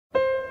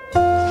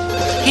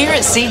Here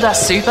at Cbus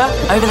Super,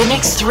 over the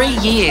next 3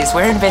 years,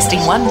 we're investing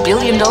 $1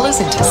 billion into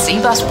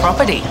Cbus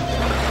property.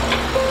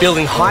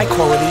 Building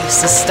high-quality,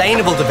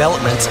 sustainable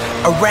developments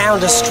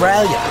around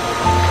Australia.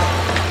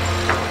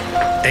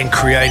 And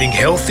creating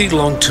healthy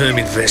long-term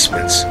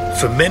investments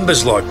for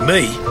members like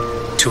me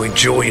to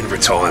enjoy in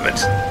retirement.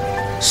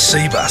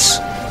 Cbus,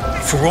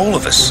 for all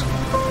of us.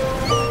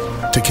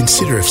 To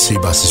consider if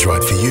Cbus is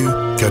right for you,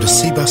 go to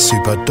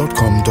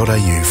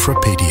cbussuper.com.au for a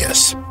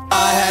PDS.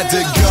 I had to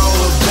go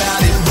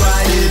about it,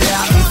 write it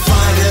out and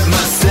find it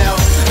myself.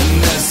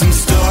 And there's some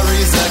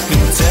stories I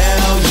can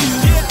tell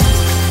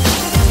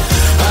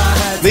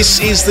you. This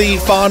is the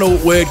Final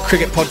Word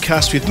Cricket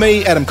Podcast with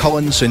me, Adam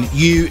Collins, and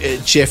you,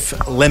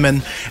 Jeff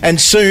Lemon,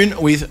 and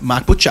soon with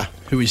Mark Butcher,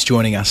 who is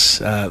joining us,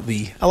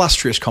 the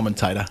illustrious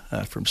commentator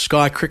from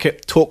Sky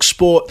Cricket, Talk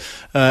Sport,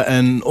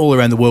 and all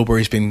around the world where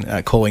he's been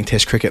calling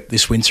Test cricket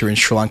this winter in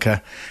Sri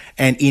Lanka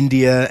and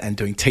India and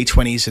doing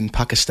T20s in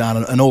Pakistan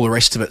and all the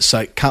rest of it.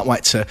 So can't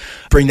wait to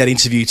bring that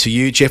interview to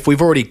you. Jeff,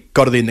 we've already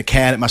got it in the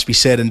can, it must be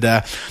said, and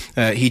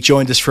he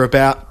joined us for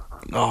about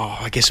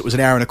I guess it was an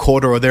hour and a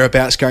quarter or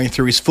thereabouts, going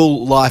through his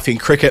full life in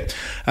cricket,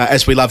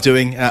 as we love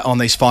doing on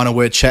these Final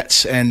Word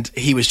chats, and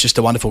he was just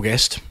a wonderful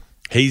guest.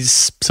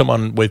 He's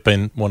someone we've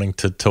been wanting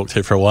to talk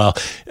to for a while.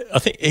 I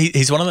think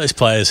he's one of those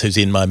players who's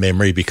in my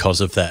memory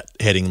because of that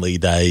Headingley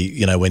day,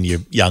 you know, when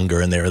you're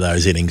younger and there are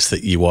those innings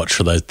that you watch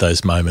for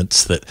those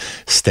moments that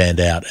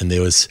stand out. And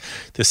there's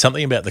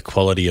something about the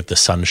quality of the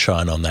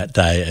sunshine on that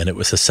day, and it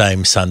was the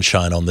same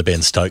sunshine on the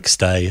Ben Stokes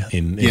day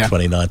in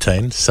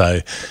 2019. So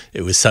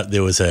there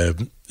was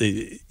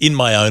in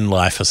my own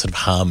life a sort of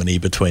harmony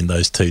between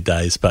those 2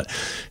 days, but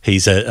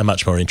he's a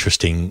much more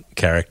interesting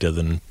character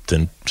than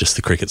just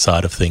the cricket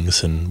side of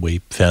things, and we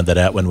found that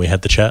out when we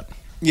had the chat.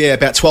 Yeah,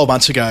 about 12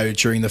 months ago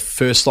during the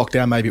first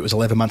lockdown, maybe it was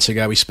 11 months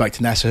ago, we spoke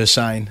to Nasser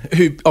Hussain,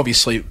 who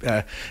obviously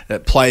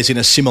plays in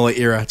a similar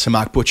era to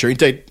Mark Butcher.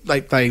 Indeed,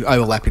 they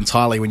overlap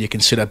entirely when you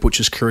consider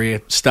Butcher's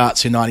career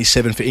starts in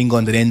 97 for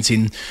England and ends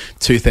in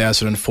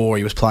 2004.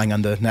 He was playing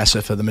under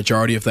Nasser for the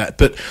majority of that.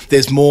 But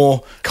there's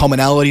more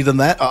commonality than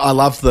that. I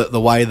love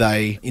the way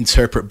they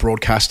interpret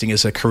broadcasting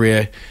as a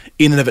career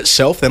in and of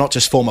itself. They're not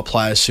just former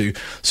players who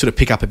sort of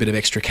pick up a bit of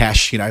extra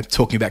cash, you know,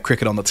 talking about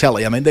cricket on the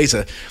telly. I mean, these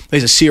are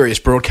serious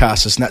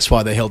broadcasters, and that's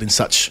why they're held in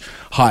such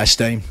high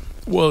esteem.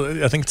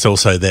 Well, I think it's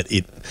also that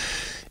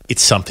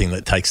it's something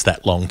that takes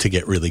that long to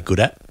get really good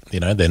at. You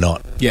know, they're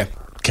not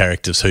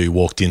characters who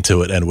walked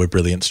into it and were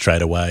brilliant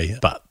straight away,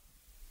 but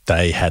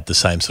they had the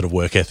same sort of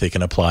work ethic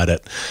and applied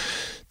it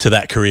to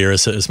that career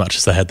as much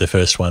as they had their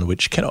first one,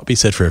 which cannot be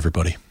said for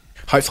everybody.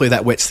 Hopefully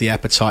that whets the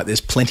appetite.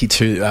 There's plenty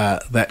to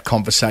that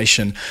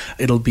conversation.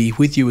 It'll be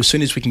with you as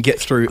soon as we can get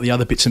through the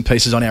other bits and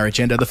pieces on our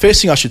agenda. The first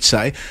thing I should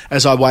say,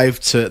 as I wave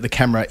to the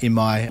camera in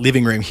my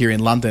living room here in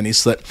London,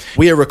 is that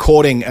we are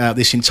recording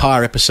this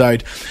entire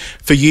episode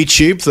for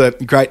YouTube, the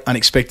great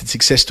unexpected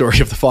success story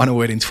of the Final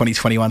Word in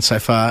 2021 so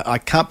far. I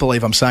can't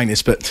believe I'm saying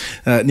this, but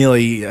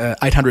nearly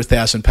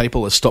 800,000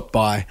 people have stopped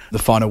by the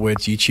Final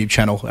Word's YouTube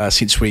channel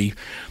since we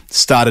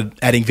started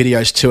adding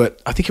videos to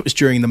it. I think it was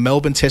during the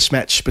Melbourne Test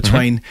match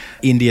between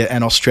India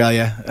and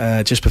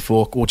Australia, just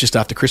before, or just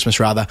after Christmas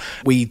rather.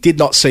 We did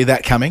not see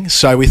that coming,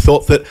 so we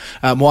thought that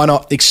why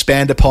not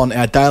expand upon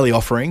our daily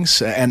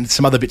offerings and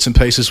some other bits and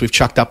pieces we've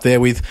chucked up there,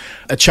 with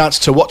a chance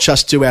to watch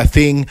us do our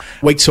thing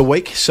week to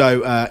week.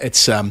 So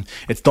it's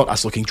not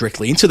us looking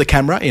directly into the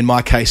camera. In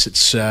my case,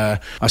 it's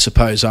I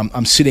suppose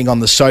I'm sitting on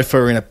the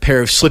sofa in a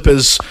pair of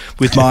slippers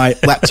with my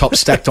laptop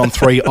stacked on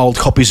 3 old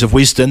copies of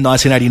Wisden,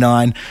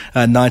 1989,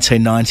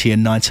 1990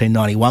 and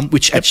 1991,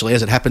 which actually,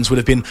 as it happens, would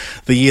have been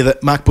the year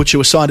that Mark Butcher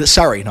was signed at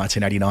Surrey,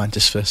 1989,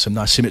 just for some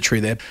nice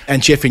symmetry there.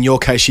 And Jeff, in your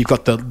case, you've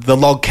got the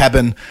log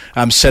cabin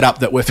set up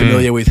that we're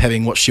familiar with,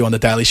 having watched you on the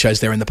daily shows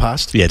there in the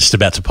past. Yeah, just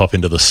about to pop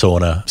into the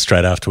sauna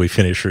straight after we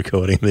finish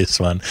recording this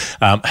one.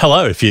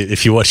 Hello,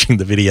 if you're watching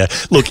the video.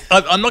 Look,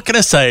 I'm not going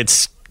to say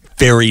it's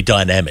very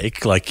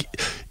dynamic, like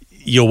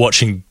you're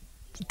watching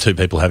two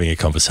people having a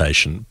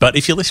conversation, but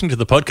if you're listening to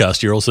the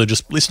podcast, you're also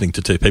just listening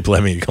to two people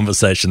having a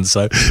conversation.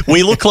 So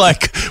we look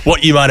like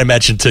what you might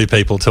imagine two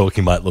people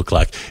talking might look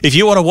like. If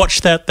you want to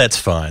watch that, that's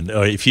fine.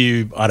 Or if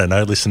you, I don't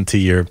know, listen to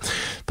your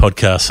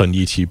podcasts on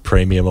YouTube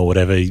Premium or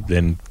whatever,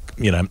 then,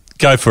 you know,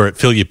 go for it,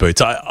 fill your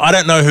boots. I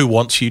don't know who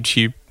wants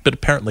YouTube, but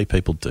apparently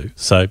people do.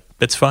 So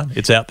it's fine.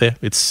 It's out there.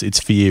 It's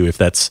for you.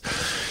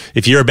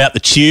 If you're about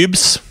the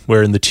tubes,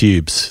 we're in the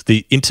tubes.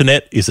 The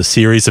internet is a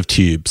series of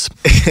tubes.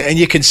 And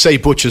you can see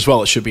Butch as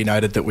well. It should be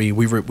noted that we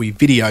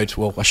videoed,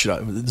 well,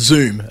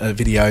 Zoom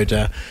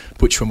videoed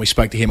Butch when we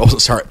spoke to him. I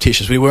wasn't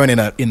surreptitious. We weren't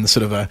in the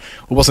sort of it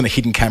wasn't a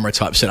hidden camera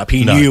type setup.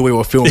 He knew we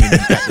were filming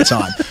at the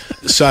time.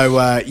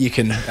 So you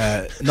can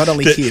not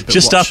only hear, but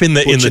just watch up in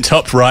the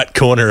top right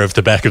corner of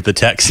the back of the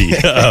taxi.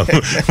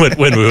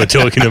 When we were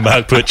talking to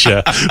Mark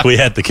Butcher, we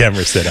had the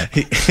camera set up.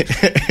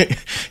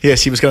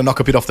 Yes, he was going to knock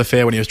a bit off the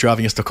fare when he was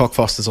driving us to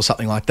Cockfosters or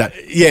something like that.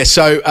 Yeah,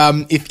 so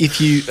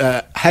if you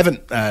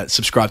haven't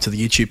subscribed to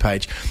the YouTube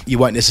page, you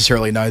won't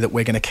necessarily know that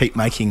we're going to keep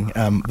making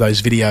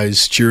those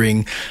videos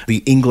during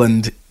the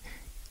England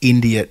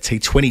India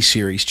T20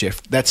 series,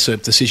 Jeff. That's a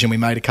decision we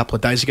made a couple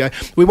of days ago.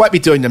 We won't be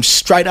doing them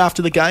straight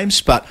after the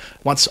games, but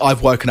once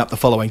I've woken up the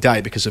following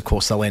day, because of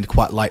course they'll end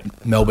quite late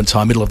Melbourne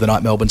time, middle of the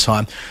night Melbourne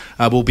time,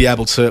 we'll be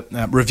able to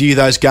review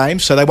those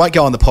games. So they won't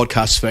go on the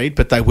podcast feed,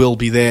 but they will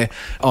be there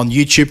on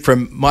YouTube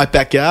from my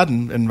backyard,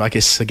 and I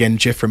guess again,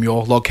 Jeff, from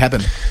your log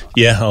cabin.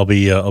 Yeah, I'll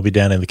be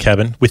down in the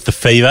cabin with the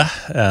fever,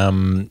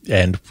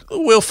 and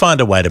we'll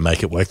find a way to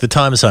make it work. The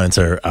time zones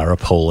are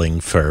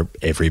appalling for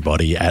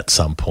everybody at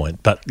some point,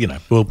 but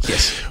we'll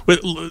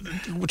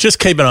just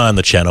keep an eye on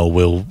the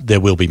channel. There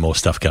will be more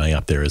stuff going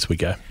up there as we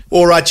go.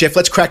 All right, Jeff,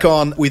 let's crack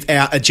on with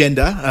our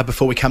agenda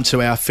before we come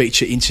to our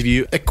feature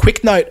interview. A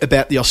quick note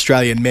about the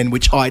Australian men,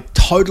 which I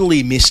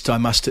totally missed, I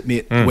must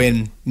admit,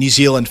 when New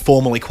Zealand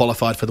formally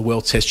qualified for the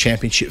World Test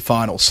Championship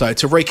final. So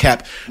to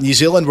recap, New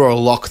Zealand were a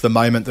lock the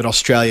moment that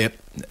Australia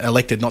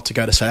elected not to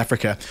go to South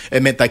Africa.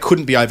 It meant they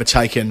couldn't be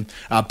overtaken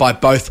by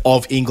both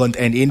of England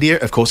and India.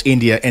 Of course,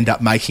 India end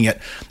up making it,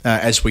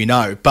 as we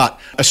know. But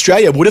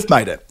Australia would have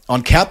made it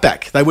on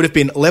countback. They would have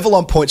been level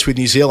on points with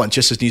New Zealand,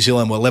 just as New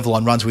Zealand were level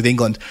on runs with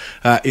England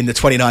in the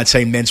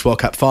 2019 Men's World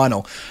Cup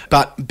final.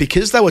 But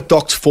because they were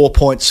docked 4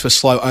 points for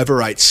slow over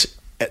rates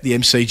at the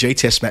MCG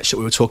test match that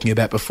we were talking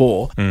about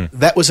before,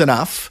 that was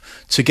enough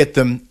to get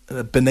them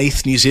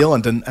beneath New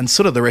Zealand, and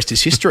sort of the rest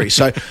is history.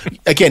 So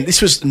again,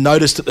 this was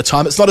noticed at the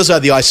time. It's not as though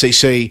the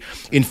ICC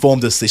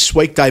informed us this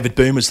week. David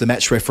Boone was the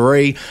match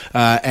referee,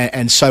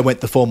 and so went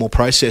the formal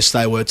process.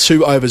 They were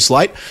 2 overs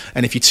late,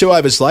 and if you're 2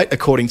 overs late,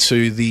 according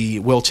to the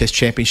World Test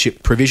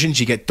Championship provisions,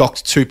 you get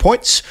docked 2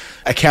 points,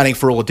 accounting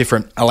for all the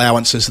different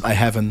allowances that they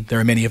have, and there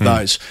are many of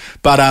those.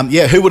 But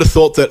who would have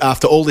thought that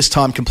after all this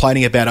time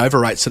complaining about over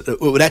rates, it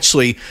would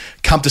actually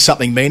come to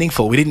something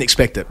meaningful? We didn't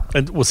expect it.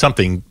 It was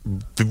something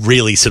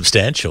really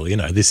substantial.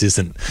 This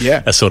isn't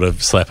a sort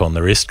of slap on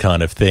the wrist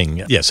kind of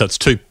thing. Yeah, so it's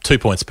 2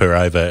 points per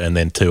over and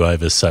then 2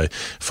 overs, so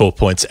 4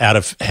 points out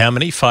of how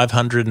many?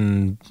 500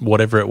 and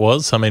whatever it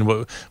was? I mean,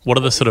 what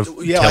are the sort of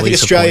I think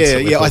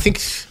Australia, I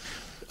think...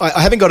 I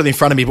haven't got it in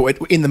front of me,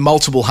 but in the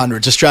multiple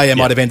hundreds, Australia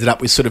might have ended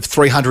up with sort of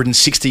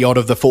 360 odd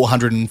of the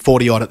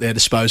 440 odd at their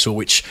disposal,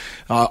 which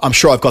I'm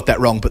sure I've got that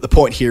wrong. But the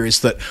point here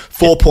is that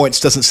 4 points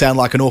doesn't sound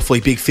like an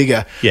awfully big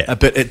figure,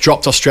 but it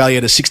dropped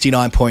Australia to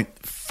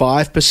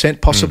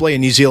 69.5% possibly,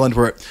 and New Zealand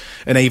were at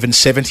an even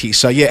 70.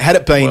 So had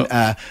it been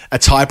a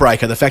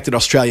tiebreaker, the fact that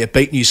Australia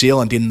beat New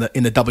Zealand in the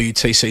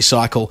WTC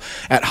cycle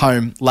at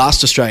home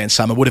last Australian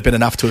summer would have been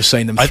enough to have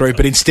seen them through.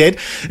 But instead,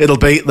 it'll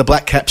be the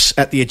Black Caps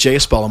at the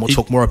Ageas Bowl, and we'll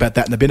talk more about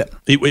that in a minute.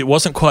 It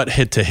wasn't quite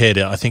head to head.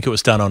 I think it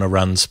was done on a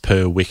runs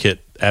per wicket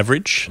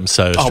average.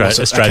 So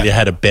Australia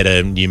had a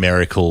better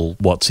numerical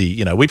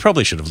WOTC. We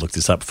probably should have looked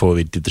this up before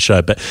we did the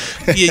show, but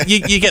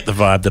you get the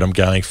vibe that I'm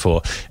going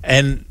for.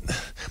 And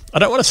I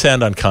don't want to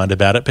sound unkind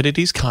about it, but it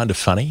is kind of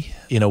funny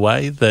in a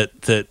way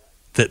that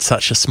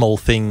such a small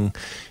thing,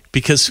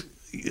 because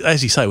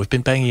as you say, we've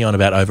been banging on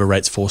about over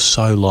rates for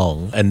so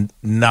long and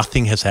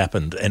nothing has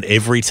happened, and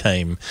every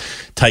team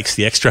takes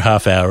the extra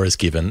half hour as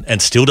given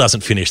and still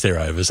doesn't finish their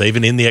overs,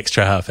 even in the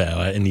extra half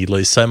hour, and you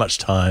lose so much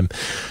time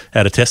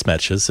out of test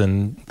matches,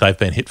 and they've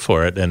been hit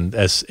for it. And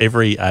as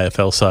every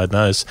AFL side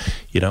knows,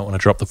 you don't want to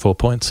drop the 4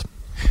 points.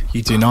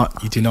 You do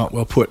not.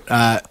 Well put.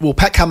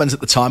 Pat Cummins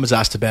at the time was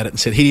asked about it and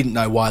said he didn't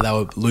know why they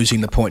were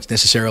losing the points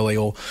necessarily,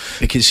 or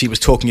because he was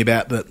talking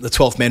about the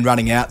 12 men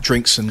running out,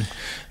 drinks and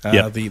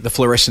the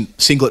fluorescent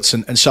singlets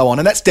and so on.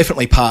 And that's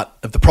definitely part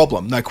of the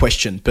problem, no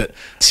question. But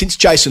since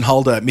Jason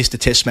Holder missed a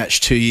test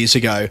match 2 years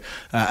ago,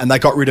 and they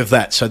got rid of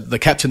that, so the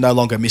captain no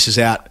longer misses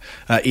out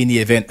in the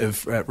event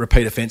of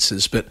repeat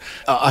offences. But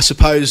I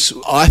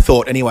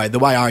thought anyway, the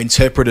way I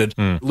interpreted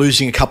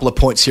losing a couple of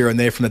points here and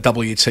there from the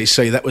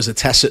WTC, that was a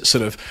tacit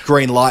sort of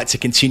green light to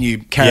continue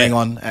carrying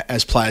on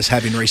as players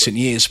have in recent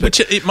years. But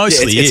which it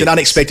mostly it's an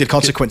unexpected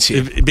consequence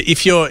here.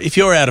 If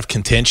you're out of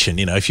contention,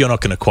 if you're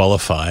not going to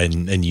qualify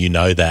and you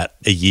know that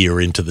a year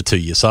into the 2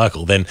 year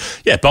cycle, then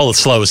bowl as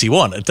slow as you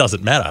want. It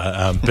doesn't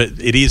matter. But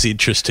it is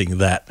interesting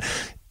that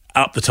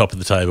up the top of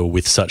the table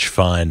with such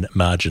fine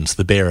margins,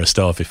 the barest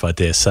of, if I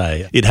dare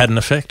say, it had an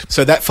effect.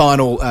 So that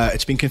final,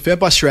 it's been confirmed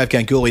by Sourav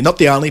Ganguly, not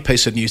the only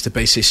piece of news the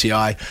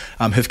BCCI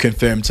have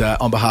confirmed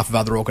on behalf of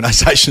other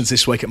organisations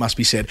this week, it must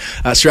be said.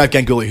 Sourav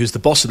Ganguly, who's the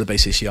boss of the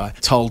BCCI,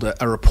 told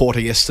a reporter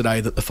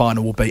yesterday that the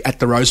final will be at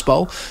the Rose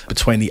Bowl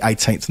between the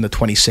 18th and the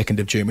 22nd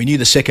of June. We knew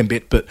the second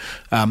bit, but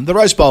the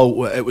Rose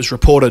Bowl, it was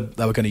reported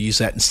they were going to use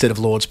that instead of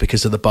Lords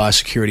because of the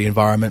biosecurity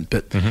environment,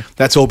 but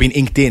that's all been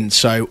inked in,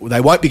 so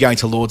they won't be going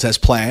to Lords as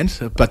planned,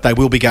 but they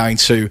will be going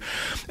to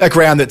a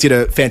ground that did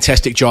a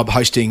fantastic job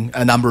hosting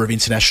a number of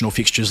international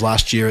fixtures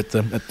last year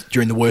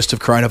during the worst of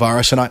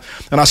coronavirus.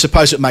 And I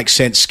suppose it makes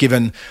sense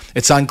given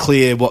it's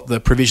unclear what the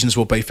provisions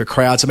will be for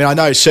crowds. I mean, I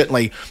know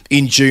certainly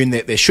in June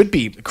there should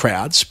be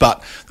crowds,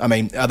 but I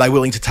mean, are they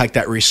willing to take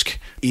that risk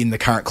in the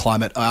current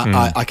climate?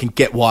 I can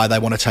get why they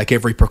want to take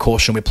every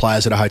precaution with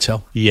players at a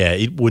hotel. Yeah,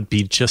 it would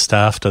be just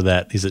after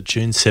that. Is it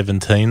June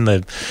 17,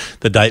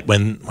 the date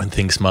when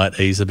things might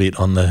ease a bit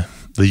on the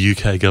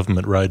UK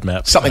government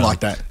roadmap? Something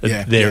like that.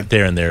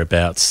 There and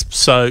thereabouts.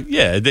 So,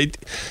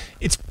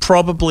 It's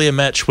probably a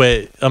match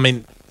where, I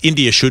mean,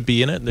 India should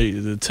be in it.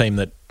 The team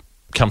that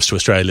comes to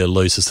Australia,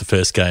 loses the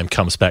first game,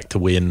 comes back to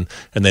win,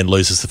 and then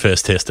loses the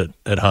first test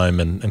at home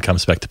and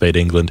comes back to beat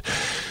England,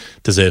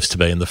 deserves to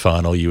be in the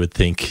final. You would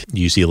think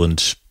New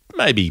Zealand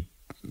maybe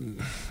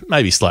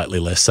slightly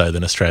less so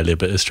than Australia,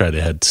 but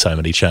Australia had so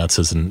many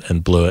chances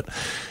and blew it.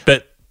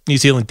 But New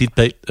Zealand did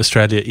beat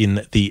Australia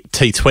in the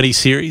T20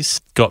 series,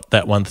 got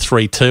that one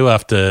 3-2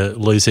 after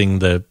losing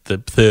the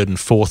third and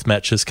fourth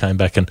matches, came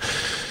back and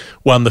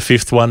won the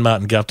fifth one.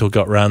 Martin Guptill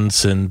got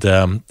runs, and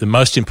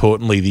most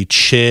importantly, the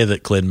chair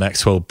that Glenn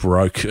Maxwell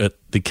broke at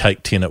the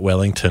Cake Tin at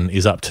Wellington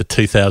is up to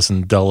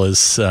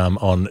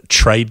 $2,000 on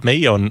Trade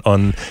Me on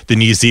the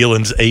New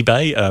Zealand's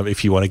eBay.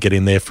 If you want to get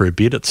in there for a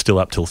bid, it's still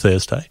up till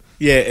Thursday.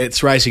 Yeah,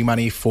 it's raising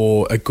money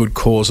for a good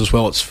cause as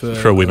well. It's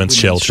for a women's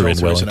shelter in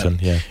Wellington.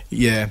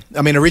 Yeah.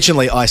 I mean,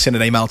 originally I sent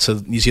an email to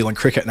New Zealand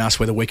Cricket and asked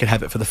whether we could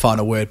have it for the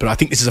final word, but I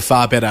think this is a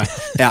far better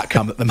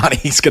outcome, that the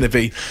money is going to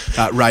be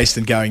raised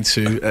and going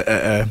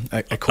to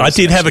a cause. I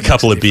did have a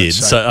couple of bids,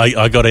 so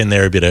I got in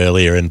there a bit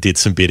earlier and did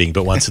some bidding,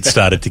 but once it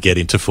started to get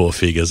into four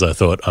figures, I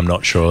thought, I'm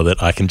not sure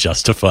that I can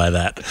justify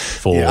that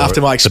for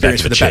after my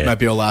experience with the chair.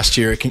 Batmobile last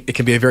year, it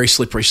can be a very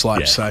slippery slope.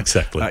 Yeah, so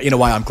exactly. In a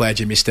way, I'm glad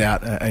you missed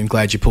out and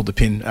glad you pulled the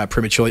pin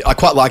prematurely. I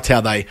quite liked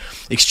how they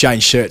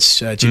exchanged shirts,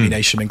 Jimmy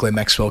Neesham and Glenn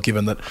Maxwell,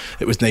 given that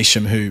it was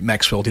Neesham who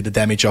Maxwell did the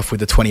damage off with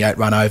the 28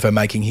 run over,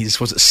 making his,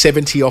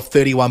 70 off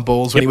 31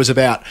 balls when he was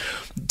about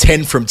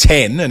 10 from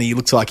 10, and he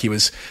looked like he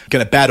was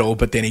going to battle,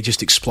 but then he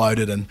just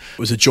exploded, and it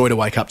was a joy to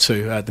wake up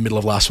to the middle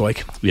of last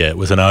week. Yeah, it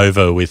was an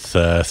over with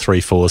 3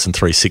 4s and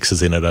 3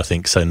 6s in it, I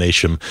think. So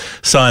Neesham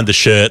signed the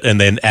shirt and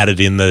then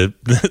added in the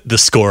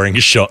scoring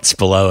shots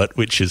below it,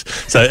 which is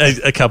so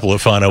a couple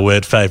of final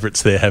word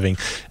favourites there having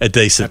a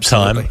decent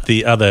time.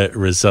 The other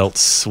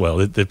results, well,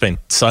 there have been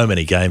so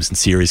many games and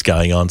series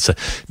going on. So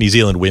New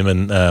Zealand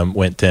women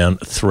went down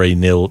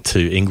 3-0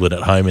 to England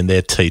at home in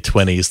their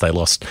T20s. They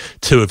lost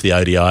 2 of the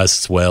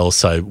ODIs as well,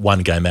 so 1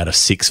 game out of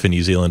 6 for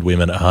New Zealand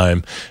women at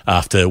home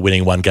after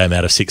winning 1 game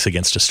out of 6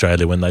 against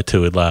Australia when they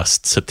toured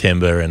last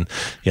September. And,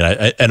 you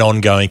know, an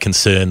ongoing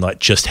concern, like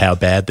just how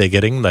bad they're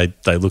getting. They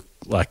look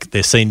like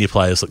their senior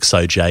players look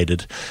so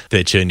jaded.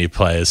 Their junior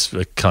players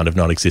are kind of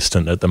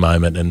non-existent at the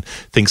moment, and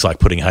things like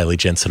putting Hayley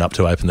Jensen up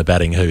to open the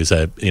batting, who's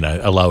a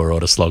lower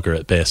order slogger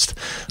at best.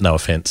 No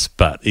offence,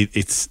 but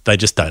they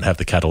just don't have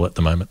the cattle at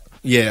the moment.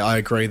 Yeah, I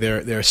agree.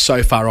 They're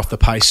so far off the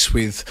pace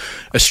with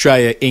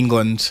Australia,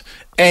 England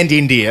and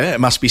India, it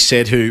must be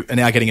said, who are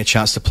now getting a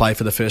chance to play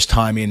for the first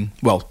time in,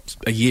 well,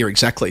 a year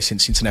exactly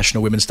since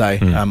International Women's Day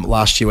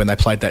last year when they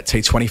played that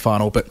T20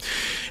 final. But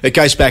it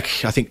goes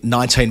back, I think,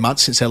 19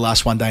 months since their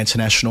last one-day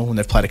international, and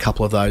they've played a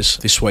couple of those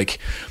this week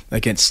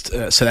against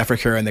South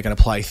Africa, and they're going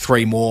to play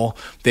 3 more.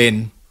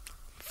 Then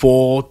 3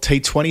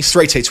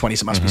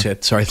 T20s, it must be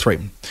said. Sorry, 3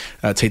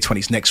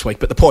 T20s next week.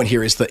 But the point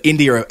here is that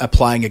India are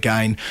playing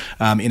again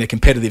in a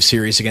competitive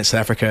series against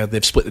South Africa.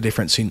 They've split the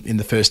difference in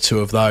the first 2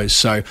 of those.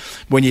 So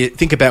when you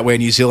think about where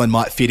New Zealand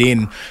might fit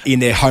in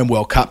their home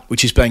World Cup,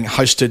 which is being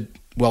hosted,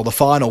 well, the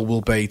final will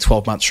be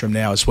 12 months from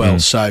now as well.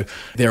 So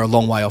they're a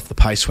long way off the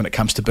pace when it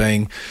comes to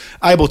being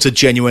able to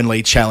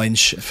genuinely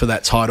challenge for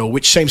that title,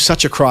 which seems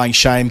such a crying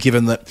shame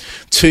given that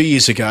 2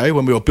 years ago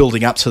when we were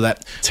building up to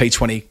that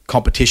T20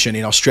 competition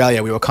in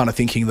Australia, we were kind of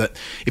thinking that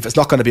if it's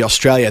not going to be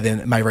Australia, then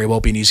it may very well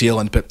be New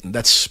Zealand, but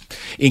that's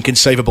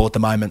inconceivable at the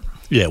moment.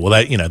 Yeah, well,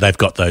 they've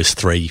got those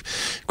 3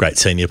 great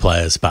senior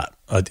players, but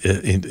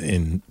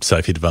in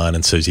Sophie Devine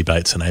and Susie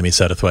Bates and Amy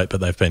Satterthwaite, but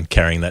they've been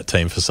carrying that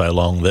team for so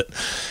long that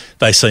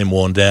they seem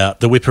worn out.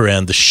 The whip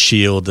around the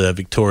Shield,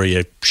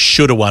 Victoria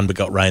should have won but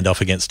got rained off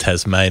against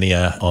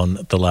Tasmania on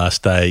the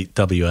last day.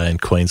 WA and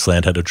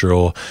Queensland had a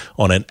draw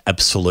on an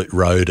absolute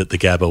road at the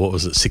Gabba. What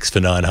was it, 6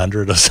 for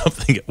 900 or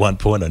something at one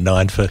point, or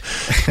 9 for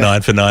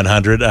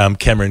 900.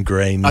 Cameron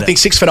Green. I think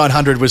 6 for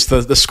 900 was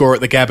the score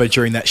at the Gabba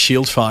during that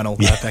Shield final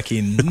back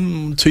in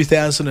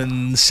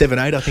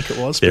 2007-8, I think it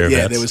was. But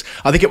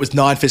I think it was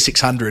 9 for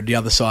 600, the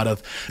other side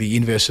of the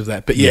inverse of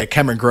that. But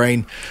Cameron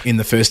Green in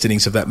the first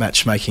innings of that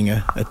match making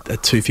a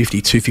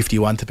 250,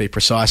 251 to be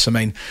precise. I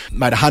mean,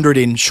 made 100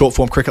 in short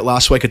form cricket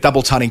last week, a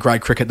double ton in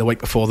grade cricket the week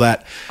before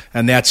that,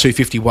 and now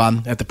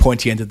 251 at the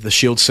pointy end of the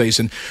Shield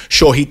season.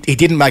 Sure, he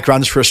didn't make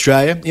runs for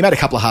Australia. He made a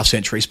couple of half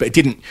centuries, but he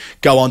didn't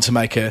go on to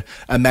make a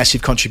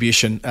massive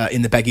contribution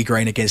in the baggy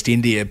green against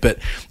India. But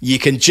you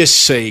can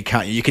just see,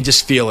 can't you? You can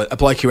just feel it. A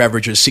bloke who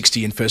averages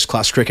 60 in first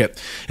class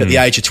cricket at the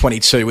age of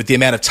 22, with the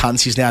amount of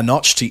tons he's now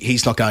notched,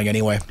 he's not going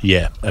anywhere.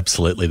 Yeah,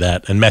 absolutely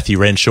that. And Matthew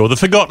Renshaw, the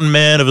forgotten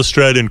man of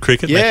Australian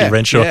cricket, Matthew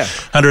Renshaw,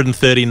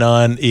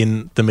 139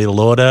 in the middle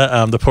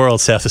order. The poor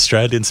old South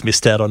Australians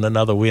missed out on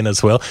another win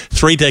as well.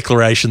 3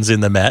 declarations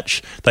in the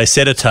match. They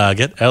set a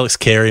target. Alex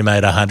Carey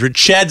made 100.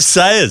 Chad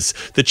Sayers,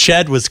 the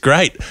Chad was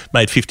great,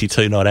 made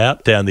 52 not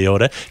out down the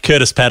order.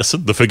 Curtis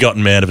Patterson, the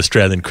forgotten man of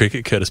Australian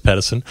cricket, Curtis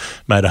Patterson,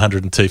 made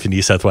 102 for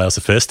New South Wales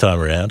the first time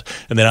around.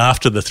 And then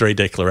after the 3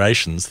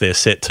 declarations, they're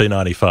set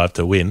 295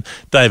 to win.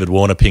 David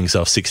Warner pings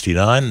off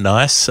 69.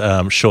 Nice.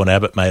 Sean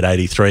Abbott made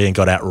 83 and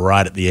got out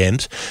right at the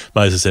end.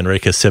 Moses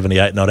Henriques,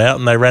 78. 8 not out,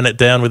 and they ran it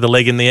down with a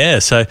leg in the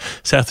air. So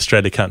South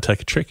Australia can't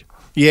take a trick.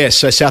 Yeah,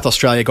 so South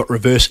Australia got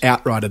reverse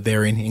outrighted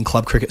there in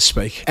club cricket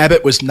speak.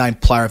 Abbott was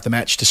named player of the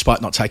match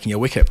despite not taking a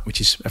wicket,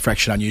 which is a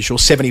fraction unusual.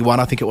 71,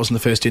 I think it was in the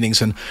first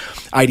innings, and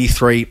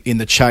 83 in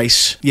the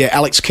chase. Yeah,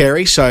 Alex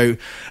Carey, so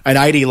an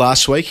 80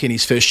 last week in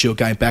his first Shield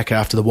game back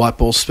after the white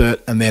ball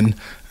spurt, and then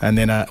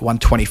a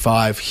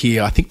 125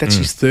 here. I think that's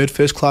his third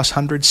first-class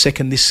 100,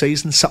 second this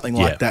season, something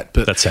like that.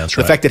 But that sounds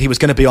the right. fact that he was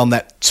going to be on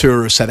that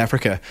tour of South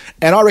Africa,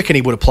 and I reckon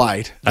he would have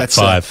played. That's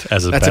five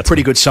as a That's batsman. a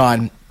pretty good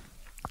sign.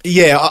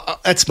 Yeah,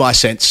 that's my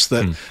sense,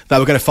 that they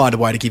were going to find a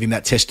way to give him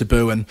that test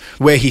debut, and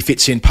where he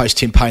fits in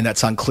post-Tim Payne,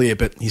 that's unclear,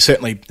 but he's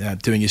certainly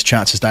doing his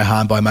chances no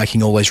harm by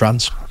making all these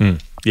runs.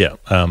 Yeah,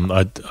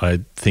 I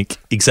think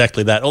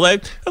exactly that. Although,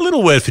 a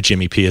little word for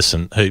Jimmy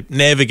Pearson, who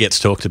never gets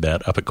talked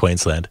about up at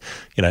Queensland.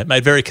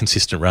 Made very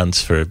consistent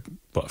runs for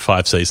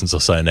 5 seasons or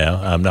so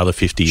now. Another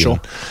 50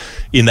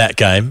 in that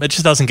game. It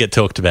just doesn't get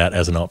talked about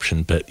as an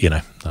option, but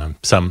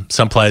some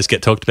players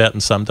get talked about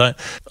and some don't.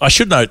 I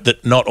should note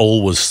that not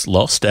all was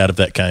lost out of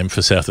that game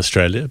for South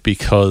Australia,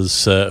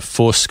 because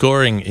for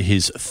scoring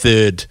his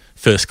third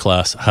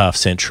first-class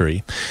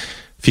half-century,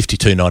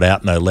 52 not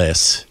out no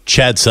less,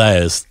 Chad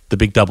Sayers, the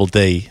big double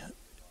D,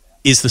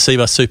 is the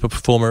Cbus Super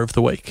Performer of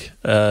the Week.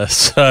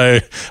 So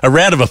a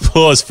round of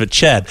applause for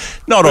Chad.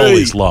 Not all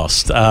is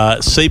lost.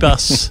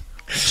 Cbus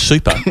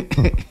Super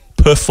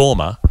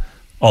Performer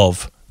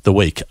of the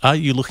Week. Are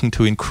you looking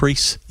to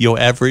increase your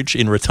average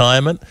in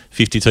retirement?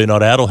 52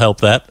 not out will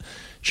help that.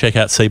 Check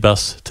out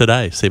Cbus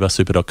today,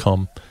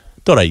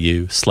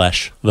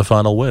 cbussuper.com.au/the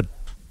final word.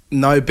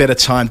 No better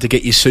time to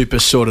get your super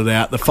sorted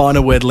out. The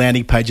final word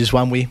landing page is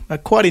one we are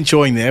quite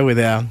enjoying there, with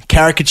our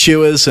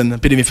caricatures and a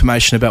bit of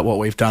information about what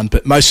we've done,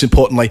 but most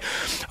importantly,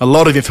 a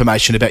lot of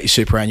information about your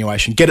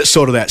superannuation. Get it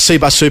sorted out.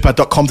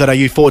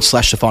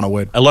 cbussuper.com.au/the final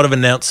word. A lot of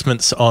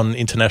announcements on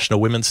International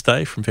Women's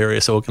Day from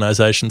various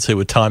organisations who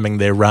were timing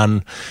their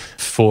run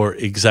for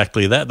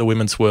exactly that. The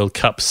Women's World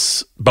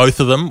Cups, both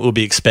of them will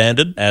be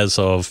expanded as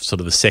of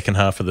sort of the second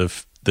half of the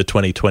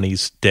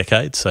 2020s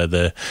decade. So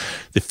the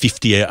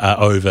 50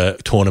 over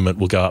tournament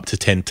will go up to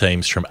 10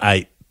 teams from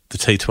 8. The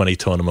T20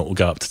 tournament will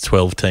go up to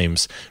 12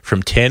 teams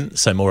from 10,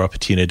 so more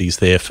opportunities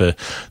there for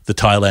the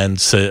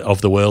Thailands of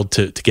the world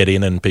to get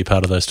in and be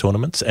part of those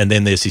tournaments. And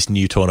then there's this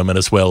new tournament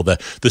as well, the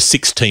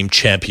 6-team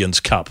Champions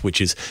Cup, which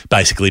is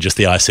basically just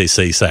the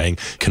ICC saying,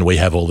 can we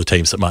have all the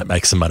teams that might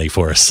make some money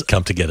for us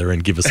come together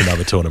and give us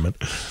another tournament?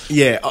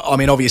 Yeah, I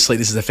mean, obviously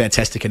this is a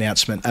fantastic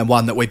announcement, and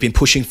one that we've been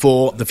pushing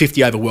for. The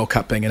 50 over World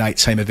Cup being an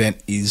 8-team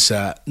event is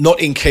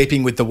not in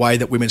keeping with the way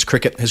that women's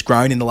cricket has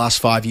grown in the last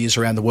 5 years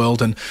around the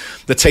world, and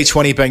the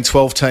T20 being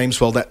 12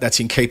 teams, well, that's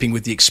in keeping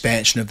with the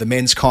expansion of the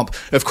men's comp.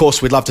 Of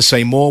course, we'd love to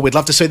see more. We'd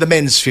love to see the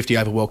men's 50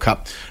 over World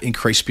Cup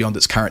increase beyond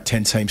its current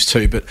 10 teams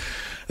too, but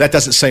that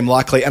doesn't seem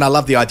likely. And I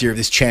love the idea of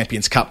this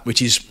Champions Cup,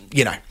 which is,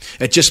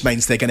 it just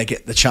means they're going to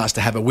get the chance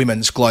to have a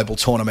women's global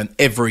tournament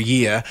every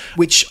year,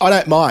 which I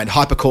don't mind.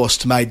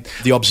 Hypercourse made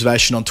the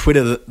observation on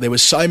Twitter that there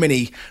was so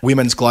many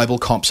women's global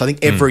comps. I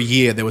think every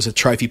year there was a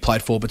trophy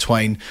played for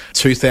between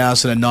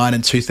 2009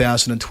 and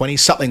 2020,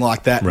 something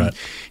like that. Right. And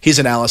his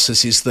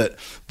analysis is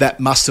that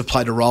must have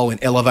played a role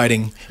in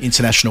elevating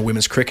international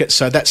women's cricket.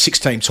 So that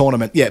 6-team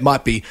tournament, it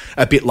might be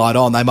a bit light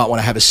on. They might want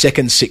to have a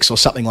second 6 or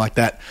something like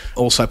that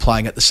also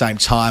playing at the same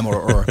time,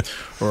 or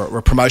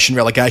a promotion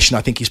relegation,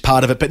 I think, is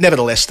part of it. But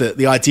nevertheless,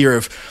 the idea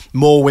of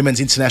more women's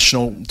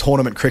international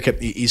tournament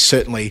cricket is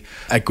certainly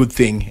a good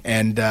thing.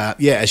 And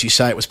as you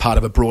say, it was part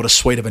of a broader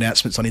suite of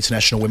announcements on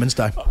International Women's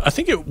Day. I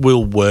think it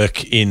will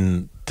work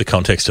in the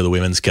context of the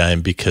women's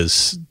game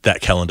because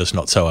that calendar's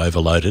not so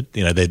overloaded.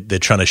 They're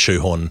trying to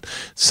shoehorn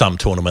some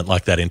tournament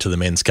like that into the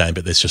men's game,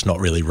 but there's just not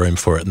really room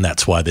for it, and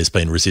that's why there's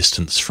been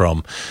resistance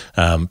from,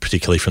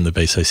 particularly from the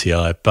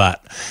BCCI.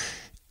 But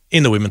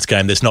in the women's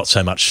game, there's not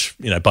so much,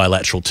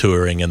 bilateral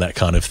touring and that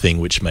kind of thing,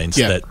 which means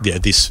that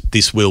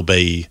this will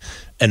be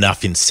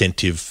enough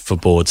incentive for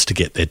boards to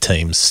get their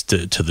teams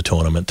to the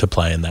tournament to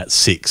play in that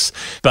 6.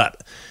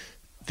 But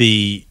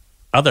the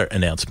other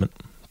announcement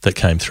that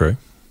came through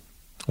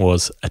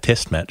was a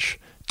test match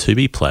to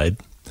be played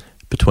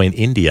between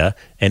India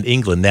and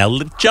England. Now,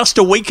 just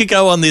a week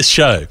ago on this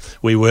show,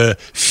 we were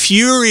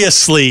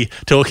furiously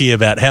talking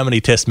about how many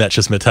test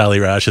matches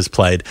Mithali Raj has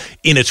played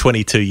in a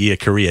 22-year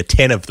career,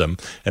 10 of them,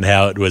 and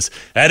how it was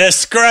a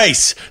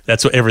disgrace.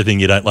 That's what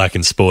everything you don't like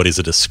in sport is,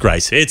 a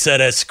disgrace. It's a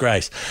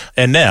disgrace.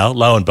 And now,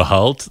 lo and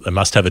behold, they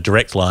must have a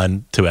direct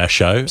line to our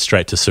show,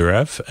 straight to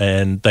Surav,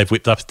 and they've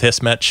whipped up a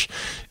test match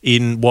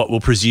in what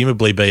will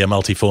presumably be a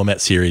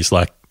multi-format series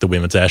like the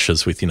Women's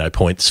Ashes with,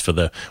 points for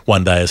the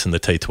one-dayers and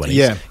the T20s.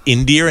 Yeah.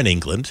 India and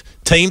England,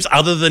 teams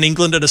other than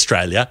England and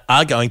Australia,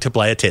 are going to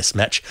play a test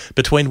match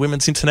between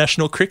women's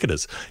international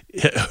cricketers.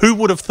 Who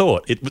would have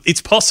thought?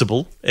 It's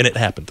possible, and it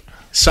happened.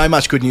 So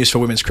much good news for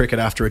women's cricket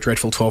after a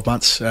dreadful 12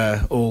 months,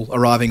 all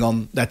arriving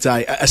on that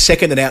day. A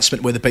second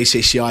announcement where the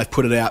BCCI have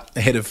put it out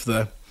ahead of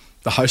the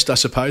the host, I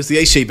suppose. The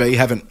ECB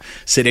haven't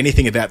said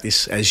anything about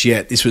this as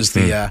yet. This was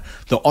the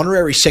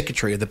honorary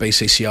secretary of the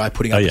BCCI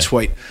putting up a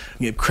tweet,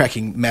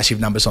 cracking massive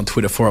numbers on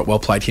Twitter for it. Well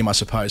played him, I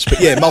suppose. But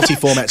yeah,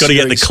 multi-format Got to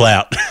get the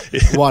clout.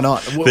 Why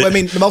not? Well,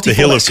 the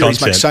multi-format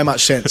series makes so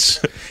much sense.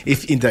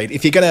 If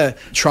you're going to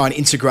try and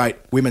integrate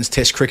women's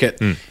Test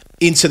cricket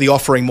into the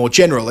offering more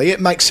generally,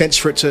 it makes sense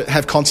for it to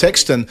have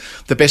context, and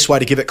the best way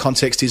to give it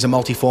context is a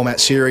multi-format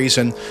series,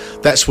 and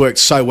that's worked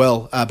so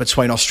well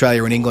between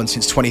Australia and England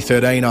since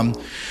 2013. I'm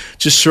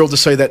just thrilled to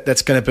see that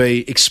that's going to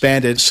be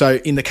expanded. So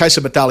in the case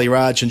of Mithali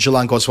Raj and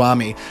Jalan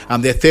Goswami,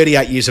 they're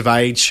 38 years of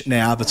age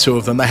now, the two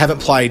of them. They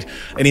haven't played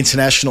an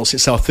international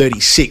since they were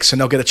 36, and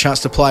they'll get a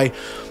chance to play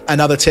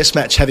another Test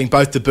match, having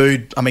both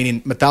debuted,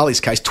 in Mithali's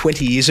case,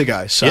 20 years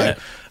ago. So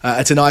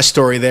it's a nice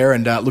story there,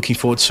 and looking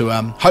forward to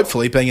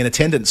hopefully being in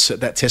attendance at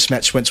that Test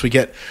match once we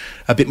get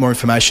a bit more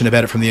information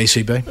about it from the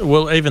ECB.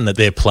 Well, even that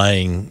they're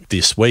playing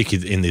this week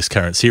in this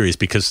current series,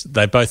 because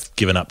they've both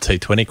given up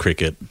T20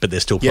 cricket, but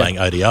they're still playing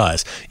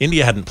ODIs.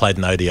 India hadn't played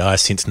an ODI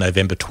since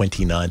November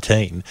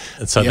 2019,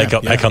 and so they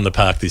got back on the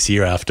park this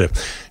year after,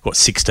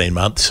 16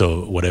 months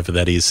or whatever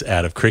that is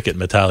out of cricket.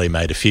 Mithali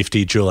made a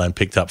 50, Julan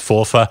picked up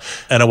 4 for,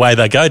 and away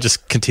they go,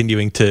 just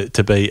continuing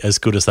to be as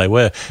good as they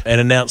were. An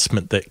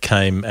announcement that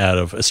came out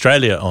of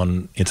Australia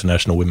on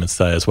International Women's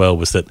Day as well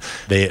was that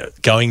they're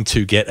going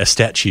to get a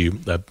statue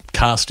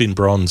cast in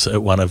bronze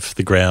at one of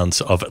the grounds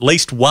of at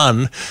least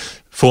one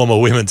former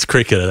women's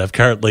cricketer. They've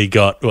currently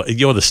got,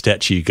 you're the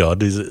statue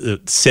god, is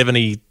it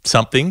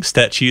 70-something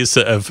statues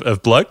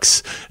of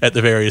blokes at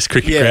the various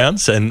cricket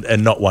grounds, and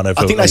not one of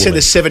I think they said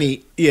there's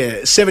 73.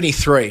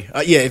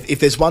 If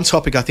there's one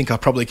topic I think I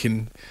probably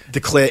can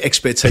declare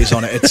expertise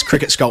on it, it's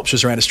cricket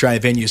sculptures around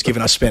Australian venues,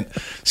 given I spent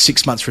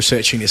 6 months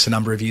researching this a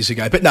number of years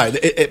ago. But no,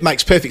 it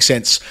makes perfect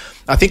sense.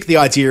 I think the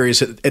idea is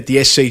that at the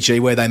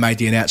SCG, where they made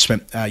the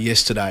announcement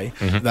yesterday,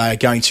 they are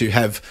going to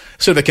have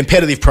sort of a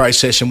competitive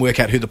process and work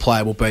out who the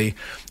player will be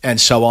and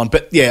so on.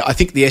 But yeah, I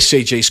think the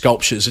SCG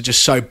sculptures are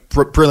just so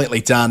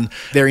brilliantly done.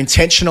 They're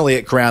intentionally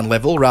at ground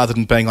level rather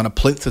than being on a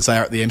plinth as they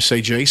are at the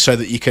MCG, so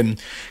that you can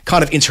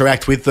kind of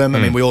interact with them. I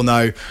mean, we all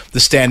know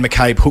the Stan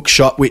McCabe hook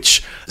shot,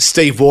 which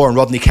Steve Waugh and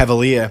Rodney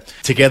Cavalier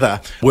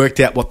together worked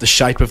out what the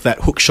shape of that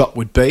hook shot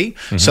would be.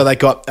 So they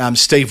got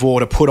Steve Waugh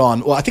to put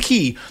on, well, I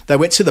think they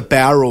went to the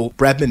Bowral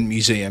Bradman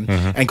Museum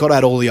and got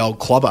out all the old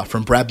clobber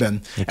from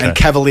Bradman, and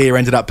Cavalier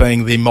ended up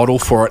being the model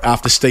for it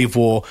after Steve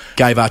Waugh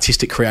gave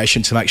artistic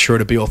creation to make sure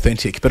it'd be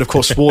authentic. But of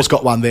course, Waugh's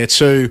got one there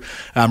too.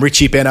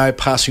 Richie Beno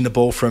passing the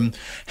ball from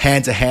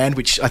hand to hand,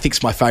 which I think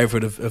is my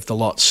favourite of the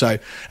lot. So,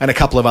 and a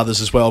couple of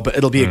others as well. But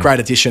it'll be a great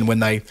addition when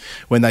they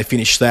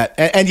finish that.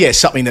 And yeah,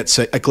 something that's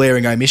a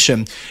glaring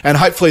omission. And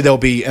hopefully there'll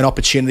be an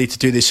opportunity to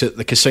do this at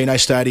the Casino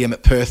Stadium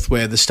at Perth,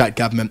 where the state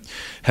government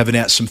have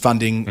announced some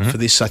funding for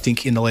this, I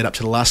think, in the lead up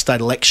to the last state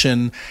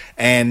election,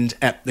 and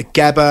at the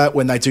Gabba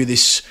when they do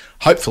this.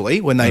 Hopefully,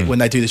 when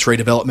they do this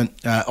redevelopment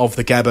of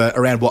the Gabba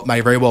around what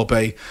may very well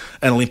be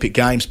an Olympic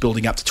Games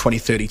building up to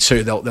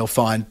 2032, they'll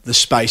find the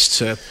space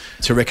to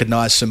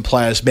recognise some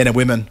players, men and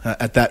women,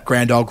 at that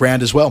grand old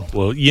ground as well.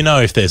 Well,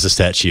 if there's a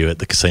statue at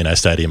the Casino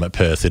Stadium at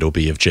Perth, it'll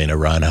be of Gina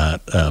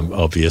Reinhart,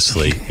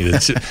 obviously.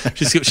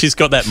 She's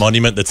got that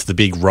monument that's the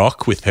big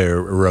rock with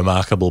her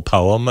remarkable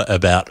poem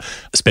about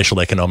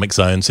special economic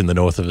zones in the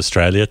north of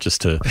Australia.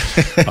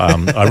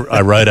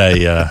 I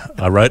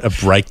wrote a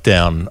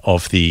breakdown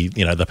of the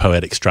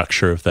poetic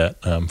structure of that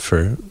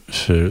for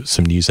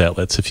some news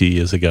outlets a few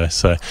years ago.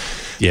 So,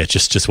 yeah,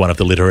 just one of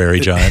the literary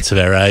giants of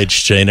our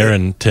age, Gina,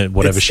 and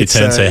whatever she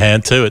turns her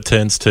hand to, it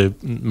turns to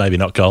maybe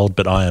not gold,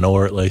 but iron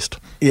ore at least.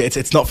 Yeah,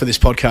 it's not for this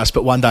podcast,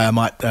 but one day I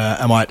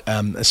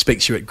might speak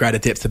to you at greater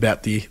depth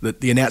about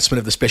the announcement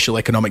of the Special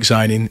Economic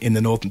Zone in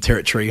the Northern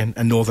Territory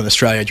and Northern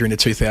Australia during the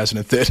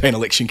 2013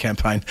 election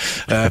campaign.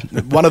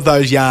 One of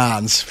those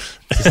yarns,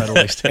 to say the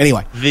least.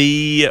 Anyway.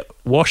 The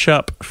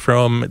wash-up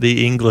from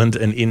the England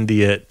and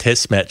India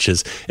Test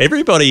matches.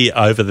 Everybody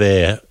over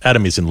there,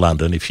 Adam is in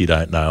London, if you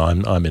don't know,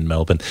 I'm in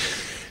Melbourne.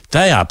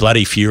 They are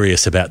bloody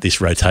furious about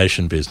this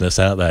rotation business,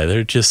 aren't they?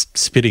 They're just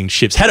spitting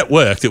chips. Had it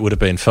worked, it would have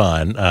been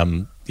fine.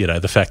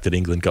 The fact that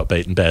England got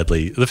beaten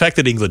badly, the fact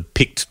that England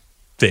picked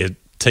their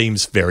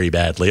teams very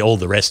badly, all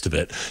the rest of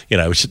it,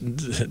 which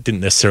didn't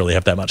necessarily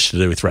have that much to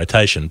do with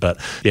rotation, but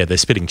yeah, they're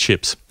spitting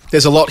chips.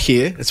 There's a lot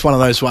here. It's one of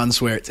those ones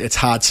where it's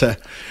hard to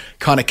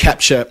kind of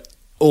capture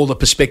all the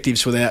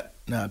perspectives without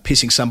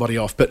pissing somebody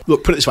off. But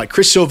look, put it this way,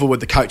 Chris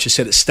Silverwood, the coach, has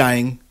said it's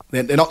staying.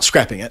 They're not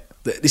scrapping it.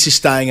 This is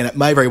staying, and it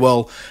may very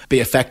well be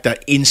a factor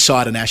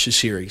inside an Ashes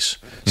series.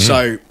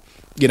 So,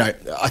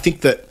 I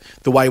think that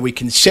the way we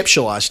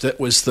conceptualised it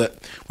was that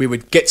we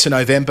would get to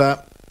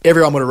November,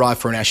 everyone would arrive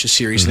for an Ashes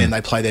series and then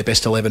they play their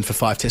best 11 for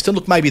 5 tests. And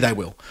look, maybe they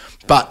will.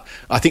 But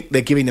I think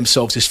they're giving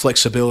themselves this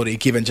flexibility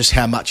given just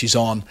how much is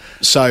on.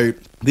 So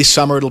this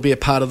summer it'll be a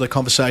part of the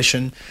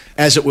conversation,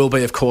 as it will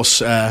be, of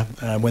course,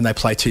 when they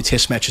play 2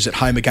 test matches at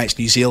home against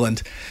New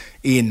Zealand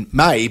in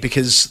May,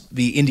 because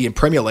the Indian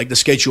Premier League, the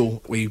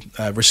schedule we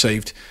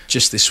received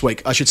just this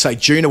week, I should say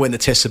June are when the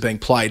tests are being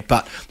played,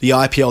 but the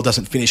IPL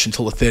doesn't finish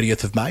until the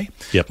 30th of May,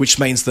 which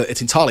means that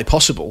it's entirely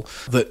possible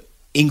that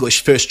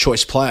English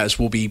first-choice players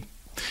will be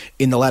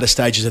in the latter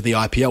stages of the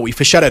IPL. We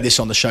foreshadowed this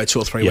on the show 2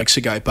 or 3 weeks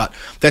ago, but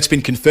that's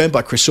been confirmed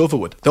by Chris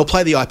Silverwood. They'll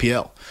play the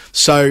IPL.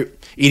 So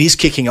it is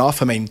kicking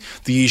off. I mean,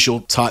 the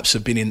usual types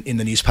have been in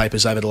the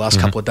newspapers over the last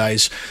couple of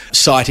days,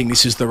 citing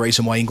this is the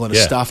reason why England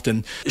is stuffed.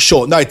 And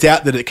sure, no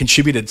doubt that it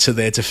contributed to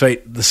their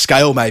defeat, the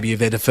scale maybe of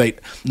their defeat,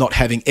 not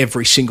having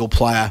every single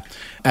player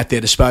at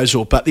their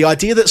disposal. But the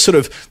idea that sort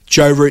of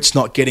Joe Root's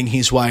not getting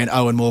his way and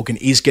Owen Morgan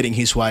is getting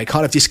his way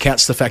kind of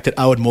discounts the fact that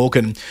Owen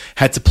Morgan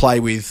had to play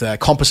with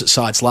composite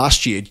sides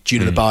last year due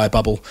to the bio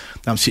bubble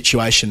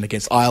situation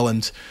against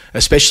Ireland,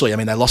 especially. I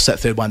mean, they lost that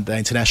third one-day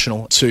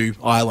international to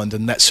Ireland,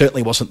 and that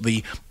certainly wasn't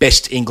the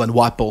best England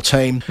white ball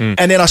team.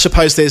 And then I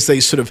suppose there's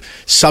these sort of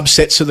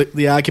subsets of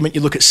the argument.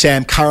 You look at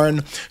Sam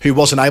Curran, who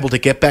wasn't able to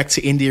get back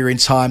to India in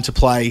time to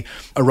play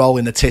a role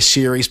in the Test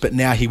series, but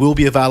now he will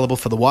be available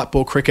for the white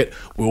ball cricket,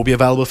 will be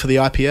available for the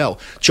IPL.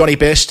 Johnny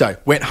Bairstow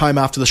went home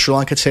after the Sri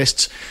Lanka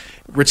tests,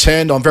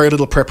 returned on very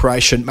little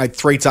preparation, made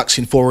 3 ducks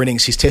in 4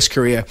 innings. His test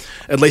career,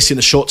 at least in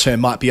the short term,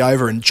 might be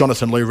over. And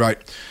Jonathan Liew wrote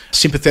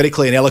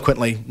sympathetically and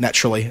eloquently,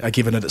 naturally,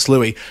 given that it's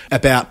Louis,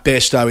 about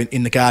Bairstow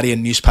in the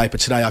Guardian newspaper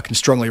today. I can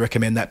strongly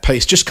recommend that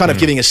piece. Just kind of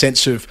giving a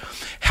sense of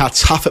how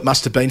tough it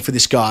must have been for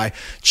this guy,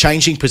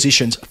 changing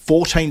positions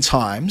 14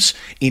 times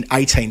in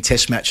 18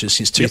 test matches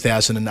since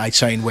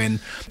 2018 when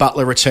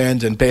Butler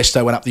returned and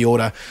Bairstow went up the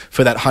order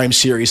for that home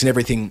series, and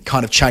everything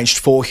kind of changed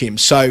for him.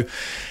 So,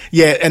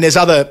 yeah, and there's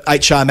other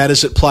HR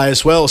matters at play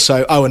as well.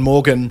 So Owen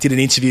Morgan did an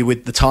interview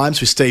with The Times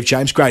with Steve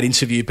James, great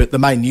interview, but the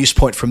main news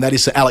point from that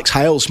is that Alex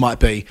Hales might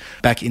be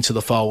back into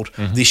the fold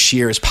this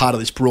year as part of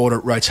this broader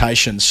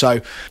rotation. So,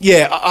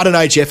 yeah, I don't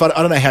know, Jeff, I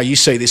don't know how you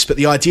see this, but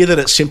the idea that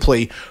it's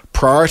simply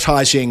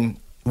prioritising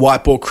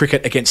white ball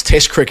cricket against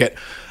Test cricket,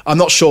 I'm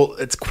not sure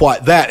it's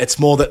quite that. It's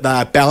more that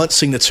they're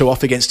balancing the two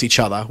off against each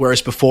other,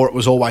 whereas before it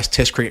was always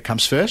Test cricket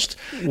comes first.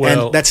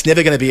 Well, and that's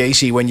never going to be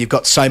easy when you've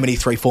got so many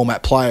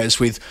 3-format players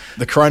with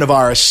the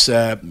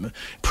coronavirus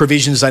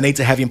provisions they need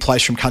to have in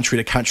place from country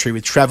to country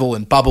with travel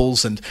and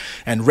bubbles and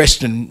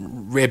rest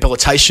and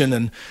rehabilitation.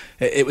 And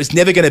it was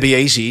never going to be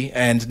easy.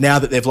 And now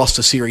that they've lost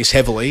the series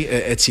heavily,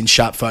 it's in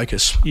sharp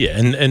focus. Yeah,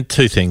 and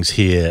 2 things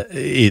here.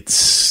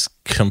 It's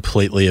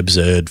completely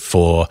absurd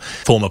for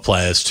former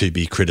players to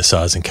be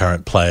criticising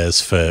current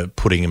players for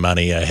putting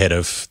money ahead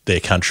of their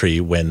country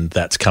when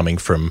that's coming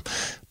from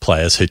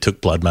players who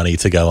took blood money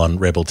to go on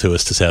rebel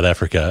tours to South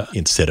Africa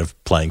instead of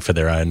playing for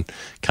their own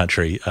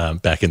country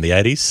back in the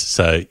 80s.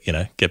 So,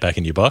 get back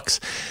in your box.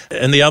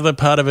 And the other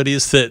part of it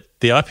is that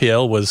the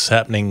IPL was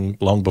happening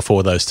long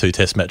before those 2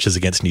 test matches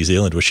against New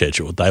Zealand were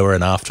scheduled. They were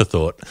an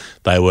afterthought.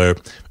 They were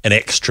an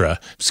extra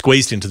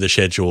squeezed into the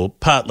schedule,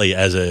 partly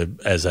as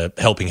a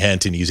helping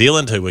hand to New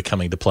Zealand, who were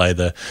coming to play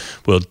the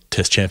World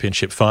Test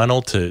Championship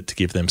final to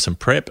give them some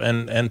prep,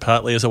 and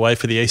partly as a way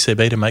for the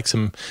ECB to make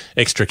some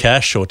extra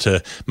cash or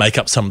to make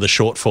up some of the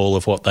shortfall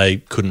of what they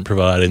couldn't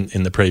provide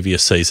in the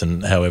previous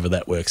season, however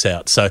that works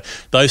out. So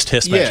those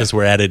test matches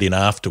were added in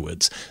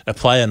afterwards. A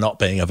player not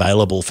being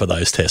available for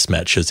those test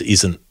matches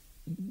isn't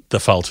the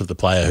fault of the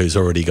player who's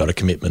already got a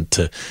commitment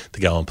to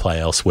go and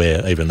play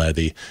elsewhere, even though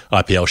the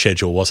IPL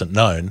schedule wasn't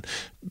known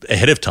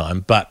ahead of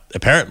time. But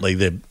apparently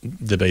the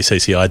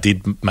BCCI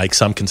did make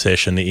some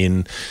concession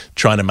in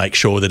trying to make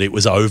sure that it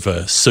was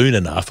over soon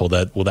enough, or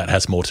that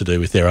has more to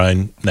do with their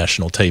own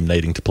national team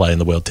needing to play in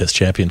the World Test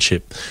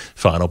Championship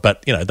final.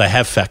 But, they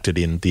have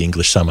factored in the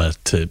English summer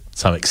to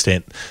some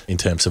extent in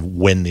terms of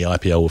when the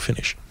IPL will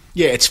finish.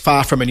 Yeah, it's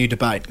far from a new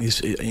debate.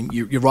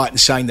 You're right in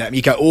saying that.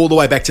 You go all the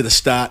way back to the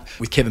start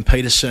with Kevin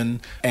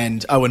Peterson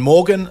and Owen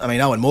Morgan. I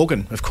mean, Owen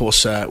Morgan, of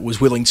course, was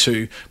willing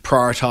to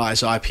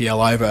prioritise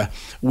IPL over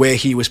where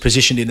he was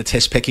positioned in the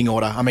Test pecking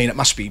order. I mean, it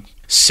must be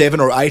 7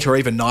 or 8 or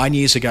even 9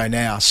 years ago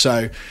now.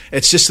 So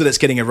it's just that it's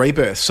getting a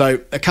rebirth. So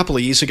a couple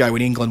of years ago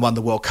when England won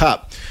the World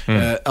Cup,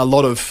 a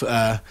lot of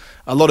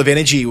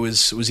energy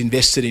was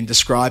invested in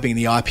describing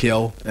the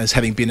IPL as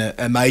having been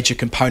a major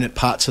component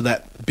part to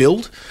that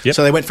build. Yep.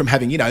 So they went from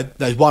having,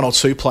 those 1 or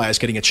 2 players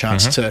getting a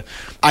chance to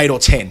 8 or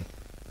 10.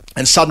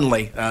 And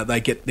suddenly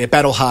they're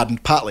battle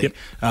hardened partly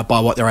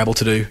by what they're able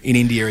to do in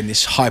India in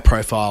this high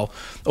profile,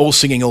 all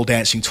singing, all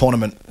dancing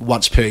tournament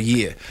once per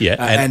year. Yeah,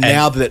 and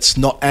now that it's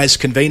not as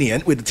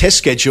convenient with the Test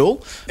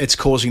schedule, it's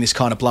causing this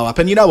kind of blow up.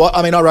 And you know what?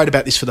 I mean, I wrote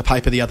about this for the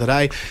paper the other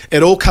day.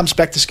 It all comes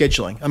back to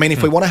scheduling. I mean,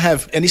 if we want to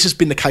have, and this has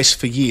been the case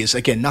for years,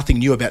 again, nothing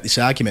new about this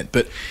argument,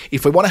 but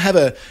if we want to have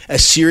a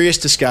serious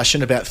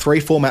discussion about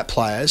 3-format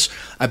players,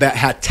 about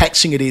how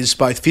taxing it is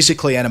both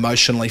physically and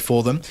emotionally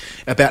for them,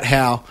 about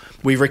how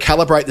we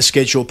recalibrate the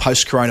schedule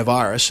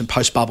post-coronavirus and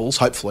post-bubbles,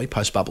 hopefully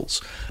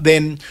post-bubbles,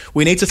 then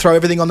we need to throw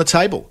everything on the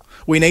table.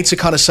 We need to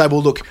kind of say,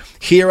 well, look,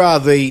 here are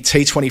the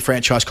T20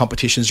 franchise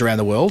competitions around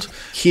the world.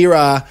 Here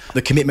are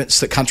the commitments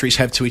that countries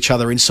have to each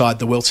other inside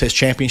the World Test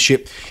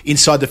Championship,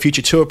 inside the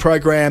Future Tour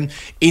program,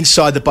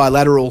 inside the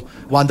bilateral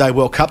One-Day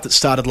World Cup that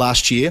started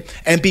last year,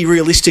 and be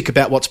realistic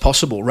about what's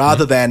possible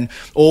rather than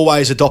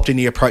always adopting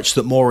the approach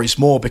that more is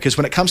more. Because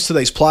when it comes to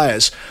these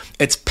players,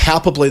 it's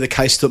palpably the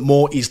case that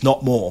more is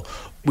not more.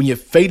 When you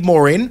feed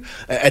more in,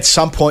 at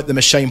some point the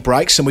machine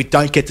breaks and we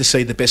don't get to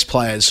see the best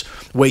players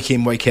week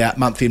in, week out,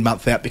 month in,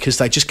 month out, because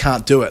they just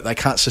can't do it. They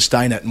can't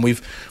sustain it. And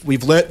we've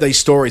learnt these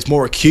stories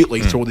more acutely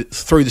through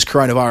this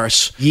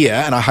coronavirus year,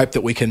 and I hope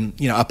that we can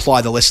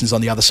apply the lessons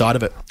on the other side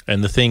of it.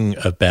 And the thing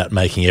about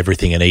making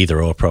everything an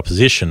either-or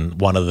proposition,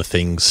 one of the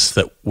things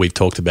that we've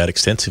talked about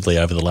extensively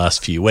over the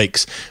last few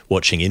weeks,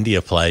 watching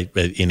India play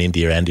in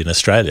India and in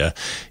Australia,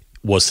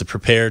 was the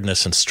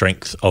preparedness and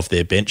strength of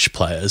their bench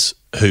players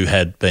who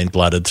had been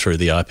blooded through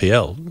the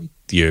IPL.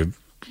 Your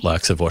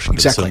likes of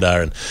Washington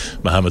Sundar and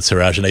Mohammad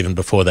Siraj, and even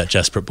before that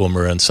Jasprit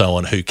Bumrah and so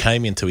on, who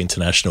came into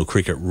international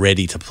cricket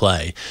ready to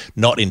play,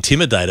 not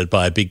intimidated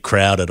by a big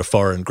crowd at a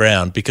foreign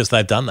ground, because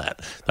they've done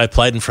that. They've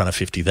played in front of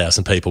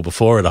 50,000 people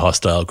before at a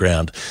hostile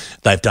ground.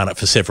 They've done it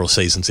for several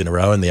seasons in a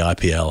row in the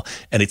IPL,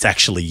 and it's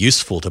actually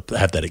useful to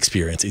have that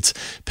experience. It's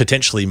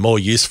potentially more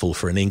useful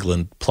for an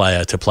England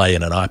player to play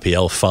in an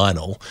IPL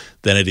final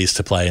than it is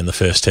to play in the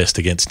first test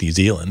against New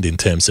Zealand, in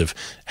terms of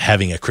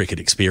having a cricket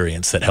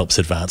experience that helps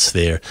advance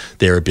their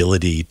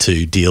ability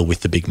to deal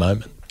with the big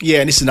moment. Yeah,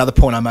 and this is another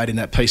point I made in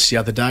that piece the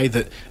other day,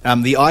 that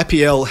the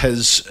IPL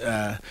has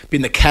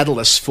been the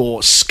catalyst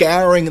for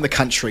scouring the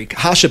country.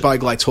 Harsha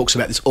Bhogle talks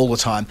about this all the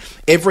time.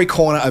 Every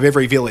corner of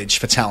every village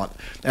for talent,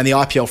 and the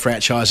IPL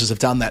franchises have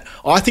done that.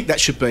 I think that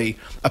should be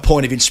a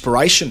point of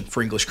inspiration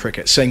for English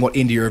cricket, seeing what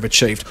India have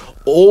achieved.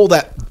 All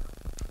that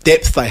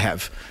depth they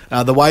have.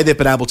 The way they've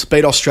been able to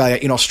beat Australia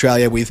in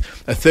Australia with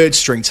a third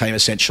string team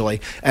essentially,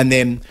 and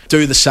then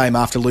do the same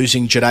after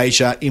losing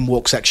Jadeja, in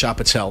walks Akshar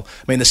Patel.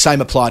 I mean, the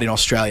same applied in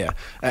Australia.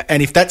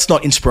 And if that's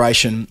not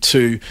inspiration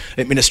to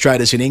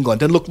administrators in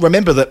England, and look,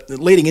 remember that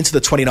leading into the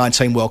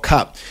 2019 World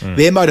Cup,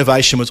 their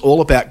motivation was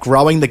all about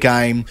growing the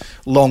game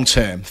long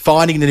term.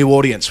 Finding the new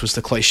audience was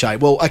the cliche.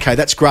 Well, okay,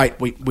 that's great.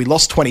 We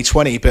lost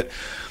 2020, but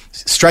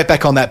straight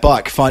back on that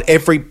bike, find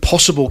every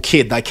possible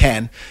kid they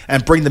can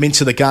and bring them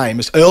into the game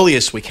as early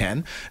as we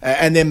can,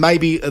 and then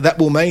maybe that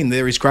will mean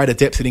there is greater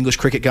depth in English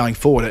cricket going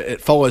forward.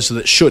 It follows that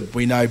it should.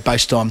 We know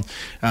based on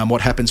what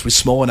happens with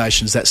smaller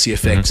nations, that's the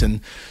effect. And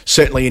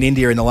certainly in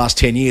India in the last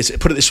 10 years,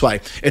 put it this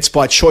way, it's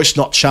by choice,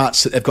 not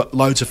chance, that they've got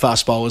loads of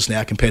fast bowlers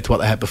now compared to what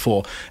they had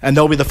before. And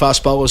they'll be the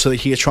fast bowlers that are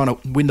here trying to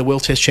win the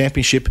World Test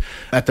Championship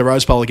at the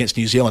Rose Bowl against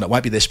New Zealand. It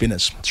won't be their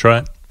spinners. That's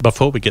right.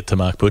 Before we get to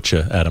Mark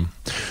Butcher, Adam,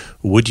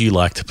 would you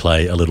like to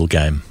play a little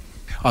game?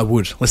 I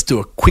would. Let's do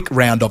a quick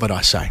round of it,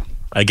 I say.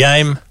 A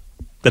game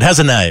that has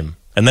a name,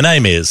 and the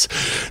name is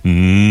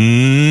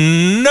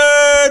Nerd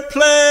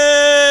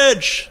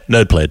Pledge.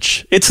 Nerd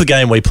Pledge. It's the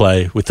game we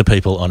play with the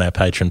people on our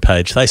Patreon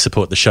page. They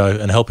support the show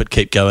and help it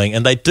keep going,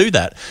 and they do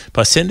that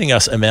by sending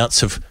us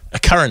amounts of a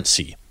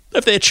currency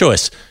of their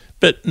choice,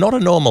 but not a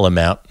normal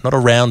amount, not a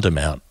round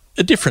amount,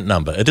 a different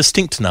number, a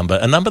distinct number,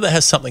 a number that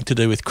has something to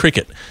do with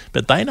cricket,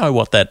 but they know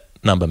what that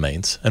number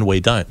means and we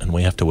don't, and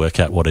we have to work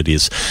out what it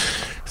is.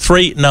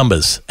 3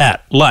 numbers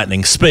at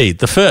lightning speed.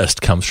 The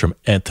first comes from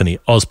Anthony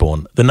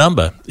Osborne. The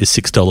number is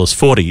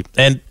 $6.40,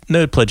 and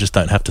nerd pledges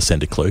don't have to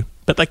send a clue,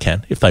 but they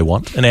can if they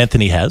want, and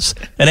Anthony has.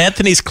 And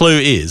Anthony's clue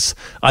is,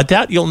 I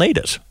doubt you'll need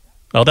it.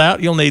 I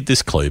doubt you'll need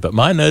this clue, but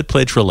my nerd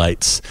pledge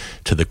relates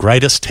to the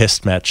greatest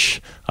test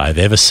match I've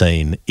ever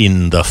seen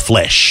in the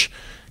flesh.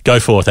 Go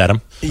forth,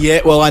 Adam.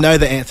 Yeah, well, I know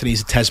that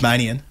Anthony's a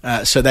Tasmanian,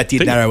 so that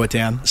did narrow it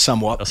down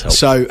somewhat.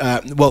 So,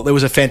 there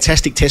was a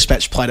fantastic test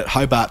match played at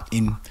Hobart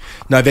in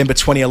November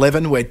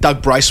 2011 where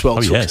Doug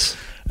Bracewell took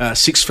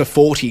 6 for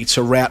 40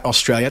 to rout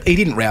Australia. He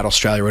didn't rout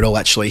Australia at all,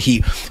 actually.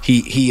 He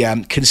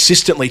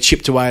consistently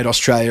chipped away at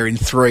Australia in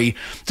 3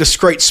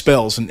 discrete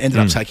spells and ended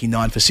up taking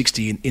 9 for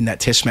 60 in that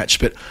test match.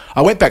 But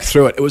I went back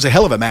through it. It was a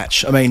hell of a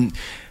match. I mean,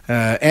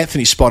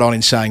 Anthony's spot on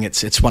in saying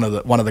it's one of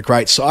the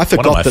greats. So I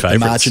forgot that the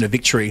margin of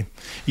victory.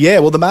 Yeah,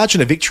 well, the margin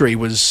of victory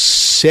was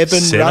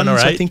 7 runs,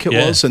 I think it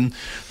was. And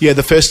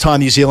the first time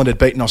New Zealand had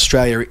beaten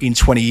Australia in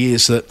 20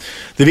 years, that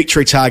the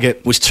victory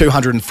target was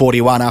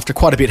 241 after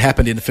quite a bit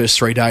happened in the first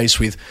 3 days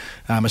with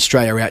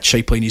Australia out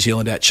cheaply, New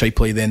Zealand out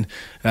cheaply, then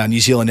New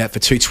Zealand out for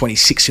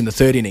 226 in the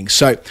third innings.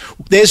 So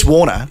there's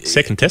Warner.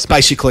 Second test match.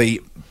 Basically.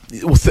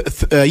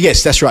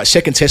 Yes, that's right.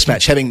 Second test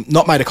match, having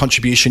not made a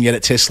contribution yet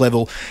at test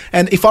level.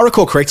 And if I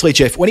recall correctly,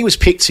 Jeff, when he was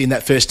picked in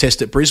that first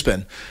test at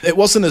Brisbane, it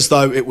wasn't as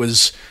though it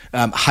was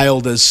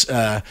hailed as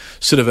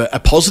sort of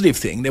a positive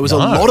thing. There was a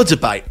lot of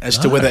debate as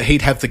to whether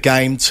he'd have the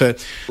game to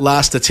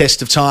last the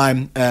test of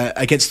time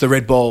against the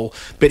red ball.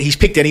 But he's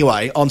picked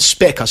anyway, on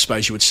spec, I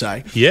suppose you would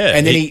say. Yeah.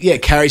 And then he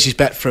carries his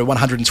bat for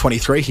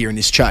 123 here in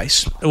this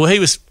chase. Well, he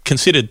was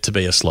considered to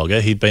be a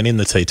slogger. He'd been in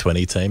the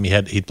T20 team.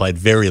 He'd played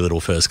very little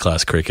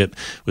first-class cricket,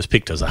 was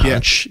picked as a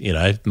hunch,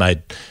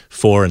 made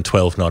 4 and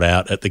 12 not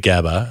out at the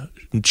Gabba.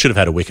 Should have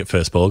had a wicket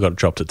first ball, got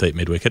dropped at deep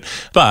mid-wicket.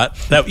 But,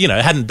 that,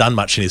 hadn't done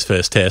much in his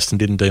first test and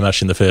didn't do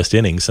much in the first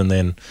innings, and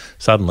then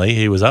suddenly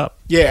he was up.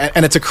 Yeah,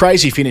 and it's a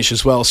crazy finish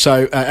as well.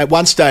 So at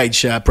one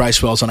stage,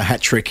 Bracewell's on a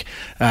hat-trick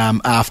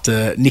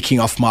after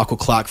nicking off Michael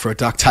Clarke for a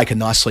duck, taken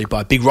nicely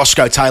by big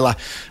Roscoe Taylor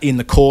in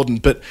the cordon.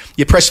 But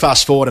you press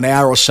fast forward an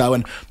hour or so,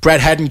 and Brad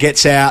Haddin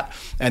gets out,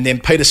 and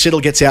then Peter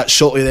Siddle gets out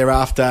shortly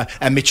thereafter,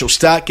 and Mitchell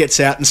Starc gets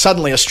out, and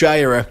suddenly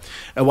Australia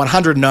are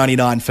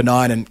 199 for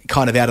 9 and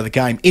kind of out of the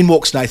game. In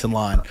walks Nathan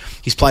Lyon.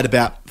 He's played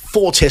about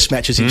 4 test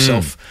matches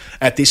himself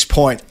at this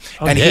point.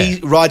 He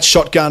rides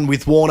shotgun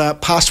with Warner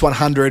past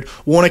 100.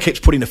 Warner keeps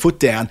putting the foot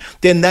down.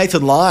 Then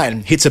Nathan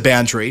Lyon hits a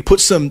boundary,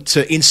 puts them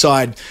to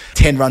inside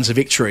 10 runs of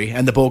victory,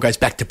 and the ball goes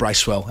back to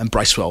Bracewell, and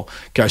Bracewell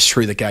goes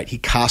through the gate. He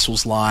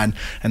castles Lyon,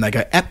 and they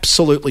go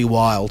absolutely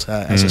wild,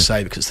 as I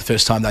say, because it's the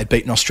first time they'd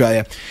beaten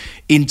Australia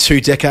in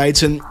 2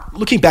 decades. And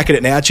looking back at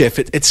it now, Jeff,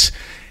 it's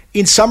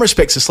in some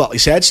respects a slightly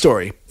sad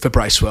story for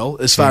Bracewell,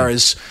 as far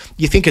as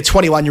you think a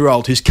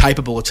 21-year-old who's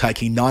capable of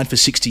taking 9 for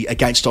 60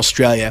 against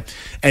Australia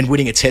and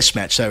winning a test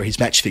match, so his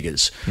match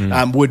figures,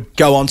 would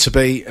go on to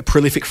be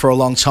prolific for a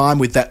long time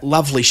with that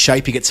lovely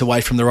shape he gets away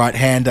from the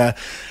right-hander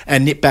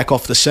and nip back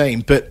off the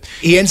seam. But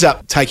he ends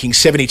up taking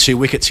 72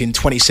 wickets in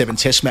 27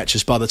 test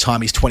matches by the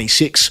time he's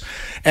 26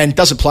 and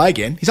doesn't play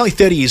again. He's only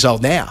 30 years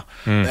old now.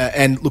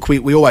 And look,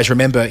 we always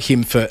remember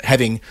him for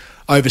having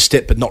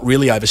overstepped but not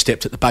really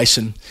overstepped at the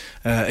Basin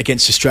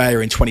against Australia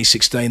in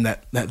 2016,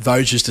 that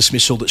Voges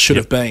dismissal that should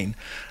have been.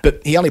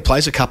 But he only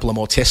plays a couple of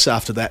more tests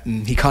after that,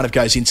 and he kind of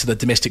goes into the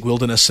domestic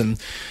wilderness, and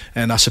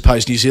I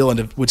suppose New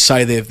Zealand would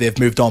say they've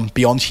moved on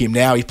beyond him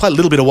now. He played a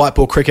little bit of white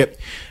ball cricket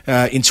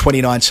in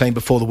 2019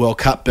 before the World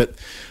Cup, but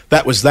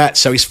that was that.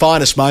 So his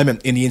finest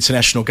moment in the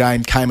international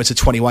game came as a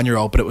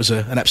 21-year-old, but it was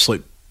an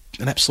absolute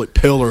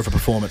pearler of a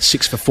performance,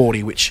 6 for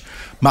 40, which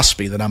must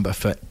be the number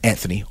for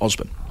Anthony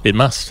Osborne. It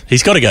must.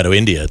 He's got to go to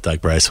India, Doug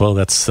Bracewell.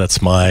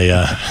 That's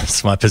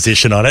my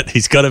position on it.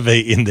 He's got to be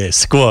in their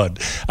squad.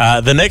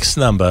 The next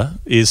number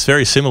is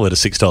very similar to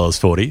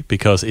 $6.40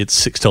 because it's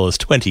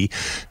 $6.20.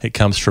 It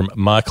comes from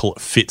Michael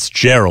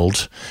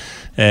Fitzgerald.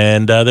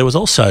 And there was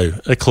also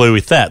a clue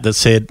with that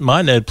said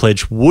my nerd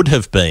pledge would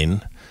have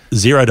been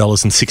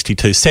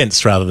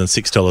 $0.62 rather than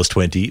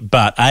 $6.20,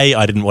 but A,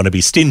 I didn't want to be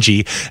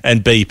stingy,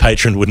 and B,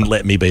 Patreon wouldn't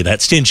let me be that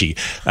stingy.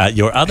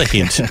 Your other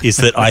hint is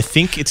that I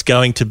think it's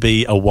going to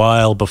be a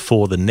while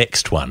before the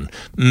next one.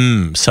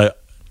 So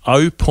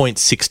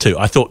 0.62.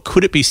 I thought,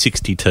 could it be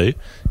 62?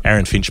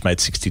 Aaron Finch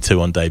made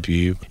 62 on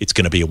debut. It's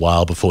going to be a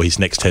while before his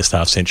next test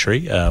half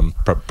century.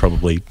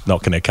 Probably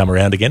not going to come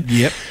around again.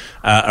 Yep.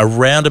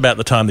 Around about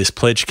the time this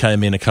pledge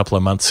came in a couple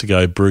of months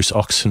ago, Bruce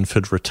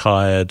Oxenford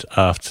retired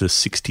after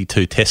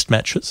 62 test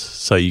matches.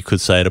 So you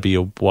could say it'll be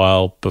a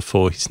while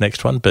before his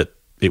next one, but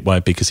it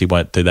won't because he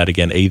won't do that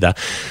again either.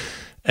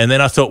 And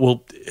then I thought,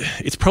 well,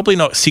 it's probably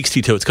not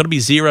 62. It's got to be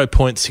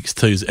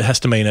 0.62. It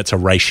has to mean it's a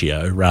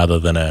ratio rather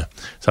than a...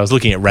 So I was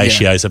looking at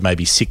ratios of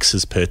maybe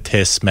 6s per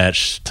test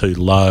match, too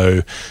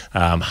low,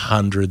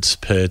 hundreds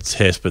per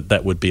test, but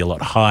that would be a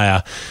lot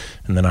higher.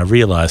 And then I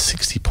realised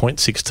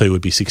 60.62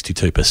 would be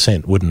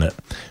 62%, wouldn't it?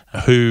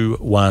 Who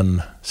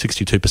won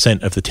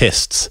 62% of the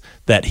tests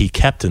that he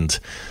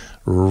captained?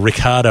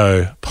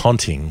 Ricardo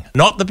Ponting.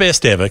 Not the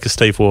best ever because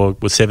Steve Waugh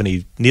was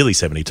nearly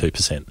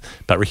 72%,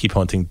 but Ricky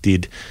Ponting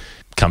did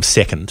come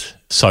second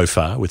so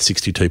far with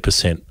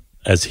 62%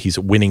 as his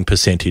winning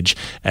percentage,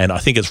 and I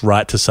think it's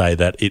right to say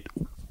that it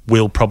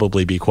will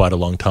probably be quite a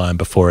long time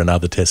before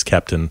another test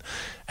captain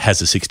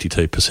has a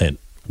 62%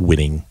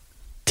 winning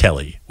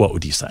tally. What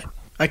would you say?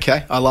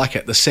 Okay, I like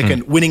it. The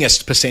second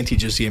winningest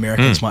percentage, as the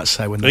Americans might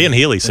say. When Ian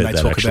Healy said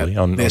that actually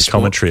on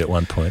commentary at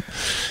one point.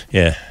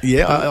 Yeah,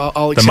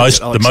 I'll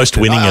accept the most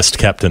winningest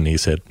captain, he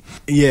said.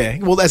 Yeah,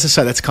 well, as I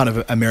say, that's kind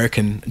of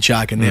American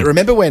jargon there.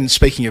 Remember when,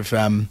 speaking of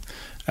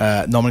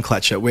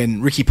nomenclature,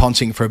 when Ricky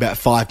Ponting, for about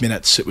 5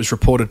 minutes, it was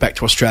reported back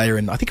to Australia,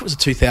 and I think it was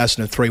the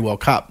 2003 World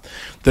Cup,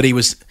 that he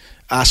was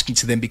asking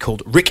to then be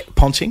called Rick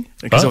Ponting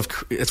because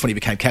that's when he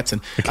became captain.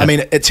 Okay. I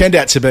mean, it turned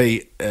out to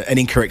be an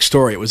incorrect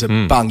story. It was a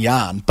bung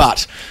yarn,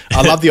 but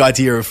I love the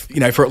idea of,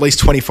 for at least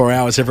 24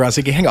 hours, everyone's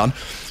thinking, hang on,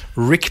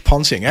 Rick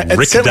Ponting.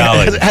 Rick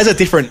Darling. It has a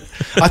different...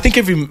 I think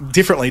of him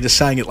differently to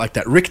saying it like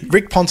that.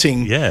 Rick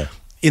Ponting,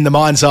 in the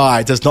mind's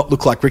eye, does not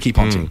look like Ricky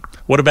Ponting.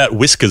 What about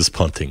Whiskers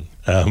Ponting?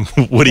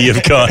 Would he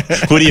have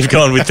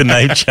gone with the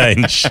name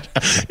change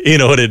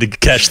in order to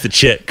cash the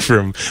check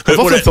from... I've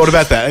often thought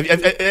about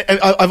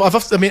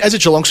that. I mean, as a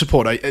Geelong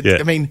supporter,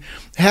 I mean,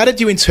 how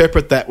did you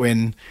interpret that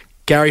when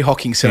Gary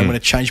Hocking said, I'm going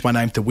to change my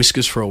name to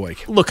Whiskers for a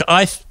week? Look,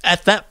 at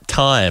that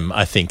time,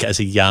 I think, as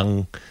a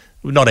young...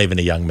 Not even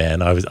a young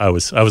man. I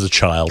was a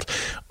child.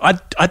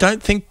 I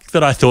don't think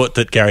that I thought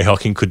that Gary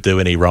Hocking could do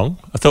any wrong.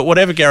 I thought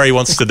whatever Gary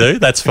wants to do,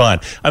 that's fine.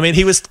 I mean,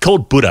 he was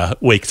called Buddha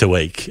week to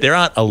week. There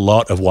aren't a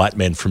lot of white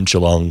men from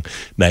Geelong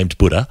named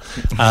Buddha,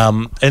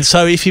 and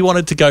so if he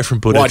wanted to go from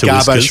Buddha white to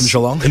Whiskers from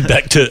Geelong and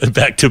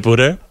back to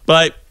Buddha,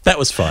 Like, that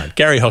was fine.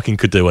 Gary Hocking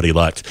could do what he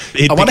liked.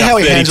 He'd I pick wonder up how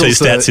he 32 handles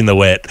stats in the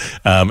wet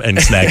and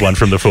snag one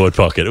from the forward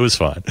pocket. It was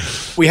fine.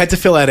 We had to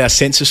fill out our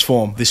census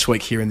form this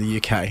week here in the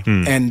UK.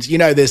 Hmm. And,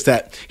 there's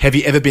that, have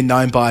you ever been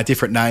known by a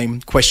different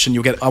name question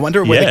you'll get. I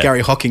wonder whether Yeah.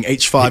 Gary Hocking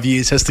each 5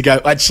 years has to go,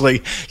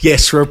 actually,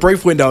 yes, for a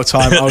brief window of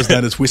time, I was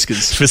known as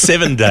Whiskers. For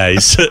 7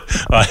 days,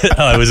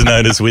 I was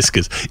known as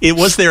Whiskers.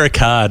 Was there a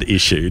card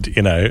issued,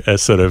 a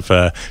sort of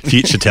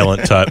future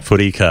talent type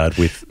footy card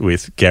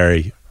with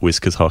Gary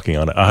Whiskers Hocking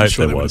on it? I hope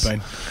Sure there was. would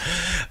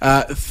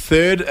have been.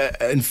 Third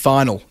and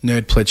final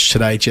nerd pledge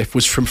today, Jeff,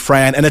 was from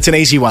Fran, and it's an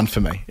easy one for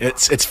me.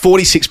 It's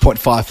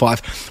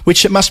 46.55,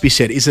 which it must be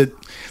said is a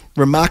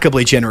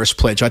remarkably generous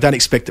pledge. I don't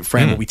expect that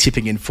Fran will be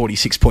tipping in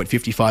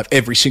 46.55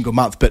 every single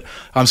month, but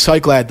I'm so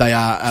glad they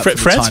are for the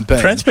time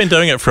being. Fran's been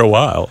doing it for a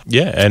while,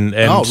 yeah, and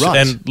right.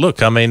 and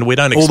look, I mean, we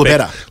don't All expect the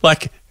better.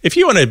 Like, if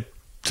you want to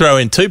throw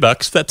in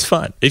 $2, that's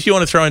fine. If you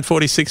want to throw in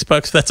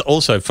 $46, that's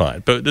also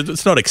fine. But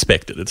it's not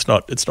expected. It's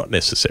not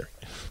necessary.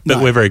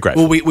 But we're very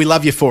grateful. Well, we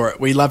love you for it.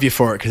 We love you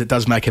for it because it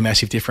does make a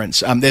massive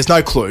difference. There's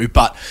no clue,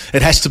 but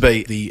it has to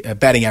be the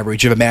batting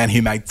average of a man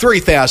who made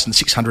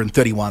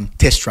 3,631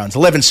 test runs,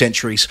 11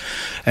 centuries,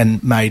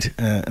 and made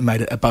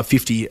it above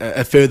 50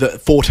 a further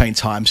 14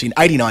 times in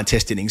 89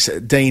 test innings.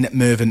 Dean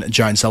Mervyn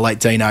Jones, the late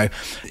Dino,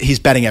 his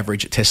batting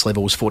average at test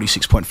level was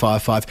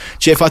 46.55.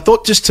 Jeff, I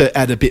thought just to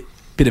add a bit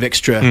of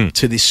extra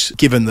to this,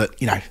 given that,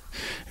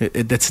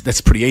 that's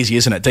pretty easy,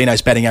 isn't it?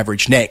 Dino's batting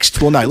average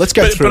next. Well, no, let's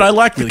go through But I it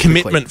like really the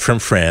commitment quickly. from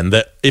Fran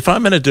that if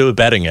I'm going to do a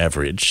batting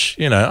average,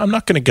 I'm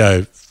not going to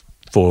go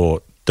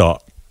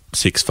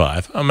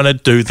 4.65. I'm going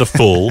to do the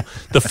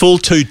full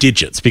 2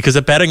 digits, because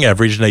a batting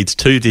average needs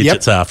 2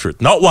 digits after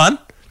it. Not 1,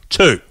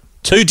 2.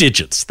 2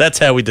 digits. That's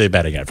how we do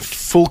batting average.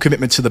 Full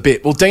commitment to the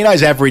bit. Well,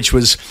 Dino's average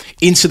was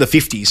into the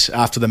 50s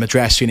after the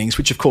Madras innings,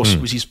 which, of course,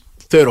 was his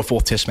third or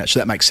fourth test match, so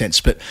that makes sense.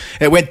 But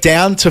it went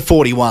down to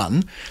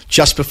 41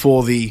 just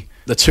before the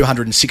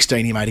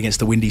 216 he made against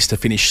the Windies to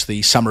finish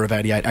the summer of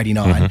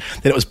 88-89.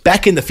 Then it was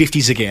back in the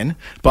 50s again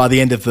by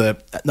the end of the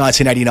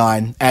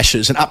 1989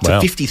 Ashes, and up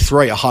to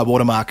 53, a high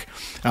watermark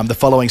the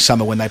following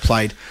summer when they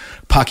played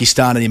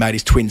Pakistan and he made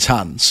his twin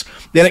tons.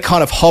 Then it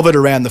kind of hovered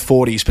around the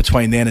 40s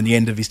between then and the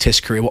end of his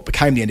test career, what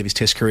became the end of his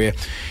test career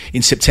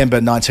in September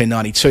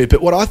 1992.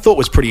 But what I thought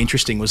was pretty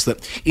interesting was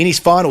that in his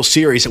final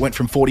series, it went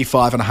from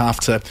 45.5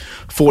 to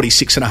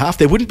 46.5.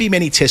 There wouldn't be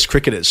many test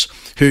cricketers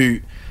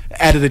who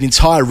added an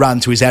entire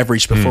run to his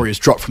average before he was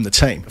dropped from the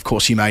team. Of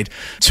course, he made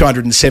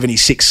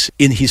 276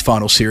 in his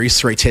final series,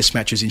 3 test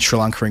matches in Sri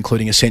Lanka,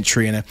 including a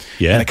century and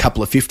a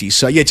couple of 50s.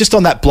 So, just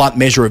on that blunt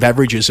measure of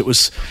averages, it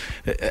was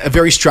a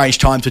very strange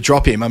time to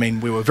drop him. I mean,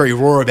 we were very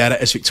raw about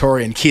it as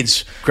Victorian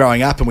kids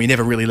growing up, and we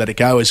never really let it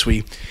go, as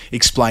we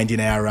explained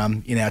in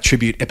our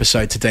tribute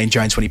episode to Dean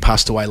Jones when he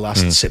passed away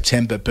last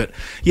September. But,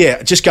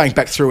 just going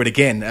back through it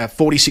again,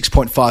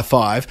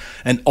 46.55,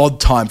 an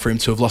odd time for him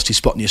to have lost his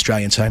spot in the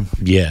Australian team.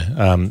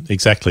 Yeah,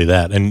 exactly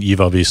that. And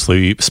you've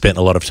obviously spent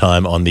a lot of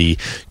time on the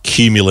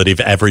cumulative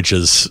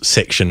averages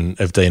section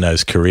of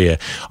Dino's career.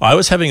 I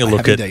was having a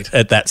look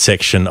at that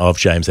section of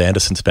James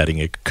Anderson's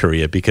batting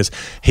career, because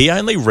he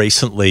only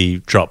recently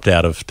dropped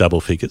out of double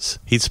figures.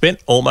 He'd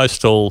spent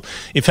almost all...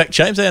 In fact,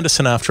 James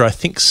Anderson, after I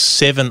think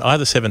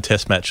either 7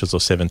 test matches or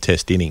 7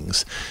 test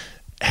innings,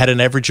 had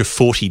an average of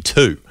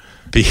 42.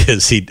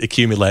 Because he'd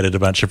accumulated a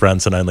bunch of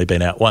runs and only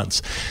been out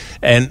once.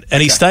 And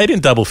he stayed in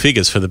double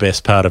figures for the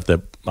best part of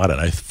the,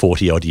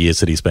 40-odd years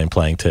that he's been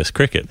playing Test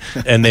cricket,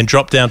 and then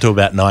dropped down to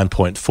about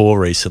 9.4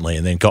 recently,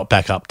 and then got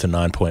back up to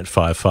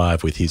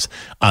 9.55 with his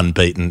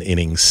unbeaten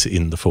innings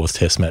in the 4th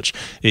Test match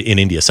in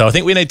India. So I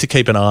think we need to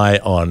keep an eye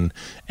on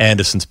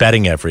Anderson's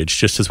batting average,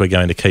 just as we're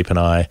going to keep an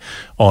eye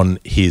on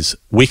his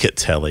wicket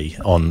tally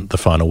on the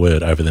final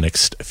word over the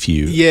next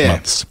few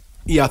months.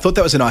 Yeah, I thought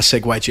that was a nice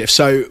segue, Jeff.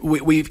 So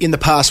we've in the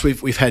past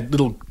we've had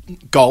little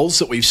goals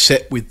that we've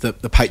set with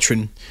the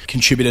patron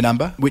contributor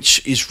number,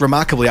 which is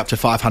remarkably up to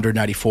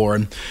 584,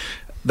 and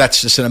that's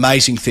just an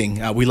amazing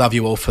thing. We love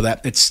you all for that.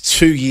 It's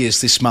 2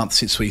 years this month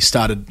since we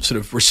started sort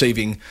of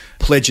receiving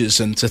pledges,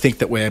 and to think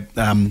that we're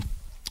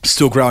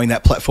still growing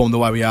that platform the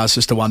way we are is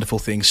just a wonderful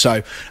thing.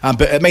 So,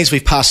 but it means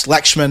we've passed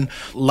Lakshman,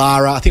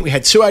 Lara. I think we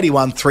had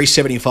 281,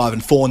 375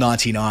 and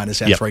 499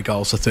 as our 3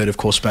 goals. The third, of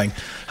course, being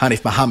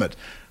Hanif Mohammed.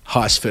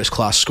 Highest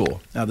first-class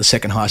score, the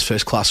second highest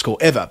first-class score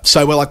ever.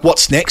 So we're like,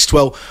 what's next?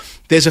 Well,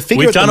 there's a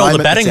figure. We've done all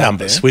the batting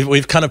numbers.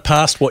 We've kind of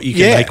passed what you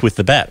can make with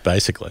the bat,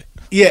 basically.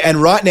 Yeah,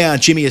 and right now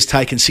Jimmy has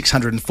taken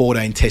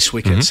 614 test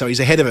wickets, so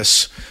he's ahead of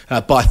us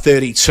by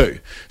 32.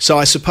 So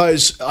I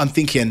suppose I'm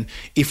thinking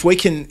if we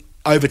can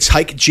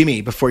overtake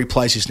Jimmy before he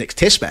plays his next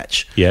test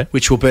match,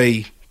 which will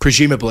be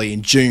presumably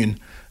in June,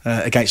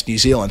 against New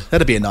Zealand.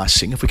 That'd be a nice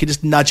thing if we could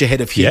just nudge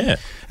ahead of him.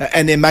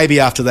 And then maybe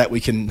after that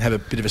we can have a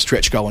bit of a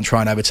stretch goal and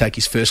try and overtake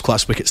his first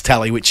class wickets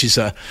tally, which is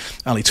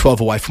only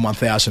 12 away from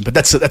 1,000. But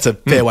that's a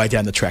fair way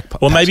down the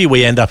track. Well, maybe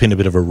we end up in a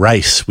bit of a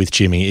race with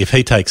Jimmy. If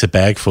he takes a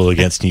bagful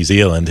against New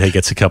Zealand, he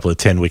gets a couple of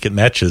 10-wicket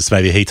matches.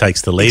 Maybe he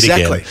takes the lead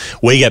again.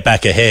 We get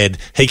back ahead.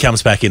 He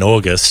comes back in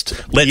August.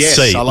 Let's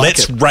see.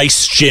 Let's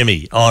race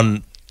Jimmy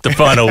on The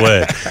final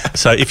word.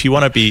 So if you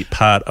want to be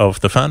part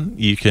of the fun,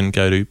 you can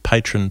go to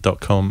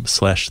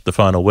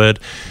patreon.com/thefinalword,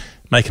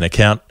 make an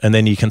account, and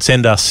then you can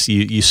send us,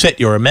 you set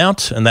your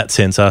amount, and that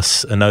sends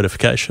us a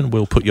notification.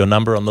 We'll put your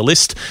number on the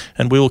list,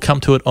 and we will come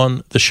to it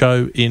on the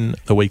show in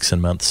the weeks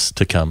and months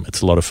to come.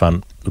 It's a lot of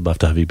fun. We'd love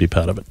to have you be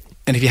part of it.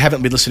 And if you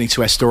haven't been listening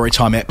to our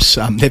Storytime apps,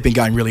 they've been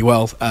going really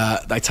well.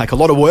 They take a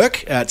lot of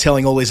work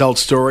telling all these old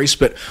stories,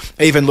 but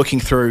even looking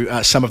through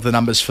some of the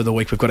numbers for the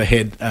week we've got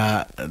ahead,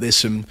 there's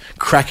some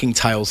cracking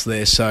tales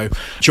there. So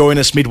join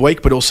us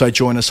midweek, but also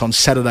join us on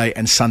Saturday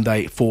and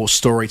Sunday for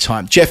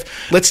Storytime. Jeff,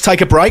 let's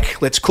take a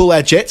break. Let's cool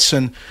our jets.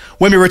 And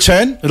when we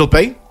return, it'll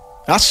be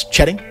us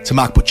chatting to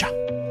Mark Butcher.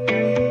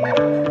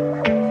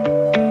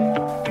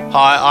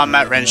 Hi, I'm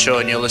Matt Renshaw,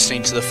 and you're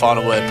listening to the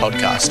Final Word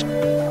podcast.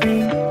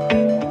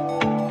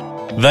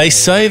 They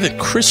say that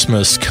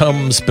Christmas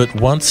comes but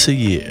once a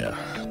year.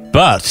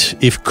 But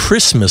if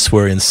Christmas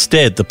were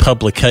instead the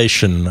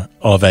publication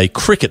of a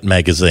cricket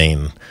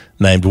magazine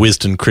named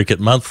Wisden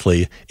Cricket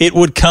Monthly, it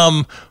would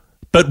come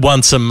but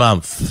once a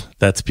month.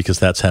 That's because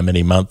that's how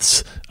many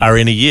months are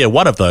in a year.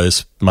 One of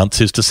those months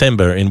is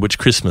December, in which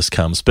Christmas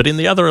comes. But in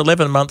the other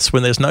 11 months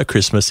when there's no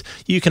Christmas,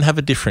 you can have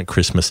a different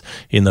Christmas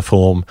in the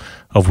form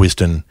of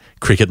Wisden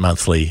Cricket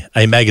Monthly,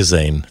 a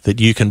magazine that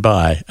you can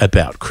buy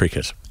about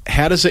cricket.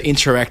 How does it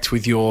interact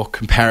with your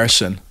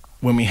comparison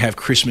when we have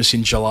Christmas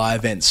in July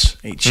events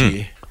each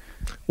year?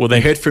 Well,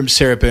 we heard from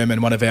Sarah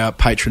Berman, one of our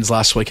patrons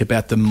last week,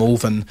 about the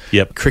Malvern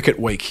Cricket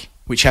Week,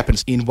 which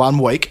happens in 1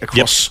 week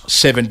across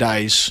 7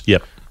 days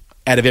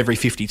out of every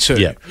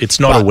 52. Yeah, it's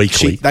not a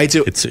weekly. They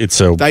do a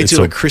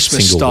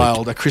Christmas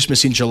styled, a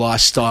Christmas in July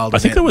styled. I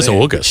think that was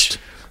August.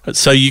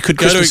 So you could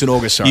Christmas in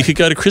August, sorry. You could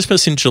go to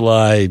Christmas in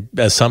July,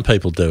 as some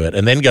people do it,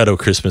 and then go to a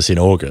Christmas in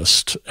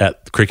August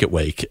at Cricket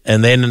Week,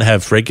 and then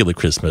have regular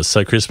Christmas.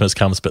 So Christmas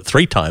comes but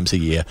 3 times a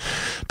year,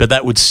 but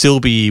that would still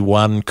be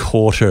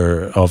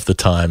 1/4 of the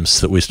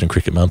times that Wisden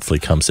Cricket Monthly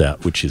comes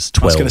out, which is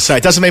 12. I was going to say,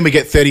 it doesn't mean we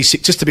get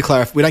 36. Just to be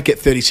clear, we don't get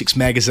 36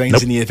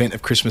 magazines in the event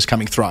of Christmas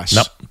coming thrice.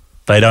 Nope.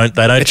 They don't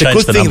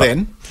change the number.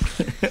 Then.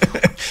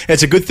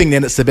 It's a good thing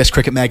then it's the best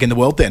cricket mag in the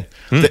world then.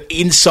 That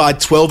inside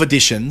 12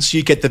 editions,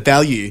 you get the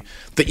value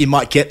that you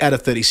might get out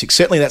of 36.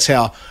 Certainly that's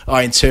how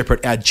I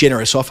interpret our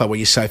generous offer where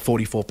you save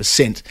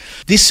 44%.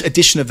 This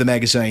edition of the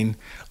magazine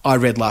I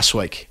read last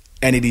week,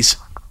 and it is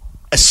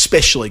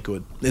especially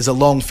good. There's a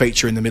long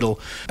feature in the middle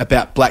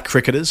about black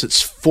cricketers.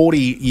 It's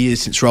 40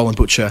 years since Roland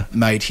Butcher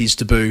made his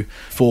debut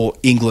for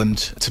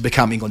England to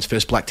become England's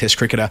first black test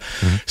cricketer.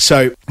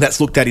 So that's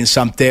looked at in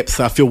some depth.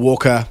 Phil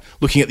Walker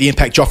looking at the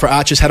impact Jofra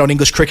Archer's had on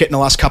English cricket in the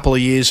last couple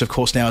of years. Of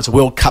course, now as a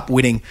World Cup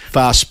winning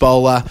fast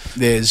bowler.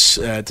 There's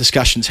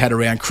discussions had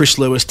around Chris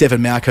Lewis,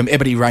 Devon Malcolm,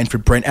 Ebony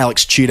Rainford Brent,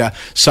 Alex Tudor.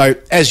 So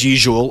as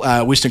usual,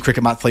 Wisden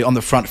Cricket Monthly on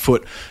the front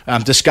foot,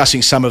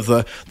 discussing some of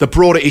the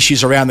broader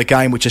issues around the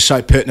game which are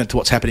so pertinent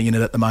to what's happening in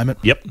it at the moment.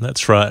 Yep,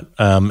 that's right.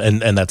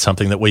 And that's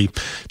something that we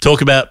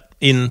talk about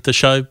in the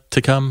show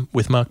to come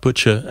with Mark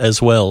Butcher as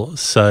well.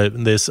 So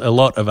there's a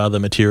lot of other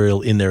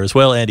material in there as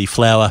well. Andy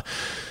Flower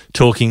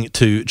talking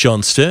to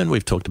John Stern.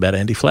 We've talked about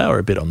Andy Flower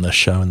a bit on this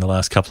show in the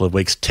last couple of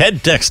weeks.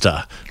 Ted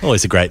Dexter,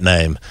 always a great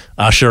name,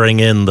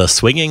 ushering in the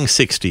swinging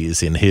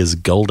 60s in his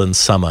golden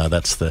summer.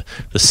 That's the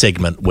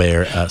segment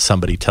where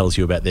somebody tells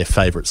you about their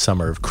favourite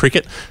summer of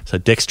cricket. So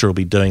Dexter will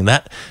be doing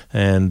that.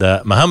 And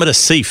Mohammad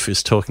Asif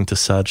is talking to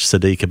Saj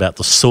Sadiq about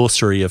the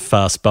sorcery of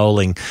fast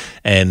bowling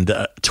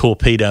and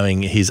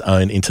torpedoing his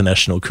own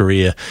international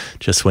career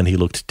just when he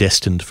looked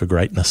destined for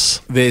greatness.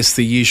 There's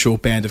the usual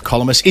band of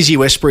columnists. Izzy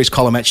Westbury's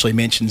column actually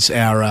mentions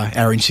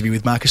our interview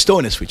with Marcus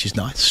Stoinis, which is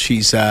nice.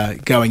 She's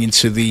going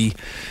into the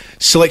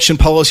selection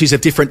policies of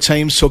different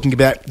teams, talking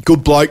about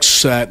good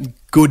blokes,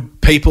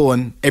 good people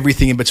and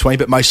everything in between,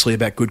 but mostly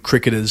about good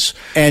cricketers.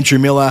 Andrew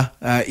Miller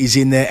is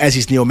in there, as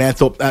is Neil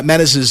Manthorpe.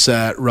 Manners is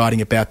writing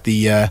about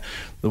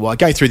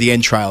going through the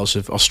entrails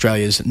of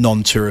Australia's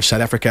non-tour of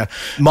South Africa.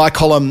 My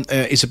column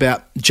is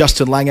about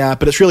Justin Langer,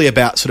 but it's really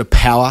about sort of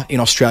power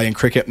in Australian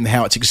cricket and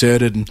how it's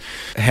exerted and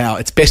how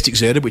it's best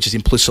exerted, which is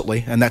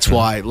implicitly, and that's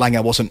why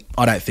Langer wasn't,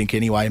 I don't think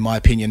anyway, in my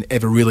opinion,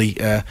 ever really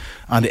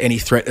under any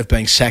threat of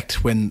being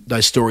sacked when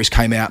those stories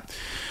came out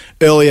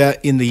earlier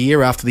in the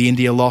year after the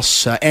India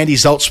loss. Andy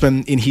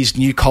Zaltzman in his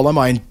new column,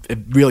 I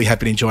really have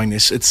been enjoying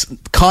this. It's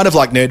kind of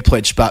like Nerd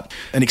Pledge, but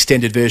an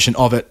extended version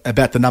of it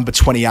about the number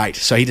 28.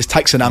 So he just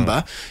takes a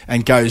number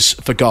and goes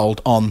for gold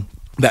on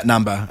that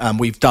number.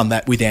 We've done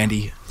that with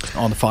Andy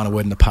on the Final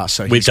Word in the past.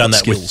 So we've done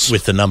that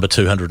with the number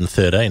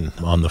 213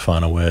 on the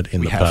Final Word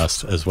in the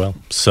past as well.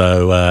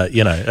 So, I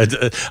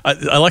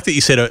like that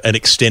you said an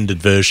extended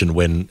version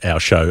when our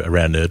show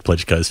around Nerd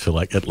Pledge goes for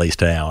like at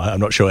least an hour. I'm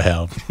not sure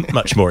how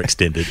much more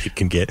extended it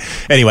can get.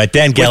 Anyway,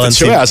 Dan Gallen's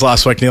 2 hours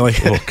last week nearly.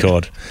 Oh,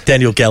 God.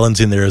 Daniel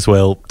Gallen's in there as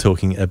well,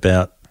 talking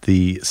about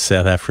the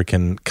South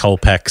African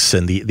Kolpaks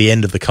and the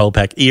end of the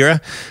Kolpak era.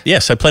 Yeah,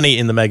 so plenty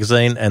in the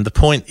magazine. And the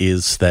point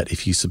is that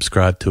if you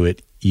subscribe to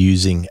it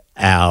using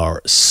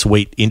our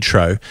sweet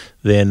intro,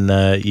 then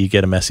you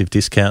get a massive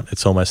discount.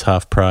 It's almost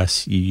half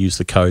price. You use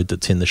the code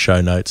that's in the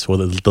show notes, or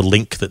the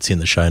link that's in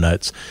the show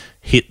notes.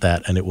 Hit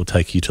that and it will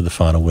take you to the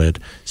Final Word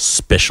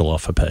special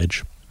offer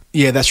page.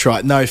 Yeah, that's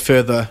right. No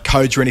further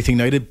codes or anything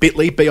needed.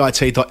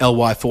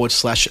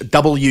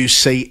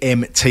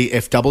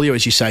 bit.ly/WCMTFW,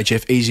 as you say,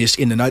 Jeff, easiest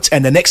in the notes.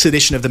 And the next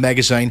edition of the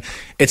magazine,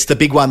 it's the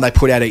big one they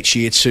put out each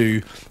year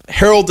to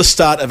herald the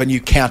start of a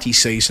new county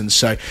season.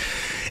 So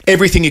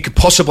everything you could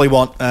possibly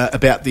want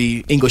about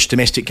the English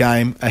domestic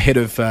game ahead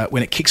of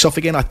when it kicks off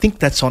again. I think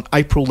that's on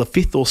April the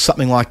 5th or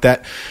something like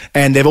that.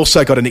 And they've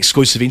also got an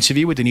exclusive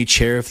interview with the new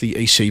chair of the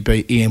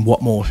ECB, Ian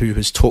Watmore, who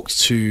has talked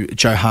to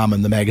Joe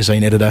Harmon, the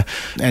magazine editor.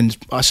 And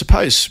I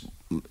suppose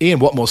Ian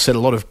Watmore said a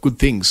lot of good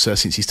things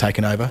since he's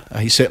taken over.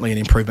 He's certainly an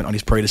improvement on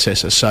his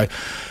predecessor. So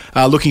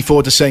looking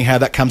forward to seeing how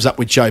that comes up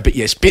with Joe. But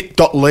yes,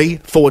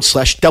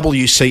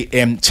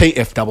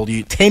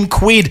 bit.ly/WCMTFW. 10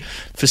 quid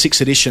for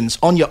 6 editions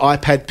on your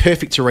iPad.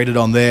 Perfect to read it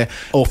on there.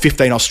 Or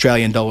 15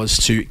 Australian dollars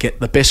to get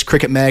the best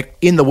cricket mag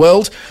in the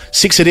world.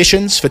 6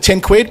 editions for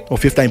 10 quid or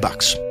 15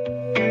 bucks.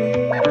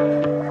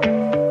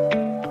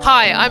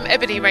 Hi, I'm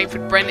Ebony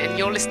Rainford Brent and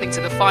you're listening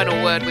to The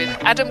Final Word with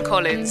Adam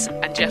Collins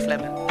and Jeff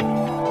Lemon.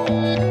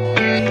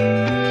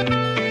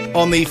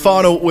 On the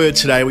Final Word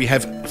today, we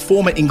have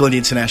former England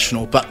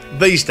international, but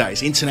these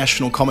days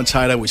international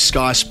commentator with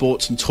Sky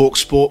Sports and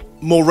TalkSport.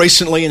 More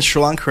recently in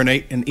Sri Lanka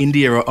and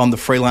India on the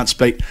freelance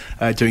beat,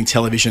 doing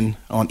television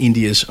on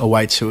India's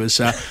away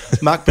tours.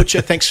 Mark Butcher,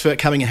 thanks for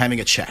coming and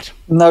having a chat.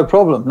 No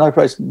problem. No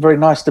problem. It's very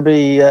nice to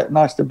be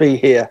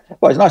here.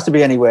 Well, it's nice to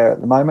be anywhere at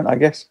the moment, I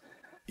guess.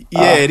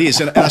 Yeah, it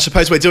is. And I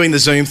suppose we're doing the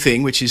Zoom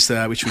thing, which we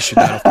should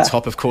note off the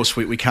top. Of course,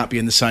 we can't be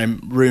in the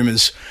same room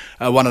as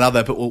one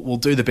another, but we'll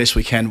do the best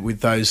we can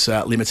with those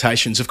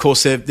limitations. Of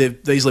course,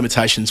 these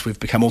limitations we've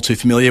become all too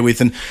familiar with.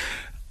 And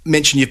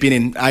mentioned you've been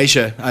in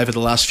Asia over the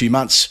last few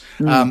months.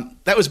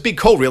 That was a big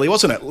call, really,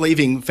 wasn't it?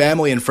 Leaving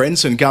family and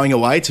friends and going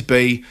away to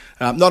be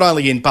not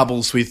only in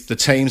bubbles with the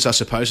teams, I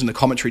suppose, and the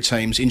commentary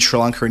teams in Sri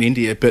Lanka and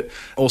India, but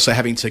also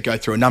having to go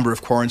through a number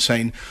of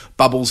quarantine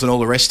bubbles and all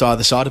the rest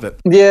either side of it.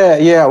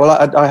 Yeah. Well,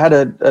 I had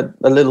a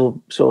little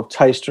sort of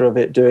taster of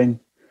it I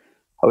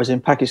was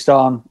in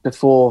Pakistan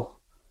before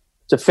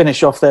to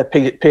finish off their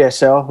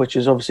PSL, which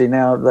is obviously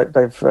now that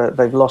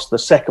they've lost the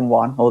second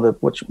one, or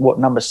what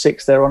number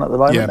 6 they're on at the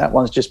moment. Yeah. That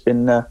one's just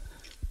been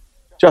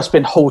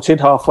halted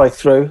halfway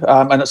through,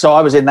 and so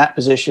I was in that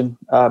position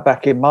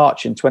back in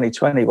March in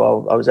 2020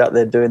 while I was out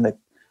there doing the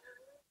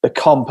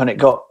comp, and it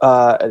got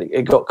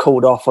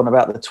called off on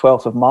about the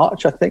 12th of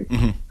March, I think,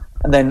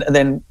 and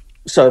then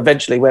so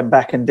eventually went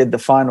back and did the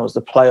finals,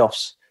 the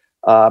playoffs,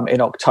 in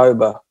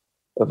October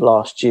of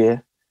last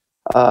year.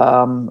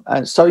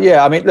 And so,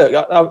 yeah, I mean, look,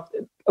 I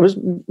was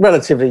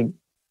relatively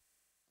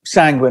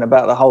sanguine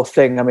about the whole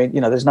thing. I mean,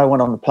 there's no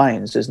one on the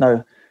planes.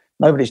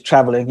 Nobody's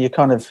traveling.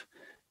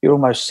 You're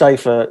almost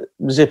safer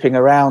zipping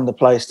around the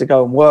place to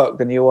go and work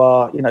than you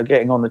are,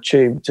 getting on the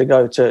tube to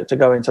go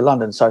into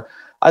London. So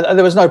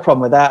there was no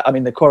problem with that. I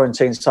mean, the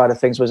quarantine side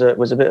of things was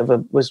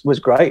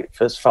great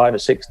for 5 or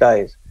 6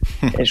 days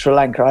in Sri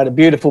Lanka. I had a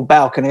beautiful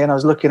balcony and I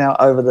was looking out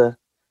over the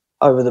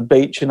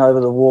beach and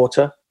over the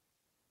water.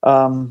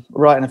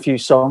 Writing a few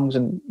songs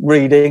and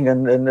reading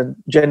and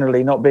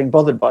generally not being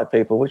bothered by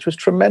people, which was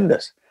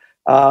tremendous.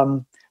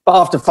 But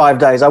after 5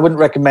 days, I wouldn't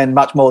recommend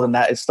much more than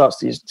that. It start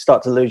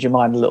to lose your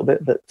mind a little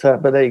bit. But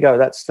there you go.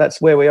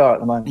 That's where we are at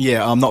the moment.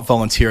 Yeah, I'm not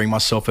volunteering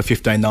myself for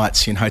 15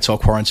 nights in hotel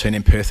quarantine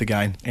in Perth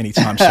again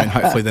anytime soon.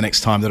 Hopefully the next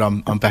time that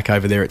I'm back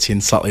over there, it's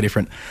in slightly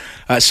different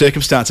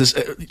circumstances.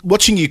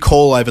 Watching you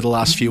call over the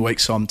last few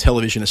weeks on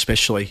television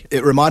especially,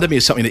 it reminded me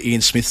of something that Ian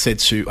Smith said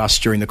to us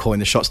during the Calling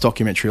the Shots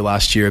documentary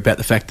last year about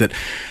the fact that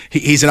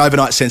he's an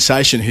overnight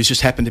sensation who's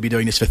just happened to be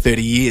doing this for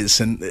 30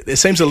 years. And there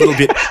seems a little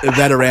bit of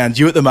that around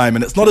you at the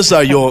moment. It's not as though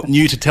you're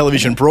new to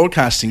television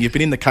broadcasting. You've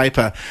been in the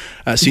caper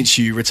since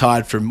you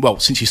retired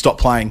since you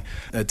stopped playing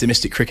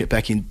domestic cricket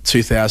back in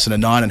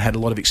 2009 and had a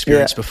lot of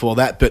experience before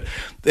that. But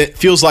it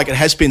feels like it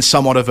has been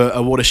somewhat of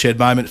a watershed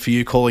moment for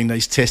you calling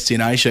these tests in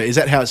Asia. Is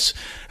that how it's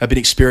been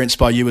experienced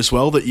by you as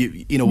well, that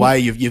you, in a way,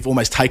 you've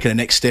almost taken a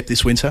next step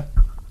this winter?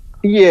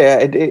 Yeah,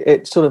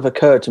 it sort of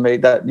occurred to me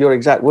that your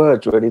exact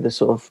words, really, the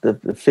sort of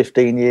the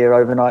 15-year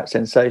overnight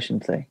sensation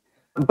thing.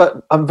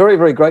 But I'm very,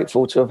 very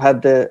grateful to have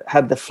had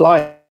the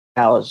flying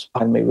hours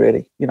behind me,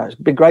 really. It's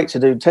been great to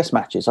do test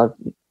matches. I've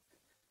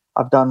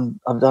done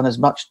as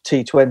much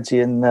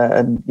T20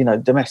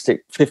 and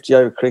domestic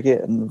 50-over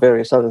cricket and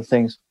various other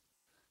things,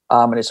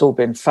 and it's all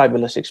been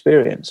fabulous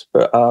experience.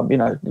 But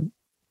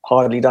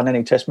hardly done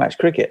any test match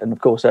cricket, and of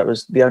course that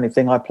was the only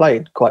thing I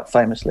played, quite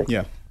famously.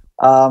 Yeah.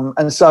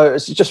 And so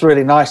it's just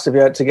really nice to be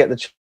able to get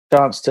the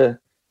chance to,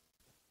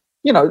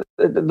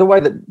 the way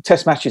that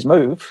test matches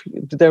move,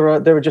 there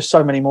are just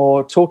so many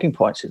more talking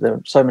points. There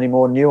are so many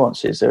more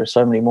nuances. There are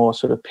so many more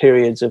sort of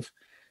periods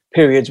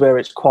where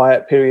it's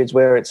quiet, periods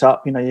where it's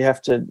up. You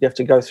have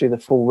to go through the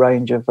full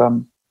range of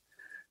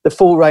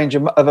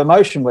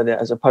emotion with it,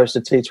 as opposed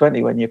to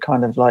T20 when you're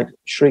kind of like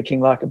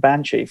shrieking like a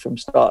banshee from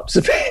start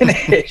to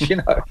finish.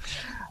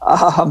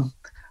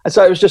 And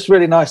so it was just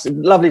really nice,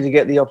 lovely to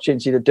get the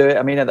opportunity to do it.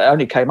 I mean, it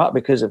only came up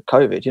because of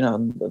COVID. You know,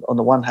 on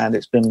the one hand,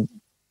 it's been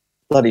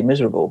bloody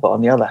miserable, but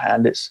on the other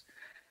hand,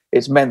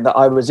 it's meant that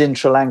I was in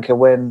Sri Lanka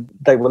when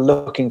they were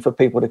looking for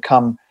people to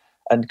come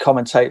and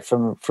commentate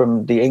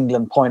from the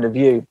England point of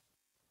view.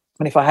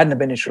 And if I hadn't have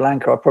been in Sri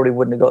Lanka, I probably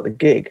wouldn't have got the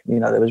gig. You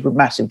know, there was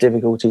massive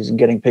difficulties in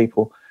getting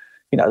people.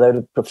 You know, they would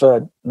have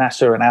preferred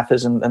Nasser and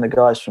Athers and the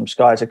guys from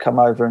Sky to come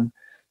over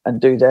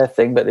and do their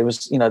thing. But it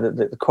was, you know,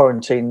 the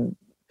quarantine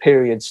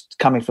periods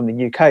coming from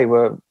the UK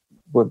were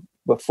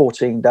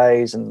 14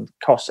 days and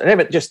costs and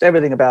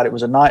everything about it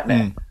was a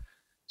nightmare.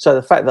 So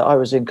the fact that I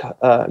was in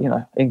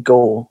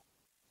Gaul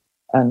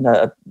and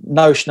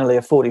notionally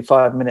a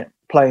 45-minute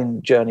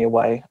plane journey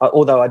away,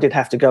 although I did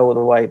have to go all the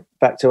way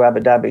back to Abu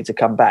Dhabi to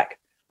come back,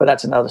 but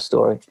that's another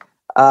story,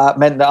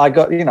 meant that I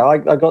got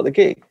the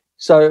gig.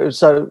 So it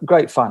was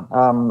great fun,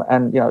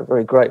 and, you know,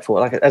 very grateful.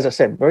 Like, as I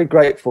said, very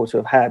grateful to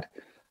have had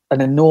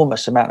an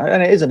enormous amount,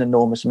 and it is an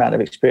enormous amount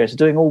of experience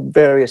doing all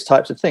various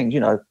types of things, you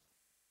know,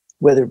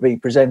 whether it be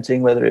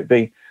presenting, whether it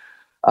be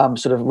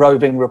sort of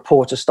roving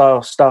reporter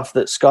style stuff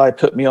that Sky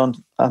put me on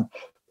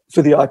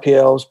for the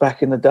IPLs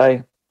back in the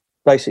day,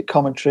 basic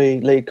commentary,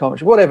 lead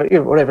commentary,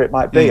 whatever it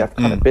might be. I've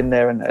kind of been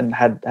there and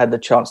had the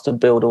chance to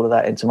build all of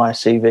that into my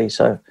CV.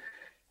 So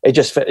it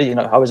just, you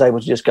know, I was able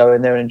to just go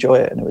in there and enjoy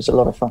it, and it was a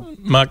lot of fun.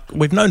 Mark,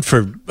 we've known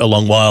for a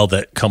long while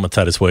that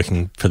commentators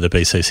working for the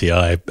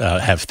BCCI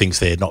have things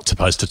they're not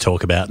supposed to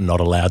talk about and not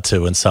allowed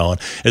to, and so on.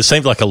 It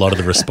seemed like a lot of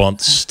the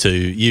response to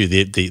you,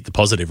 the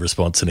positive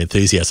response and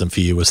enthusiasm for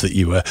you, was that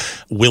you were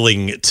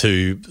willing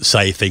to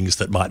say things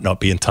that might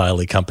not be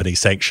entirely company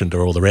sanctioned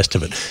or all the rest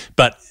of it.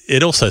 But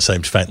it also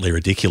seemed faintly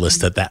ridiculous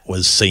that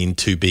was seen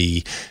to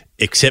be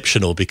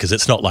exceptional, because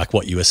it's not like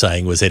what you were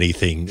saying was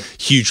anything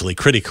hugely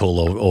critical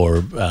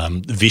or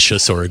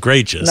vicious or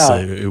egregious. No.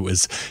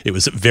 So it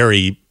was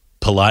very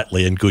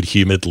politely and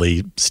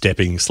good-humouredly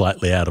stepping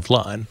slightly out of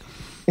line.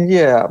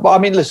 Yeah, well, I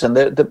mean, listen,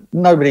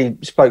 nobody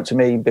spoke to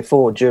me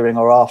before, during,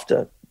 or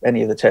after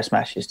any of the Test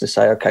matches to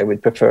say, okay,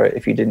 we'd prefer it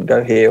if you didn't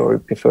go here, or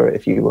we'd prefer it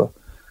if you were,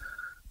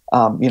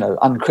 you know,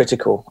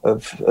 uncritical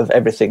of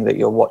everything that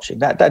you're watching.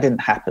 That didn't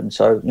happen.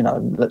 So, you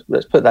know,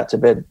 let's put that to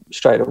bed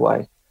straight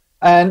away.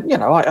 And, you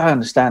know, I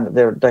understand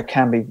that there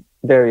can be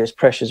various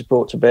pressures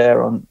brought to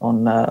bear on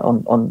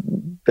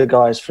the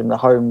guys from the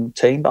home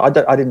team, but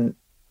I didn't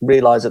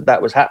realise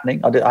that was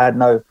happening. I had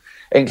no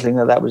inkling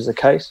that was the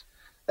case.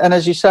 And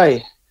as you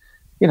say,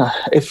 you know,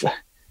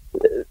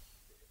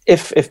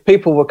 if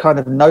people were kind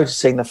of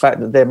noticing the fact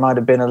that there might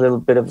have been a little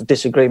bit of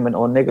disagreement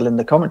or niggle in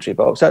the commentary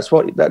box, that's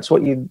what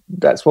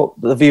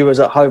the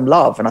viewers at home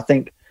love. And I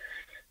think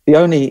the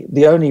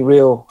only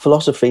real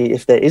philosophy,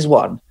 if there is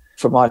one,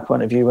 from my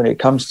point of view, when it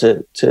comes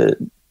to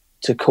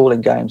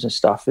calling games and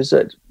stuff, is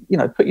that, you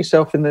know, put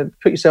yourself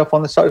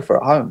on the sofa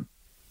at home.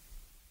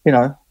 You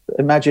know,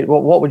 imagine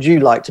what would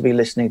you like to be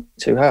listening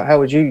to? How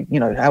would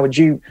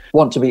you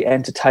want to be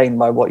entertained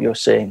by what you're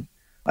seeing?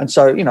 And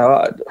so, you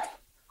know,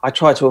 I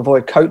try to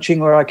avoid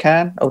coaching where I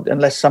can,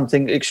 unless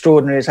something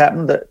extraordinary has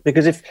happened.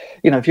 Because if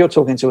you're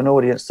talking to an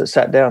audience that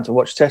sat down to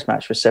watch Test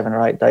match for 7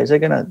 or 8 days, they're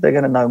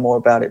gonna know more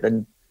about it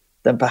than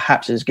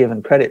perhaps is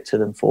given credit to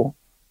them for.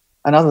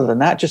 And other than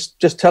that,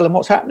 just tell them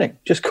what's happening.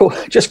 Just call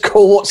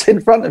what's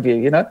in front of you,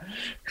 you know.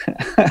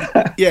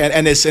 Yeah,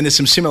 and there's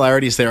some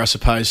similarities there, I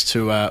suppose,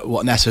 to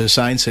what Nasser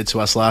Hussain said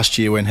to us last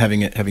year when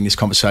having this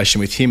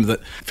conversation with him.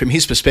 That from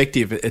his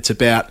perspective, it's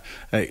about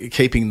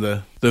keeping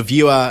the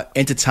viewer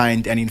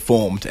entertained and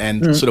informed,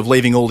 and sort of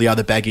leaving all the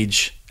other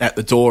baggage at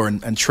the door,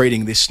 and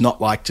treating this not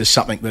like just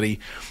something that he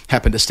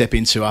happened to step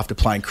into after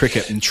playing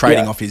cricket and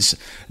trading off his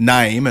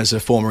name as a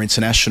former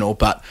international,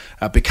 but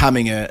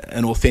becoming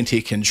an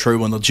authentic and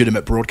true and legitimate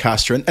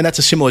broadcaster. And that's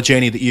a similar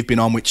journey that you've been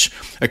on, which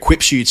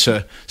equips you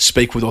to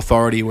speak with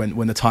authority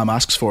when the time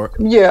asks for it.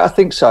 Yeah, I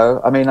think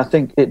so. I mean, I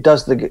think it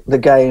does the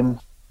game.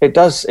 It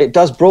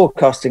does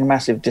broadcasting a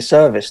massive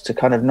disservice to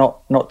kind of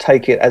not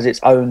take it as its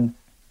own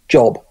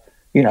job,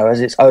 you know,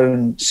 as its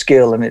own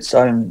skill and its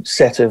own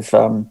set of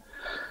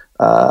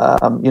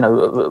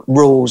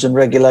rules and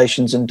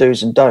regulations and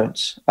do's and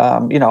don'ts.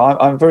 You know,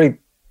 I'm very,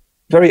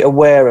 very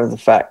aware of the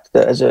fact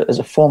that as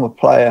a former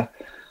player,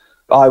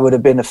 I would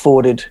have been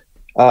afforded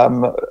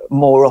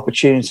more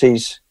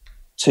opportunities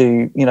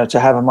to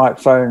have a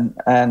microphone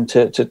and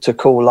to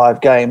call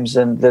live games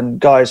than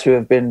guys who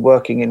have been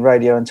working in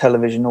radio and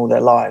television all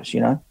their lives, you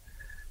know.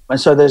 And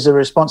so there's a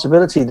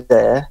responsibility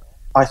there,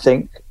 I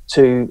think,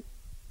 to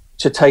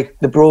take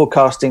the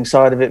broadcasting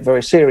side of it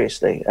very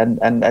seriously,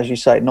 and as you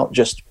say, not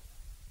just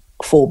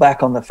fall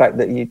back on the fact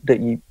that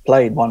you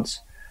played once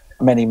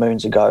many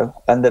moons ago,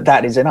 and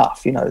that is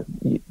enough. You know,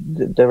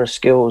 there are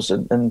skills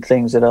and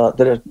things that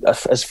are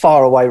as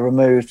far away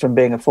removed from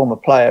being a former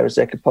player as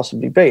there could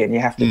possibly be, and you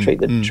have to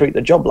treat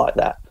the job like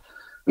that.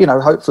 You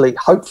know,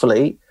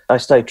 hopefully I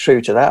stay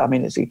true to that. I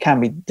mean, it can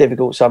be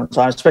difficult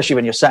sometimes, especially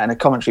when you're sat in a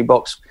commentary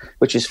box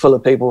which is full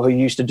of people who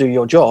used to do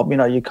your job. You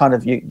know,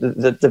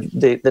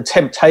 the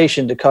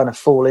temptation to kind of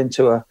fall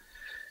into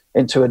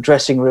into a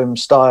dressing room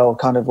style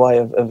kind of way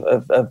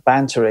of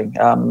bantering,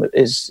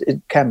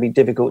 it can be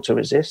difficult to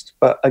resist.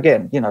 But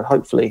again,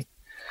 hopefully,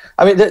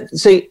 I mean,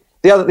 the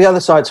other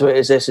side to it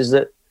is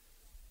that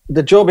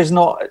the job is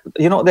not,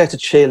 you're not there to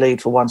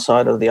cheerlead for one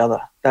side or the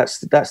other. That's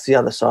the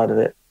other side of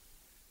it.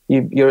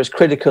 You're as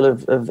critical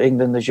of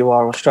England as you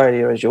are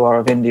Australia, as you are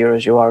of India,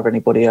 as you are of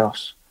anybody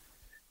else.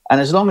 And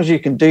as long as you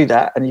can do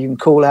that and you can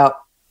call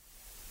out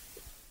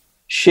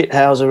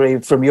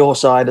shithousery from your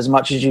side as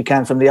much as you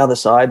can from the other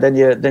side, then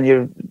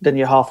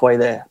you're halfway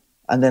there.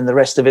 And then the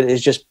rest of it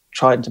is just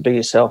trying to be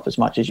yourself as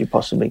much as you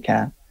possibly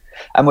can.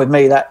 And with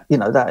me, that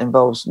that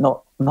involves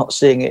not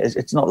seeing it as,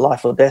 it's not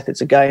life or death,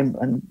 it's a game,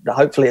 and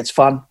hopefully it's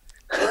fun.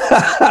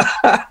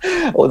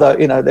 Although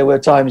there were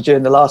times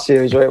during the last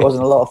series where it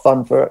wasn't a lot of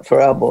fun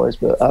for our boys,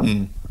 but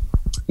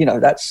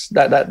that's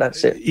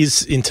it.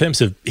 Is, in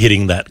terms of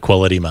hitting that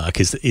quality mark,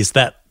 is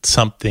that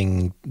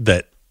something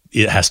that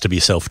it has to be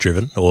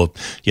self-driven, or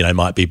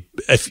might be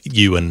if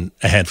you and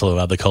a handful of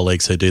other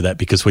colleagues who do that?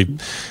 Because we,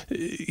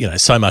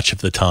 so much of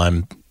the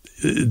time,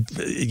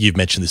 you've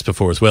mentioned this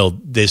before as well,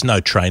 there's no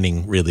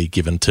training really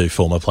given to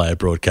former player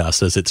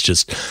broadcasters. It's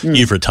just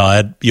you've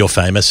retired, you're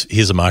famous,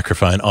 here's a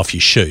microphone, off you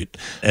shoot.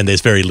 And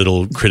there's very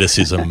little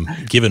criticism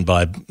given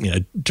by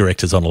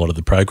directors on a lot of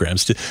the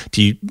programs.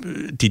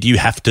 Did you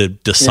have to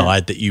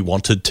decide that you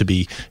wanted to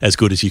be as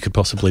good as you could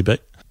possibly be?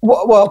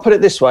 Well, I'll put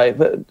it this way,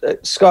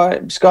 but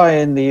Sky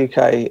in the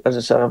UK, as I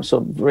said, I'm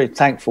sort of very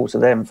thankful to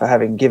them for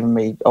having given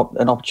me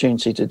an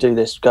opportunity to do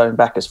this going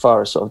back as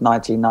far as sort of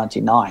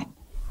 1999.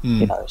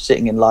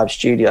 Sitting in live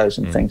studios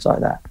and things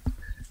like that.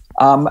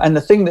 And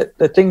the thing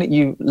that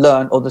you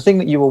learn, or the thing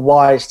that you were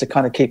wise to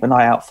kind of keep an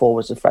eye out for,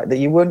 was the fact that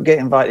you wouldn't get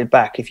invited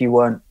back if you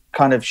weren't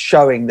kind of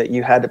showing that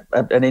you had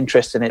an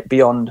interest in it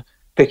beyond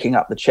picking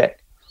up the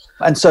check.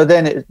 And so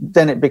then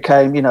it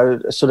became,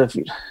 sort of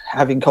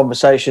having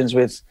conversations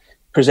with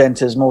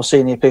presenters, more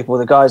senior people,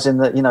 the guys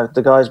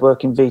the guys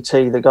working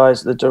VT,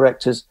 the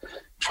directors,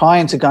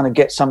 trying to kind of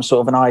get some sort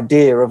of an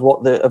idea of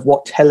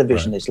what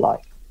television is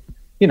like.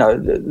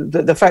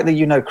 The fact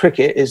that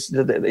cricket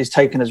is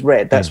taken as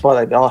read. That's why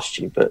they've asked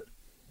you. But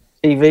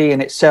TV in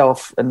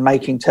itself, and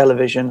making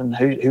television, and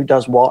who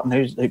does what, and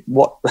who's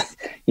what,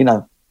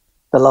 the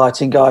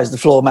lighting guys, the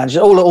floor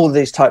managers, all of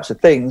these types of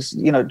things.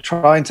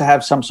 Trying to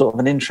have some sort of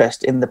an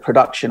interest in the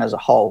production as a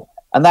whole.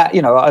 And that,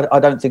 I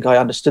don't think I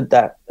understood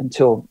that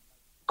until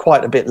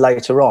quite a bit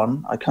later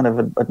on. I kind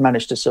of had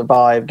managed to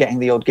survive getting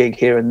the odd gig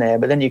here and there.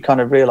 But then you kind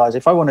of realise,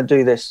 if I want to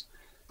do this,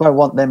 I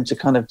want them to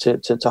kind of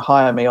to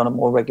hire me on a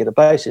more regular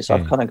basis,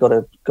 I've kind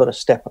of got to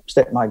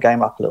step my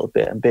game up a little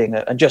bit,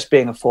 and just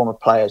being a former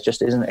player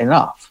just isn't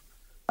enough.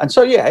 And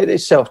so it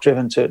is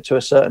self-driven to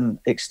a certain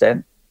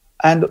extent,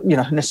 and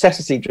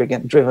necessity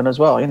driven as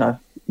well.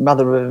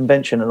 Mother of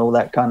invention and all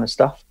that kind of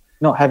stuff.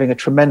 Not having a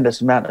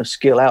tremendous amount of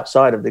skill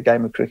outside of the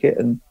game of cricket,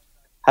 and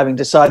having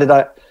decided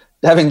that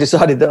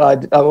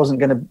I wasn't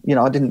going to,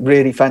 I didn't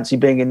really fancy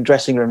being in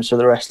dressing rooms for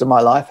the rest of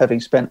my life, having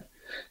spent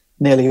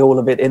nearly all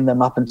of it in them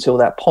up until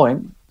that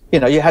point.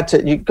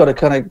 You've got to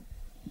kind of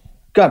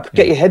go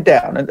get your head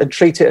down and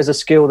treat it as a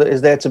skill that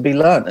is there to be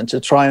learned, and to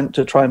try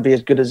and be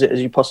as good as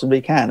you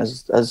possibly can,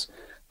 as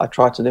I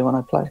try to do when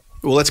I play.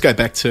 Well, let's go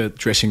back to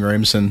dressing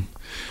rooms and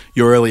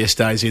your earliest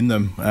days in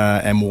them,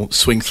 and we'll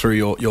swing through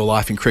your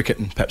life in cricket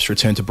and perhaps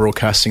return to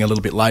broadcasting a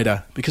little bit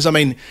later. Because, I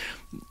mean,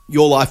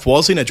 your life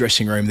was in a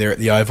dressing room there at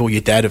the Oval.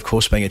 Your dad, of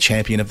course, being a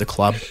champion of the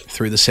club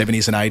through the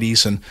 70s and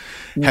 80s, and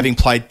having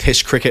played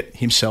Test cricket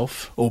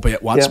himself,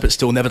 albeit once, but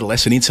still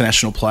nevertheless an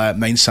international player,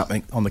 means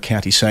something on the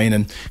county scene.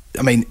 And,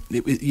 I mean,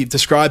 you've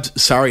described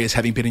Surrey as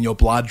having been in your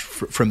blood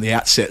from the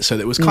outset, so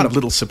there was kind of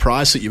little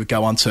surprise that you would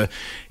go on to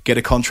get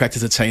a contract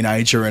as a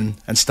teenager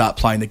and start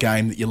playing the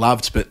game that you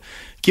loved. But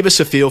give us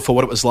a feel for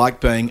what it was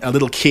like being a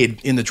little kid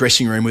in the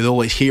dressing room with all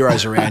these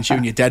heroes around you,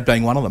 and your dad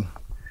being one of them.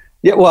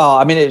 Yeah, well,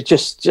 I mean, it's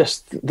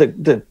just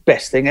the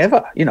best thing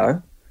ever,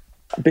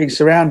 being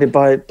surrounded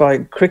by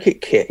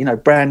cricket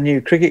kit, brand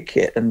new cricket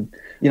kit, and,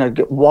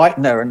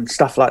 Whitener and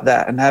stuff like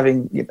that, and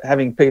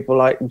having people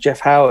like Jeff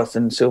Howarth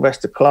and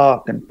Sylvester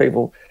Clarke and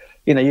people,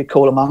 you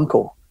call them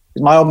uncle.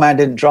 My old man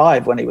didn't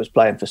drive when he was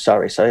playing for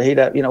Surrey, so he'd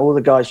have, all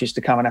the guys used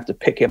to come and have to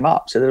pick him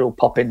up, so they'd all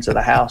pop into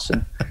the house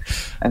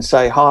and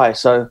say hi.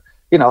 So,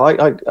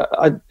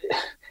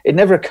 it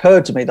never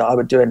occurred to me that I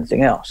would do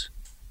anything else,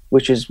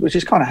 which is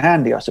kind of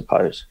handy, I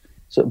suppose.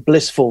 Sort of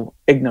blissful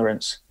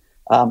ignorance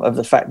of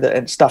the fact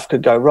that stuff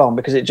could go wrong,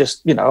 because it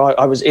just,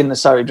 I was in the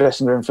Surrey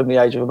dressing room from the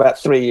age of about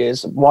 3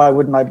 years. Why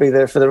wouldn't I be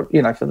there for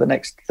the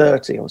next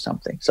 30 or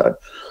something? So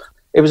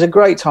it was a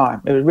great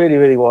time. It really,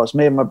 really was.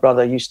 Me and my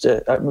brother used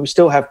to, we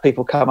still have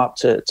people come up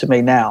to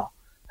me now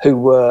who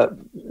were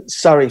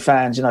Surrey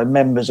fans,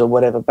 members or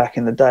whatever back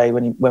in the day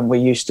when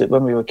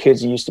we were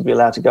kids. You used to be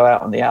allowed to go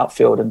out on the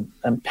outfield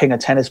and ping a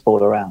tennis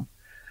ball around.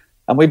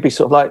 And we'd be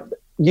sort of like,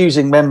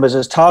 using members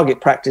as target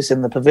practice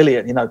in the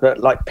pavilion, you know, but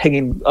like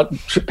pinging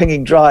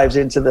drives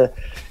into the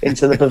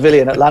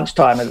pavilion at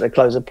lunchtime at the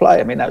close of play.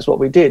 I mean, that's what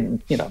we did.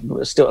 And, you know,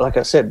 still, like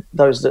I said,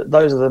 those of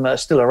them that are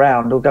still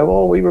around will go,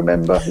 "Oh, we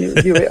remember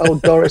you hit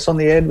old Doris on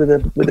the end with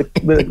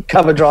a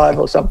cover drive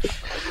or something."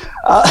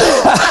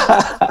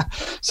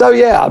 So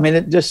yeah, I mean,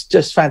 it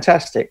just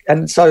fantastic.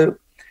 And so,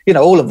 you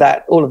know, all of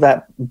that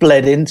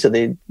bled into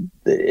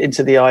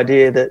the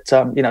idea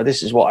that you know,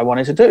 this is what I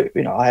wanted to do.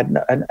 You know, I had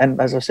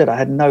and as I said, I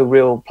had no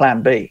real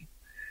plan B.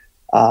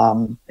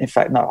 In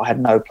fact, no, I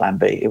had no plan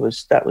B.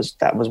 That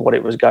was what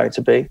it was going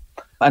to be.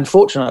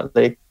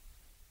 Unfortunately,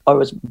 I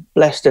was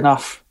blessed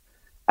enough,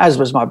 as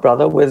was my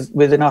brother,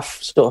 with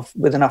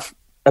enough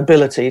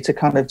ability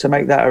to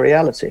make that a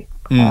reality.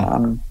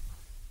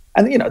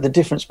 And you know, the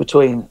difference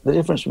between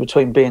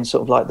being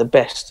sort of like the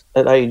best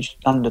at age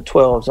under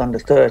 12s, under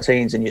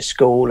 13s in your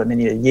school and in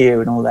your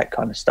year and all that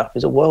kind of stuff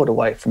is a world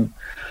away from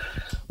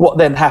what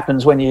then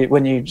happens when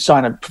you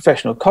sign a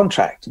professional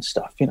contract and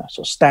stuff. You know,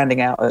 sort of standing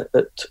out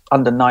at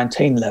under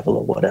 19 level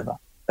or whatever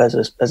as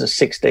a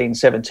 16,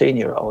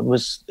 17-year-old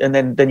was, and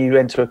then you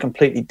enter a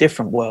completely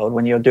different world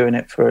when you're doing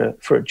it for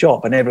a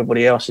job, and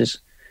everybody else is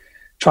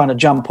trying to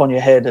jump on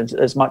your head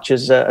as much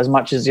as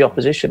the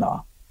opposition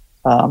are.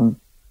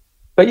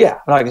 But yeah,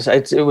 like I say,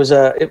 it was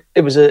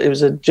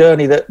a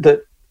journey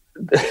that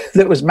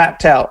was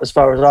mapped out as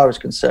far as I was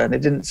concerned.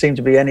 It didn't seem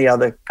to be any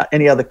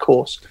other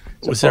course.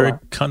 Was there a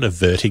kind of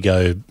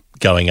vertigo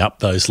going up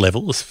those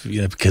levels?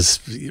 You know, because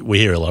we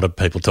hear a lot of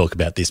people talk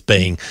about this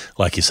being,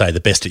 like you say,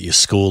 the best at your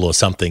school or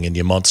something, and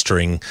you're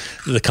monstering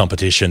the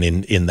competition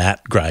in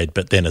that grade.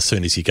 But then as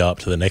soon as you go up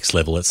to the next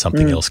level, it's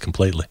something else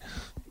completely.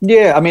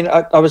 Yeah, I mean,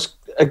 I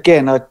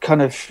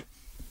kind of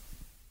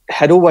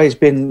had always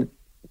been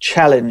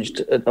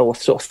challenged or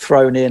sort of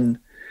thrown in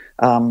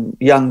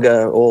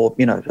younger, or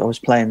you know, I was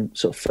playing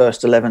sort of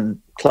first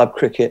 11 club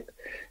cricket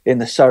in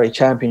the Surrey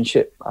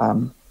Championship,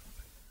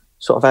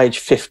 sort of age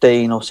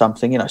 15 or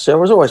something, you know, so I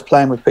was always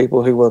playing with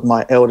people who were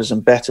my elders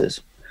and betters.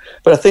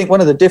 But I think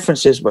one of the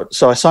differences,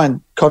 so I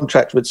signed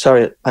contract with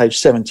Surrey at age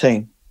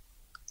 17,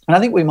 and I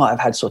think we might have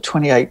had sort of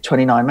 28,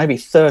 29, maybe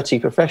 30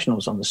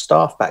 professionals on the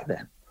staff back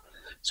then.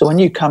 So when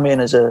you come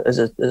in as a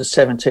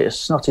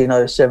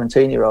snotty-nosed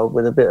 17-year-old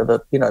with a bit of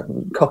a, you know,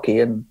 cocky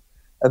and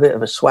a bit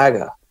of a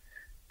swagger,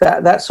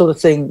 that sort of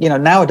thing, you know,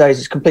 nowadays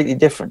is completely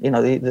different. You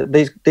know,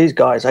 these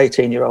guys,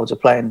 18-year-olds, are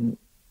playing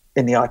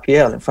in the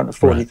IPL in front of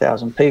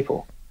 40,000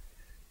 people.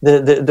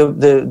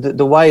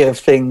 The way of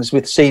things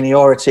with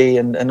seniority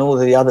and all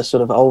the other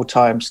sort of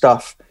old-time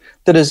stuff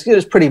that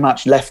has pretty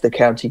much left the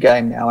county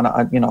game now. And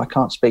I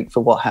can't speak for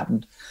what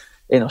happened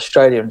in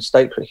Australia and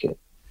state cricket,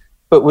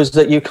 but was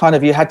that you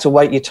had to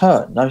wait your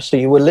turn. No? So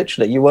you were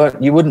literally, you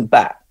wouldn't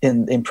bat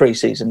in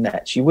pre-season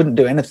nets. You wouldn't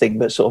do anything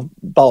but sort of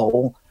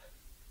bowl,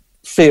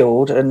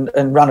 field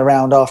and run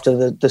around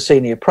after the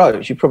senior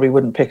pros. You probably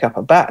wouldn't pick up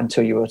a bat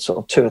until you were sort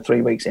of 2 or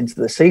 3 weeks into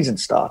the season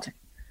starting.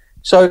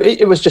 So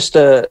it was just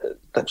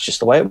that's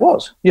just the way it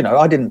was. You know,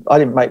 I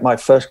didn't make my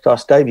first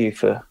class debut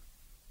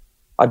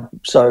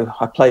so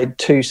I played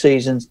 2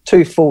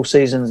 full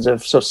seasons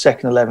of sort of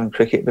second 11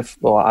 cricket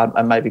before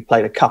I maybe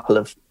played a couple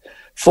of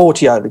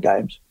 40 over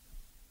games,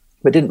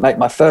 but didn't make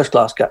my first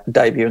class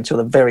debut until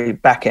the very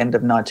back end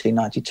of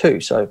 1992.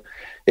 So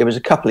it was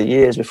a couple of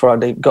years before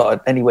I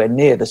got anywhere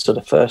near the sort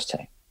of first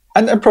team,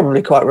 and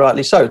probably quite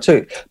rightly so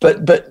too.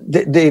 But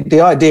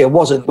the idea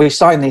wasn't we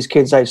signed these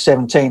kids age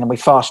 17 and we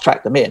fast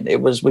tracked them in.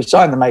 It was we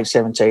signed them age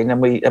 17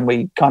 and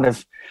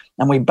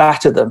we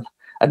battered them.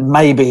 And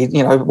maybe,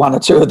 you know, 1 or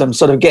 2 of them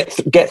sort of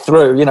get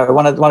through, you know,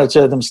 one or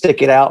 2 of them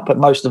stick it out, but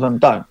most of them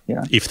don't, you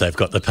know. If they've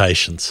got the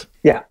patience.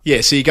 Yeah.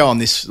 Yeah, so you go on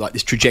this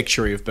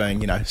trajectory of being,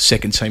 you know,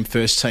 second team,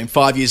 first team.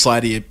 5 years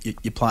later,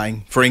 you're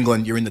playing for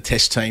England, you're in the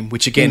test team,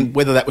 which again,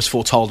 whether that was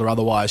foretold or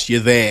otherwise,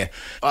 you're there.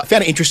 I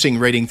found it interesting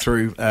reading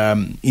through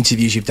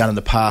interviews you've done in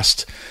the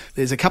past.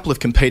 There's a couple of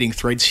competing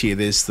threads here.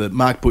 There's the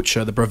Mark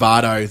Butcher, the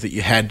bravado that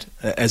you had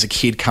as a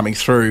kid coming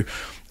through,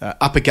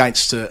 up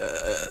against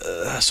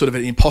sort of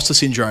an imposter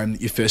syndrome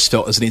that you first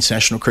felt as an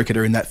international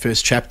cricketer in that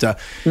first chapter.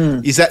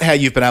 Is that how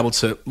you've been able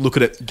to look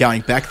at it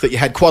going back, that you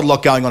had quite a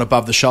lot going on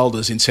above the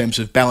shoulders in terms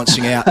of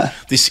balancing out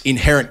this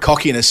inherent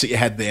cockiness that you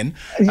had then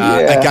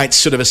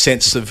against sort of a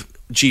sense of,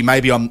 gee,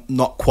 maybe I'm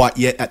not quite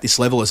yet at this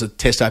level as a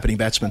test opening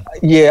batsman?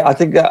 Yeah, I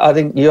think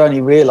you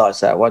only realise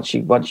that once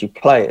you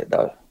play it,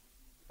 though.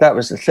 That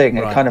was the thing.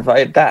 Right. It kind of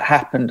that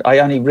happened. I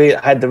only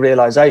had the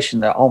realisation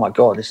that, oh my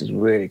God, this is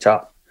really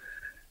tough.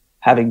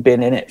 Having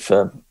been in it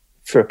for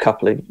a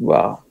couple of,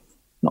 well,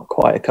 not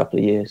quite a couple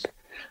of years,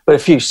 but a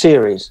few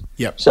series.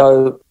 Yep.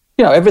 So,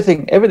 you know,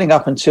 everything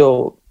up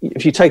until,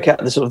 if you take out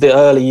the sort of the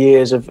early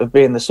years of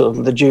being the sort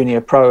of the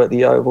junior pro at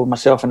the Oval,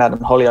 myself and Adam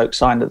Hollyoake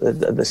signed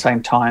at the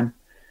same time,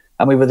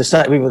 and we were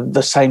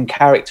the same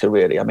character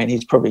really. I mean,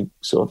 he's probably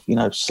sort of, you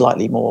know,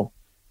 slightly more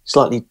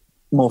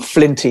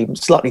flinty,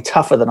 slightly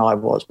tougher than I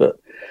was, but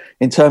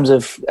in terms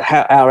of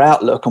our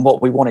outlook and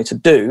what we wanted to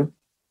do,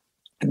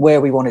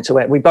 where we wanted to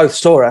end, we both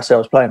saw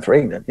ourselves playing for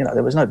England. You know,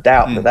 there was no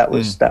doubt that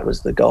was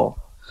the goal.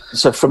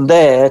 So from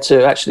there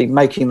to actually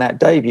making that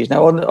debut.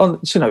 Now,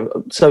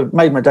 so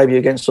made my debut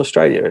against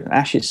Australia in an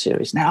Ashes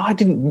series. Now, I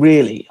didn't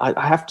really,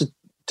 I have to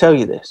tell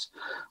you this,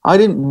 I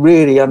didn't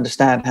really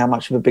understand how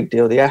much of a big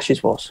deal the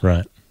Ashes was.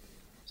 Right.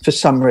 For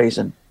some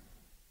reason.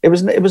 It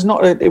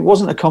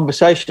wasn't a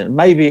conversation.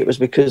 Maybe it was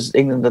because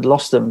England had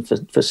lost them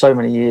for so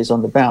many years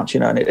on the bounce,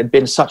 and it had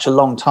been such a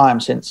long time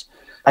since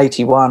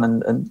 81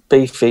 and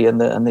Beefy and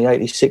the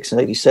 86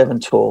 and 87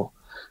 tour,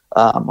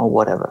 or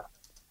whatever.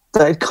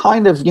 But it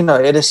kind of,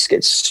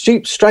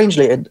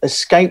 strangely, it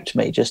escaped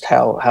me just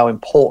how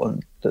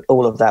important that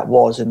all of that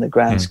was in the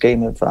grand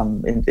scheme of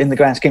in the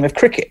grand scheme of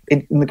cricket,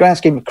 in the grand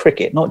scheme of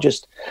cricket, not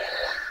just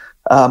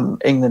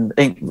England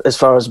as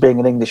far as being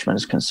an Englishman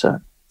is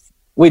concerned.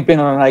 We'd been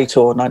on an A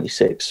tour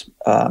 96,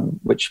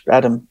 which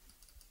Adam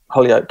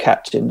Hollioake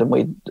captained, and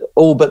we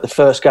all but the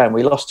first game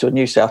we lost to a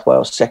New South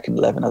Wales second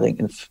 11, I think,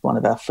 in one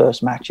of our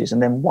first matches,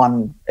 and then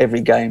won every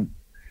game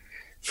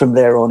from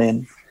there on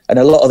in. And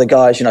a lot of the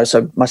guys,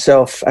 so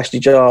myself, Ashley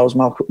Giles,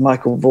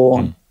 Michael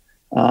Vaughan,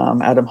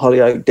 Adam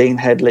Hollioake, Dean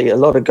Headley, a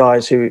lot of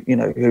guys who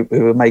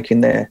were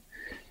making their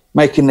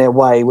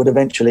way would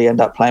eventually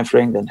end up playing for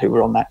England, who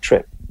were on that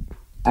trip.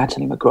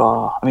 Anthony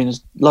McGrath. I mean,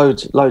 there's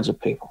loads of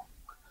people.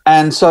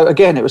 And so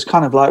again, it was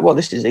kind of like, well,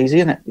 this is easy,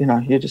 isn't it?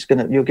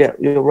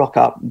 You'll rock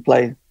up and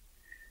play,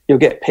 you'll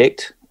get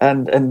picked,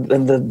 and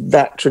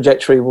that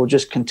trajectory will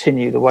just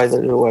continue the way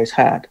that it always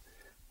had.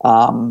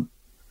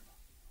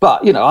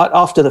 But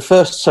after the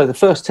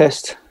first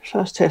test,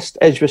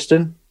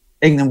 Edgbaston,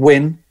 England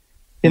win,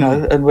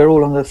 and we're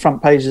all on the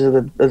front pages of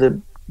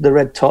the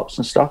red tops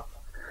and stuff.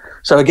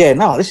 So again,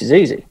 this is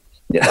easy.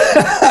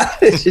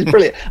 This is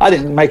brilliant. I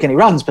didn't make any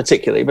runs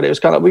particularly, but it was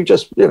kind of we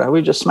just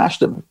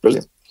smashed them.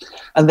 Brilliant.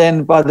 And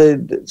then I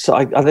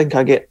think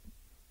I get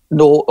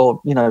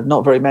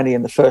not very many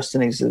in the first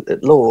innings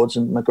at Lords,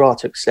 and McGrath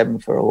took 7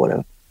 for or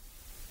whatever.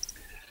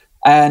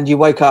 And you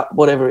wake up,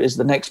 whatever it is,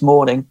 the next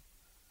morning,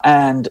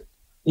 and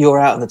you're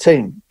out of the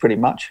team pretty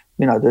much.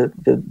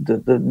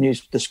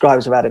 The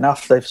scribes have had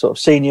enough. They've sort of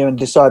seen you and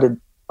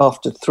decided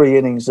after 3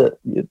 innings that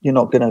you're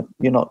not good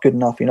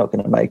enough, you're not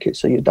going to make it,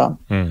 so you're done.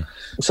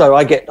 So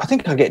I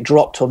think I get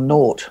dropped on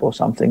naught or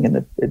something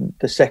in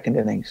the second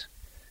innings.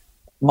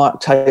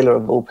 Mark Taylor,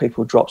 of all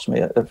people, drops me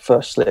at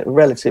first slip.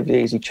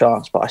 Relatively easy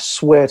chance, but I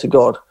swear to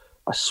God,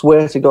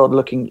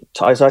 looking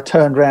as I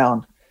turned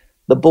round,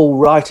 the ball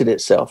righted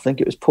itself. I think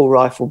it was pull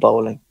rifle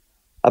bowling.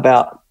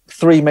 About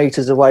 3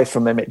 meters away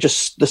from him,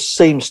 the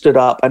seam stood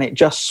up and it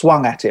just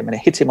swung at him and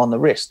it hit him on the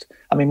wrist.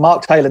 I mean,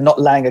 Mark Taylor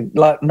not laying a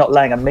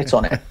mitt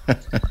on it.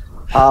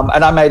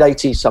 And I made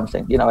 80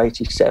 something,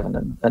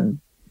 87 and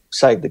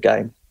saved the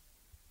game.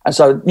 And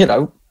so,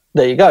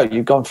 there you go.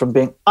 You've gone from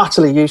being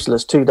utterly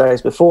useless 2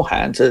 days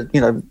beforehand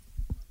to,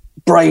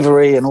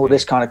 bravery and all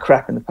this kind of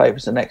crap in the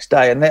papers the next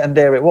day. And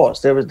there it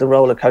was. There was the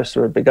roller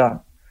coaster had begun.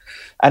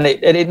 And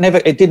it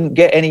didn't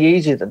get any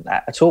easier than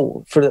that at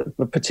all,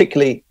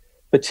 particularly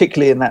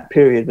in that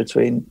period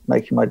between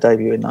making my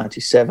debut in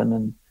 97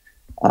 and,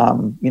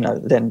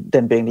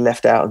 then being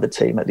left out of the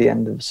team at the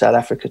end of the South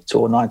Africa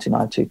tour,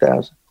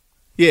 99-2000.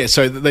 Yeah,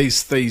 so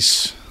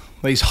these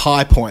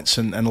high points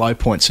and low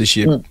points as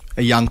you're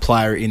a young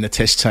player in the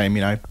Test team,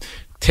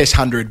 Test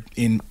 100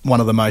 in one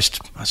of the most,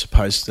 I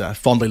suppose,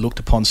 fondly looked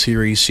upon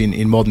series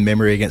in modern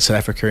memory against South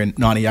Africa in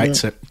 98.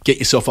 So get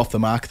yourself off the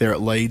mark there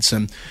at Leeds,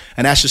 and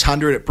Ashes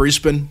 100 at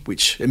Brisbane,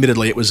 which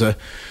admittedly it was a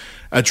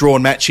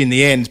drawn match in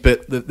the end,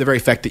 but the very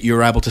fact that you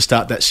were able to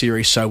start that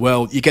series so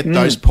well, you get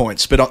those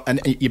points, and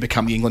you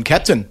become the England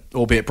captain,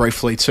 albeit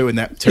briefly too, in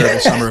that terrible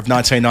summer of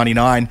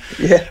 1999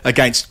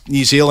 against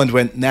New Zealand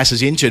when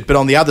Nasser's injured. But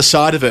on the other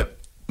side of it,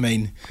 I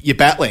mean, you're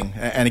battling,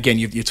 and again,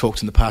 you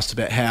talked in the past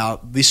about how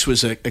this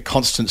was a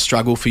constant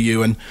struggle for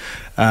you, and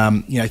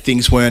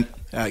things weren't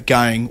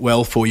going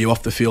well for you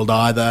off the field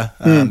either.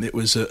 It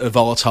was a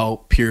volatile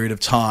period of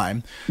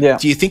time.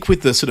 Do you think,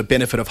 with the sort of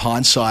benefit of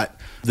hindsight,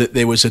 that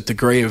there was a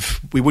degree of,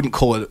 we wouldn't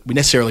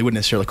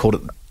necessarily call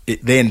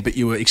it then, but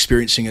you were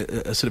experiencing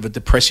a sort of a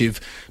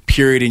depressive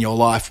period in your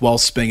life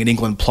whilst being an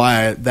England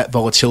player? That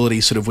volatility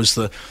sort of was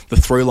the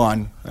through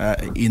line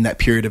in that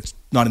period of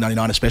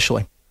 1999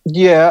 especially.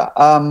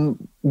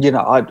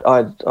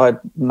 I'd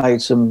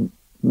made some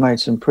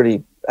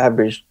pretty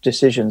average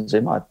decisions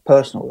in my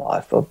personal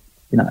life,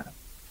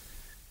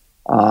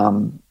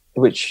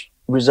 which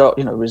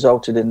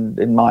resulted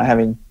in my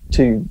having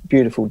 2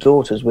 beautiful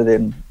daughters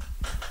within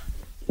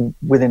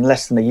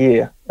less than a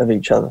year of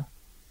each other.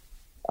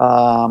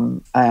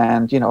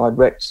 I'd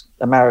wrecked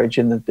a marriage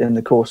in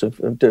the course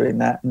of doing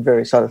that, and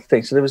various other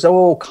things. So there was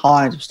all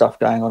kinds of stuff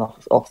going on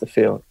off the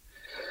field.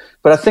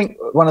 But I think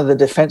one of the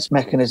defence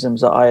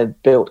mechanisms that I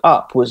had built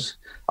up was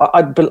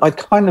I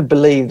kind of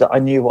believed that I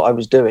knew what I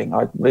was doing.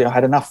 I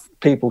had enough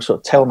people sort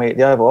of tell me at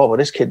the Oval,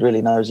 this kid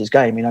really knows his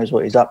game. He knows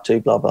what he's up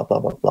to, blah, blah, blah,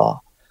 blah, blah.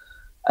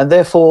 And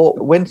therefore,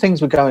 when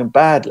things were going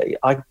badly,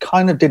 I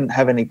kind of didn't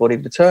have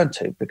anybody to turn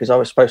to because I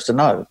was supposed to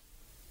know.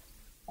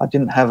 I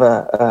didn't have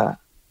a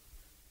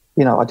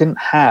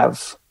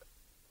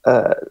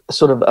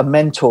sort of a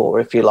mentor,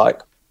 if you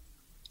like,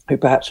 who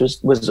perhaps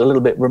was a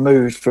little bit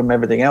removed from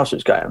everything else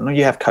that's going on.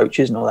 You have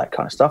coaches and all that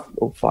kind of stuff,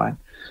 all fine,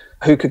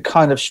 who could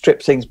kind of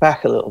strip things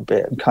back a little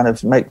bit and kind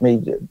of make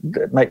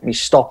me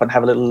stop and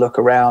have a little look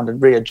around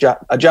and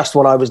adjust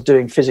what I was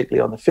doing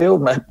physically on the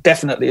field,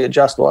 definitely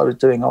adjust what I was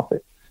doing off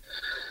it.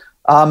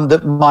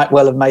 That might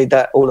well have made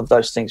all of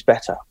those things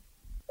better.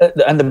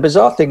 And the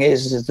bizarre thing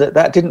is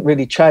that didn't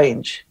really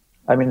change.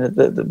 I mean,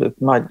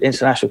 my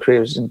international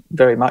career was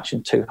very much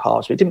in two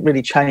halves. It didn't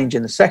really change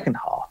in the second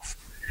half,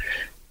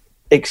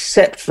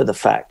 except for the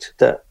fact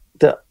that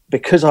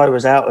because I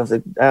was out of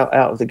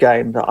the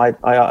game, that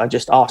I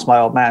just asked my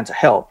old man to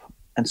help,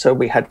 and so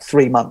we had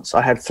 3 months.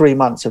 I had 3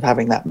 months of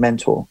having that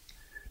mentor,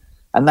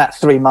 and that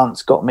 3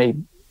 months got me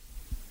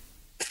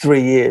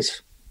 3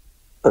 years,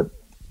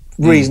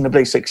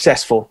 reasonably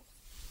successful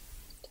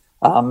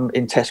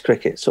in Test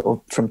cricket, sort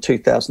of from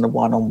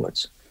 2001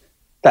 onwards.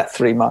 That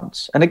 3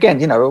 months, and again,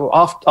 you know,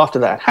 after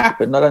that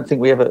happened, I don't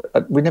think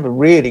we never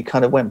really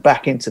kind of went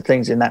back into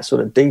things in that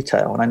sort of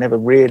detail, and I never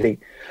really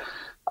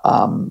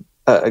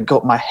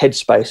got my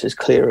headspace as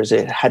clear as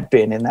it had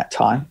been in that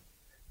time.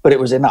 But it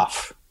was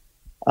enough.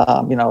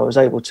 You know, I was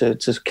able to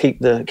keep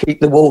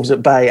the Wolves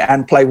at bay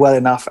and play well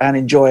enough and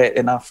enjoy it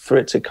enough for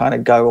it to kind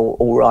of go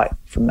all right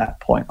from that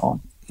point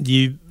on.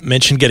 You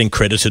mentioned getting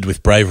credited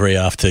with bravery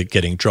after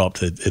getting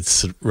dropped.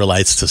 It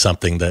relates to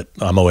something that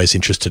I'm always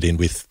interested in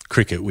with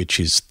cricket, which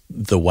is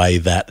the way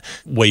that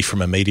we,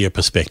 from a media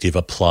perspective,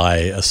 apply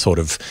a sort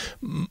of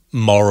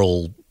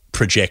moral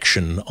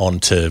projection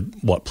onto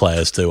what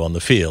players do on the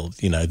field.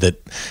 You know, that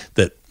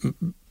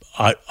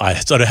I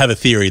sort of have a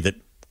theory that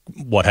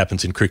what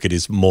happens in cricket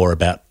is more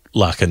about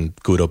luck and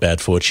good or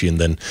bad fortune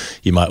than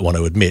you might want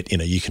to admit. You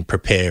know, you can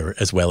prepare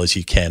as well as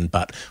you can,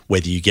 but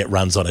whether you get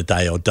runs on a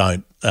day or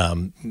don't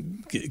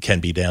can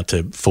be down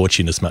to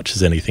fortune as much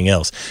as anything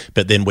else.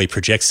 But then we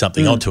project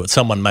something onto it.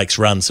 Someone makes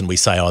runs and we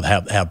say, oh,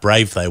 how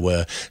brave they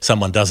were.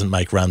 Someone doesn't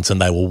make runs and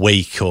they were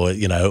weak, or,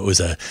 you know, it was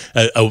a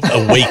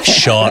weak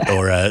shot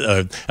or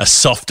a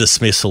soft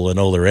dismissal and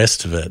all the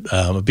rest of it.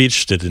 I'd be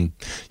interested in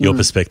your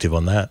perspective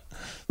on that.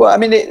 Well, I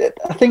mean,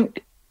 I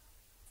think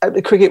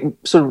the cricket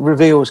sort of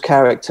reveals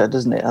character,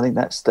 doesn't it? I think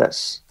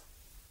that's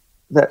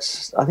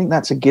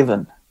a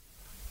given.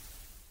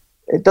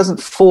 It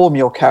doesn't form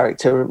your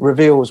character; it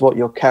reveals what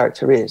your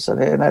character is,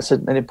 and that's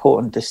an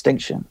important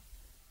distinction.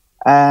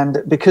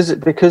 And because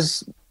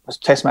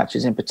Test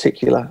matches in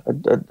particular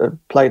are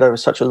played over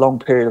such a long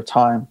period of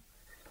time,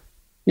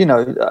 you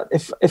know,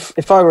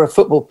 if I were a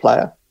football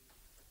player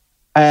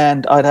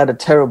and I'd had a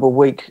terrible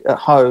week at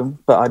home,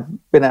 but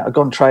I'd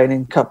gone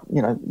training,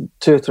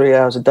 2 or 3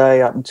 hours a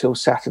day up until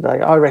Saturday,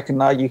 I reckon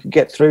you could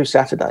get through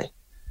Saturday.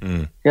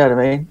 You know what I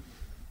mean?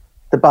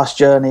 The bus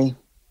journey,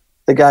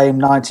 the game,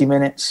 90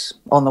 minutes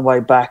on the way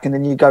back, and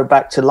then you go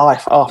back to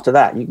life after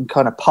that. You can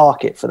kind of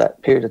park it for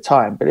that period of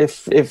time. But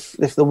if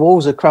the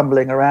walls are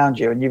crumbling around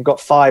you and you've got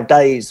 5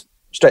 days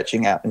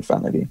stretching out in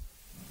front of you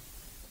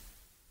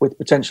with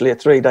potentially a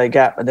 3-day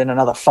gap and then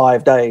another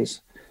 5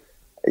 days,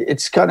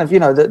 it's kind of, you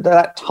know,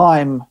 that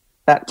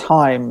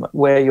time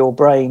where your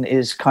brain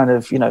is kind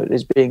of, you know,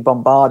 is being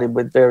bombarded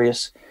with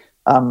various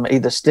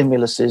either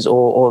stimuluses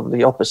or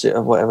the opposite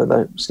of whatever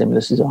the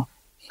stimuluses are,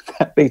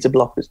 beta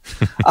blockers.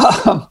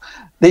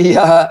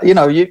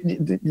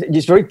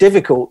 It's very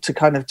difficult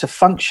to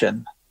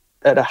function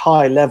at a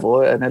high level,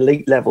 an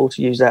elite level,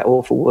 to use that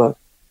awful word,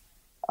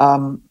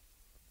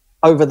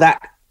 over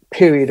that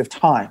period of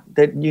time.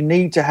 That you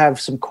need to have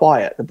some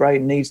quiet. The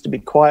brain needs to be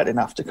quiet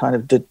enough to kind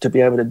of to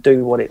be able to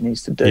do what it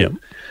needs to do. Yep.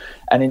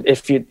 And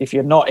if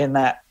you're not in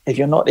that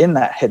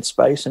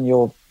headspace, and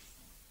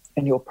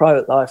your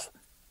private life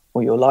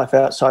or your life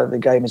outside of the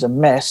game is a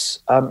mess,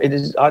 it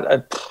is.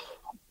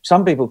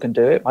 Some people can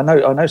do it. I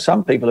know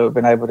some people who have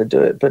been able to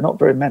do it, but not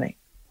very many.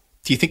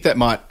 Do you think that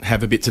might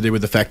have a bit to do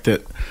with the fact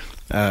that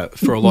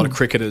for a lot of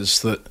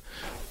cricketers that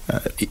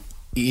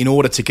in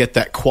order to get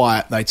that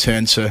quiet, they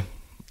turn to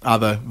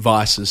other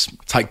vices?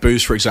 Take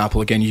booze, for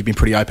example. Again, you've been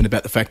pretty open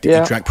about the fact that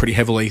you drank pretty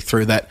heavily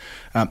through that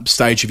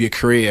stage of your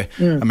career.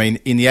 I mean,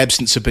 in the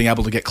absence of being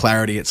able to get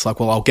clarity, it's like,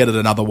 well, I'll get it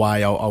another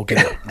way. I'll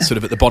get it sort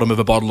of at the bottom of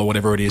a bottle or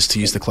whatever it is, to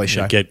use the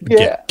cliche.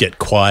 Get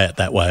quiet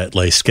that way, at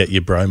least. Get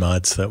your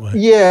bromides that way.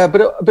 Yeah,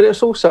 but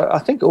it's also, I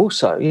think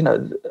also, you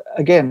know,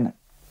 again,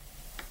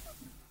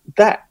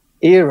 that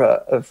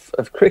era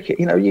of cricket,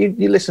 you know,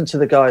 you listen to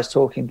the guys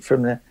talking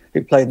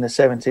who played in the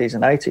 70s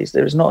and 80s,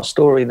 there is not a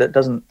story that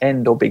doesn't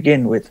end or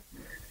begin with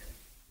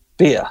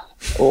beer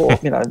or,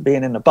 you know,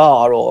 being in a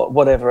bar or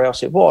whatever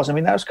else it was. I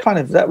mean,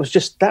 that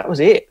was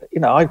it. You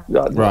know, I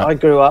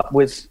grew up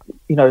with,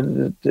 you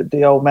know,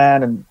 the old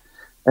man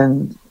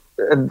and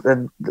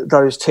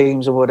those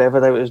teams or whatever.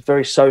 They was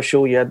very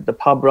social. You had the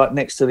pub right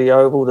next to the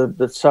Oval,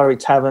 the Surrey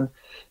Tavern.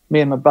 Me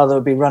and my brother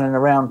would be running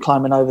around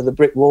climbing over the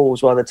brick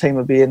walls while the team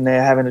would be in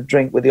there having a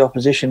drink with the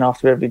opposition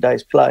after every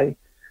day's play.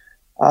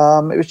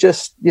 It was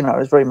just, you know, it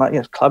was very much, you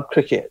know, club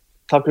cricket.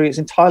 Club cricket is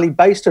entirely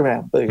based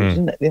around booze,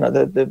 isn't it? You know,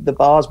 the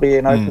bars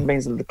being open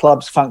means that the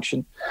clubs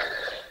function.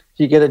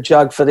 You get a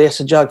jug for this,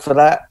 a jug for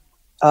that.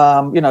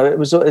 You know,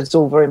 it's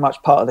all very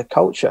much part of the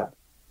culture.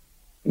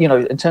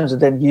 in terms of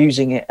then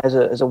using it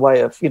as a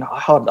way of,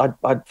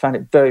 I found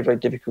it very, very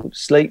difficult to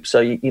sleep. So,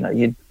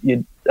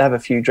 you'd have a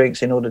few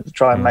drinks in order to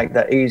try and make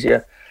that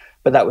easier.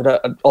 But that would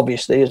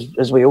obviously,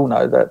 as we all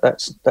know,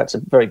 that's a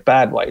very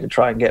bad way to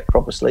try and get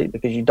proper sleep,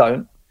 because you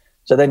don't.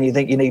 So then you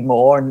think you need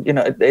more, and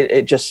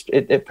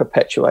it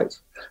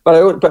perpetuates.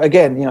 But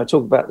again,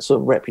 talk about the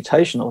sort of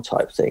reputational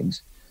type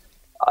things.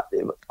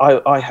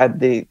 I had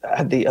the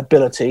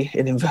ability,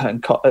 in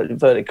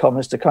inverted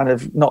commas, to kind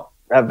of not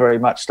have very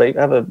much sleep,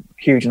 have a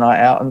huge night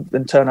out, and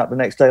then turn up the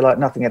next day like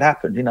nothing had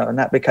happened. And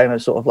that became a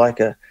sort of like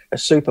a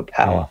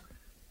superpower.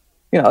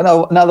 Yeah.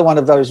 Another one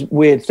of those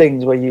weird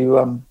things where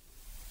you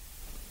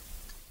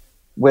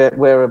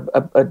where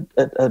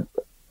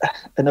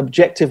an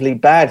objectively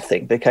bad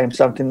thing became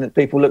something that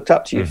people looked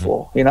up to you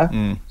for,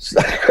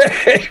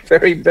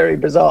 very, very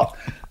bizarre.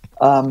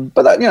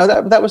 But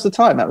that was the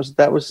time.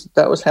 That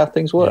was how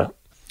things were. Yeah.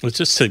 Well,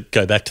 just to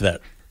go back to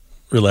that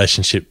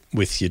relationship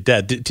with your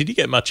dad, did you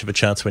get much of a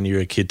chance when you were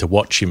a kid to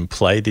watch him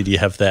play? Did you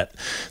have that,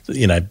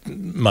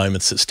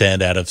 moments that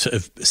stand out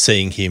of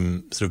seeing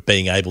him sort of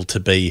being able to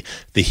be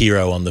the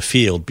hero on the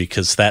field?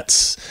 Because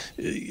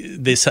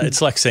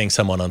it's like seeing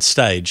someone on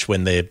stage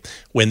when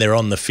they're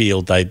on the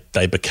field,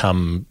 they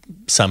become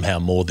somehow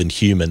more than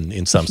human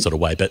in some sort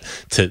of way. But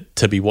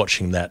to be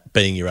watching that,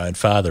 being your own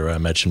father, I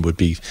imagine would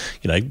be,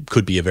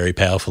 could be a very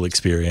powerful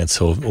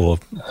experience, or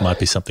might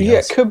be something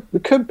else. Yeah,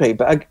 it could be,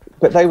 but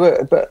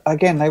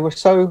again, they were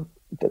so.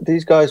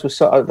 These guys were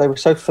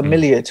so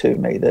familiar to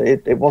me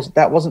that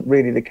that wasn't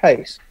really the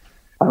case.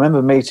 I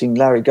remember meeting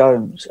Larry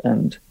Gomes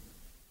and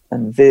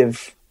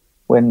Viv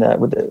when there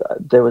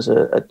was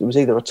it was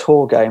either a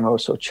tour game or a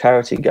sort of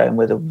charity game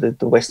where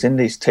the West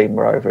Indies team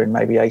were over in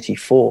maybe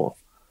 '84.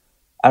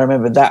 I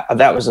remember that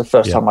was the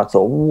first time I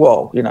thought,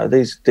 whoa,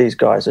 these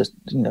guys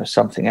are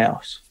something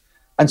else.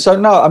 And so,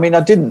 no, I mean, I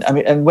didn't. I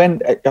mean, and when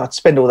I'd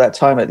spend all that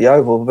time at the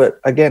Oval, but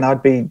again,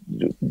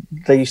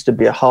 there used to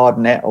be a hard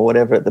net or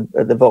whatever at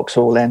the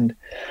Vauxhall end,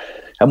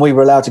 and we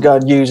were allowed to go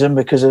and use them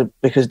because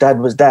Dad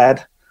was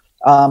Dad.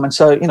 And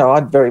so,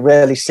 I'd very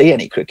rarely see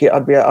any cricket.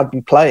 I'd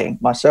be playing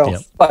myself.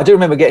 Yep. But I do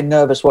remember getting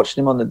nervous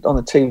watching him on the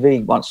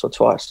TV once or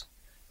twice,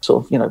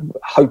 sort of,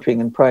 hoping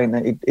and praying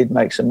that he'd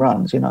make some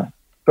runs,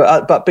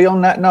 But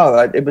beyond that, no,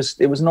 it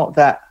was not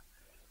that.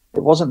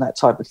 It wasn't that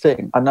type of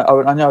thing. I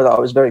know that I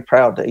was very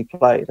proud that he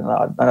played, and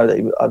I know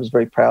that I was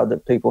very proud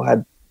that people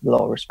had a lot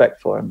of respect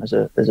for him as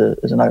an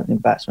opening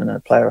batsman and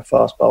a player of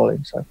fast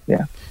bowling. So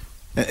yeah.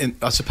 And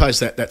I suppose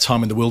that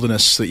time in the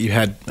wilderness that you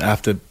had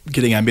after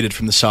getting omitted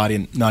from the side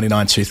in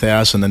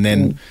 99-2000, and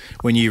then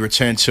when you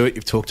returned to it,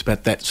 you've talked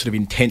about that sort of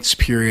intense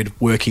period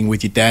working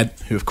with your dad,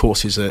 who of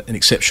course is an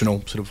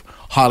exceptional sort of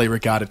highly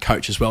regarded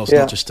coach as well. It's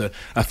not just a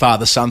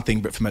father-son thing,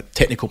 but from a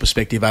technical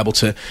perspective, able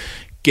to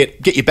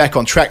get you back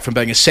on track from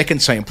being a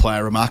second-team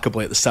player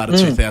remarkably at the start of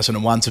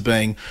 2001 to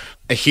being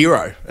a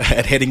hero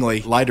at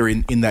Headingley later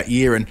in that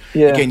year. And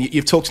again,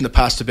 you've talked in the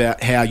past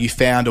about how you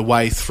found a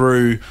way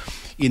through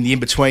in the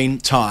in-between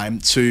time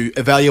to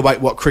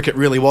evaluate what cricket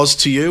really was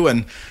to you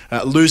and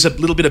lose a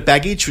little bit of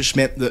baggage, which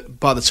meant that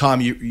by the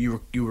time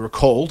you were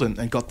recalled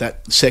and got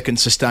that second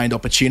sustained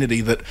opportunity,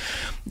 that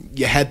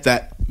you had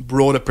that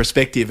broader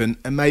perspective. And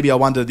maybe I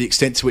wonder the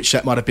extent to which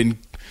that might have been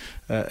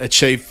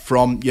achieved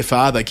from your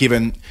father,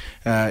 given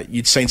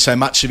you'd seen so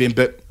much of him,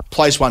 but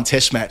plays one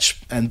test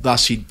match and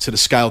thus he sort of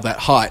scaled that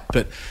height.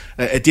 But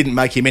it didn't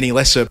make him any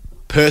less a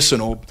person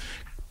or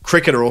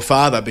cricketer or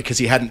father because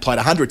he hadn't played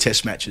 100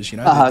 test matches.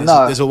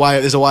 There's a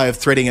way of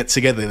threading it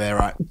together there,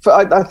 right?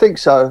 I think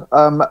so.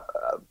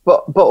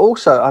 But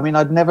also, I mean,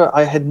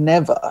 I had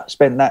never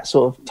spent that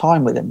sort of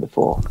time with him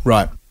before.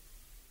 Right.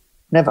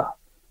 Never.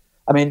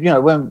 I mean,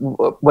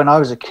 when I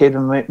was a kid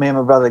and me and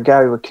my brother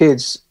Gary were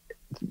kids,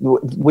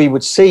 we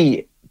would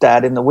see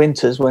Dad in the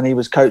winters when he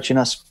was coaching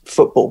us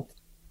football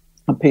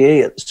and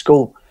PE at the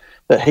school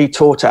that he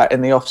taught at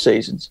in the off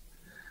seasons.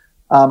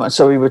 And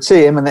so we would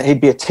see him, and that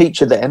he'd be a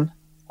teacher then.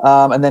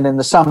 And then in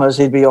the summers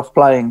he'd be off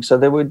playing. So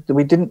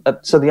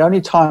so the only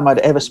time I'd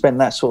ever spent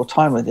that sort of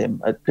time with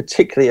him,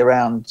 particularly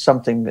around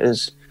something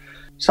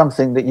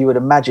that you would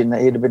imagine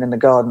that he'd have been in the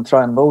garden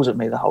throwing balls at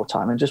me the whole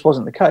time, it just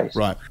wasn't the case.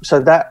 Right. So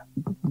that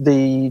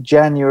the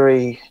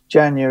January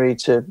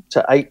to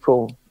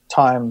April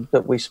time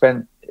that we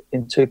spent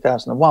in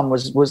 2001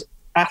 was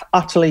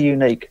utterly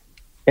unique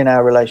in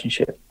our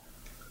relationship,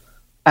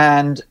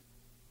 and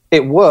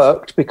it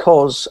worked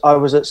because I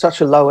was at such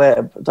a low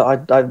ebb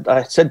that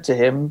I said to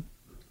him,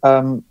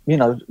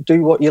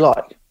 do what you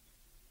like,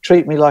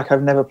 treat me like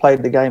I've never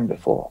played the game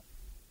before,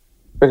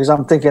 because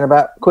I'm thinking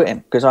about quitting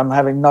because I'm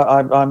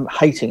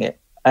hating it,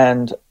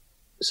 and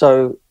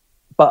so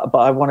but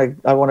I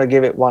want to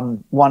give it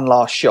one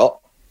last shot.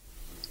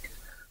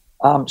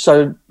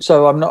 So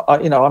I'm not, I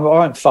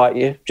won't fight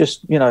you.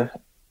 Just,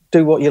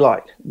 do what you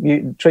like.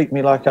 You treat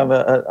me like I'm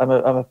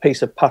a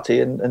piece of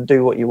putty and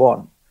do what you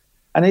want.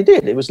 And he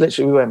did. It was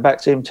literally, we went back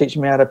to him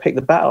teaching me how to pick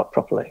the bat up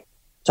properly,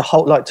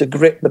 to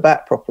grip the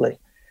bat properly.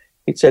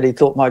 He said he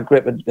thought my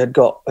grip had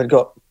got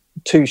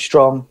too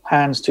strong,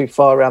 hands too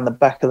far around the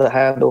back of the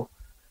handle.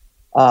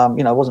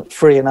 I wasn't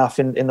free enough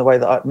in the way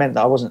that meant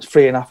that I wasn't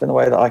free enough in the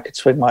way that I could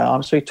swing my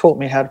arm. So he taught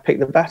me how to pick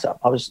the bat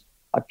up.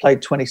 I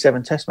played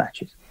 27 test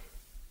matches.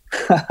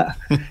 You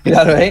know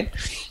what I mean?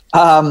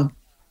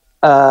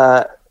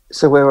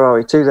 So where are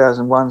we?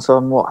 2001. So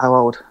I'm how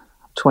old?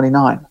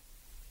 29.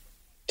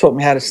 Taught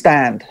me how to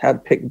stand, how to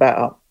pick the bat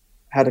up,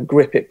 how to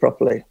grip it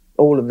properly.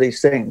 All of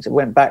these things. It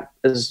went back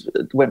as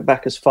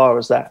far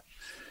as that.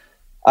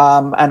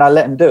 And I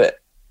let him do it.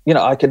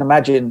 I can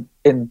imagine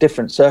in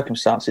different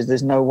circumstances,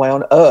 there's no way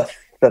on earth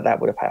that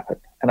would have happened.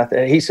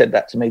 And he said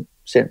that to me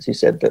since. He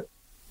said that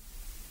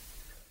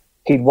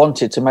he'd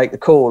wanted to make the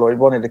call, or he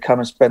wanted to come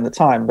and spend the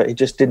time, but he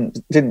just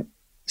didn't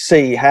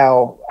see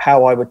how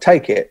I would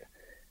take it.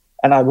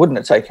 And I wouldn't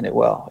have taken it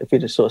well if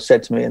he'd have sort of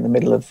said to me in the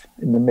middle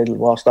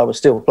whilst I was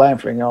still playing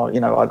for him,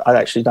 I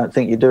actually don't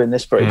think you're doing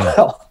this very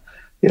well.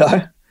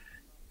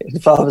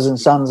 Fathers and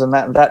sons and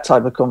that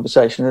type of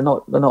conversation,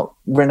 they're not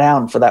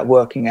renowned for that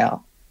working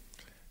out.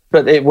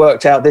 But it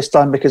worked out this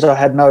time because I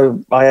had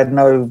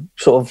no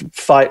sort of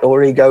fight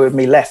or ego in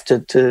me left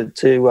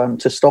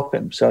to stop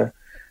him. So,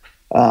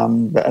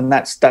 and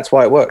that's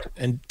why it worked.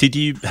 And did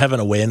you have an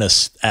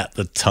awareness at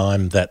the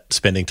time that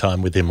spending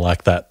time with him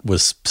like that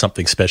was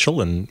something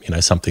special and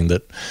something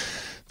that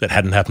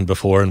hadn't happened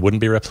before and wouldn't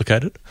be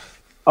replicated?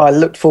 I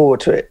looked forward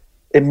to it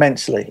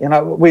immensely.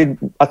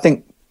 I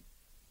think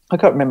I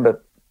can't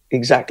remember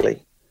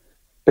exactly,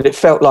 but it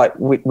felt like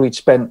we'd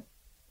spent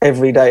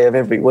every day of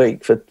every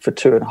week for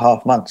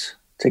 2.5 months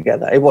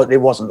together. It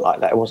wasn't like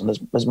that. It wasn't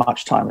as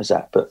much time as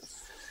that, but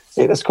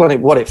that's kind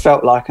of what it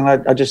felt like. And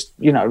I just,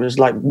 it was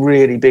like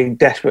really being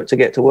desperate to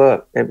get to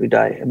work every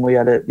day. And we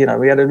had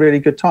a really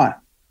good time.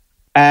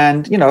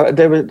 And,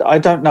 I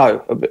don't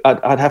know,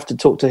 I'd have to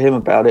talk to him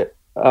about it.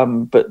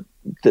 But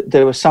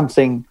there was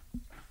something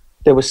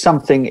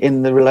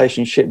in the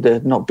relationship that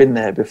had not been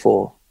there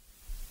before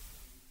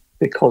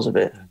because of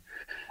it.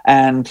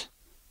 And,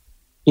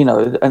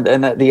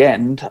 and at the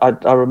end,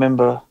 I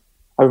remember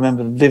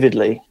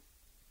vividly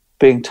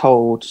being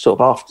told sort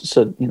of after,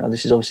 so,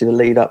 this is obviously the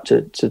lead up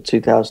to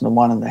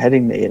 2001 and the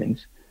Headingley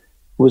innings,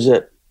 was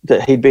that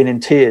he'd been in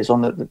tears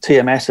on the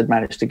TMS had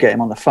managed to get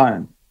him on the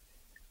phone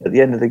at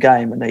the end of the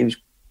game, and he was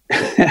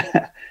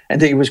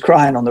and he was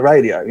crying on the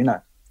radio,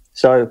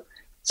 So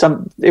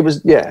it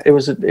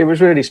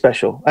was really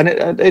special, and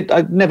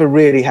it never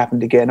really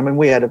happened again. I mean,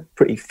 we had a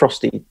pretty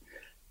frosty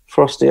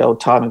old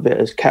time of it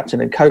as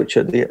captain and coach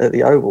at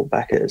the Oval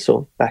back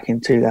in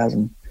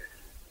 2000,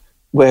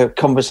 where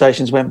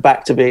conversations went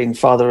back to being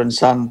father and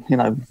son,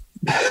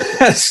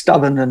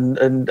 stubborn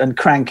and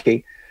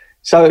cranky.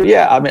 So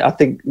yeah, I mean, I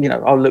think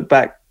I'll look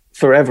back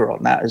forever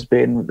on that as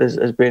being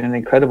an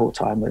incredible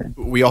time with him.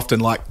 We often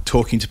like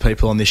talking to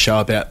people on this show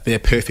about their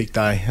perfect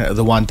day,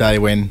 the one day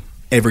when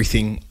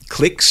everything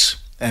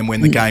clicks and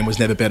when the game was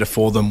never better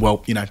for them.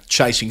 Well,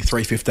 chasing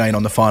 315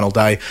 on the final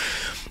day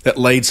at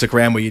Leeds, the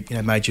ground where you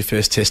made your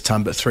first test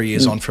ton, but 3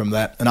 years on from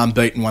that, an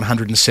unbeaten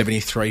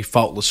 173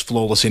 faultless,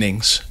 flawless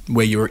innings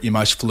where you were at your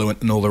most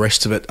fluent and all the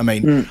rest of it. I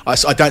mean,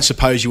 I don't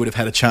suppose you would have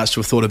had a chance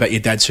to have thought about your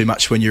dad too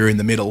much when you were in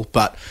the middle,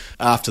 but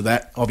after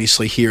that,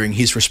 obviously hearing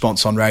his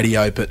response on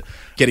radio, but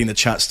getting the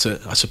chance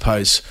to, I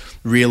suppose,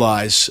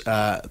 realise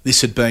this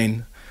had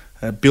been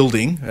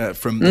building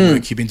from the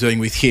work you've been doing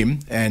with him,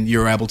 and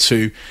you're able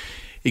to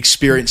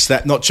experience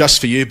that, not just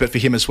for you, but for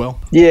him as well.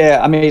 Yeah,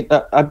 I mean,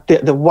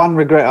 the one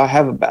regret I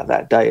have about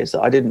that day is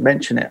that I didn't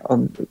mention it.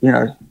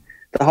 The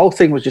whole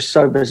thing was just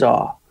so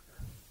bizarre.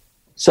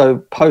 So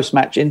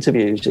post-match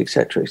interviews,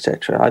 etc.,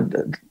 etc.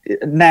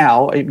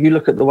 Now, if you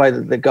look at the way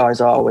that the guys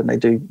are when they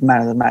do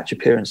man of the match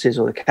appearances,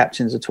 or the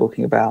captains are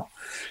talking about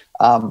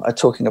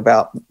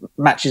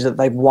matches that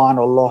they've won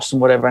or lost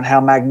and whatever, and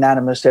how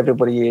magnanimous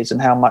everybody is,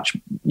 and how much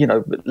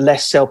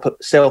less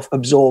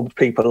self-absorbed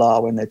people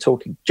are when they're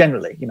talking.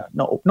 Generally,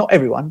 not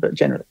everyone, but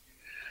generally.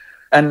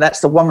 And that's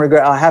the one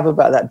regret I have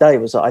about that day,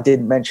 was that I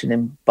didn't mention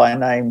him by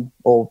name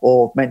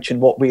or mention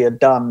what we had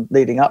done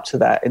leading up to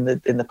that in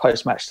the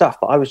post-match stuff.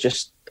 But I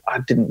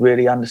didn't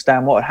really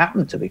understand what had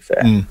happened, to be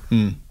fair.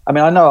 I mean,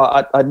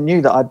 I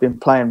knew that I'd been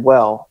playing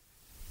well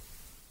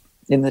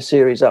in the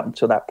series up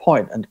until that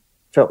point, and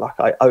felt like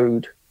I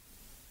owed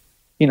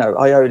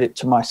it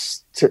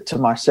to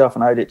myself,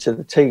 and owed it to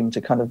the team to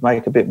kind of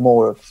make a bit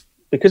more of,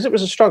 because it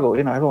was a struggle.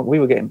 We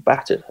were getting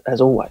battered as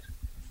always,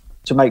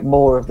 to make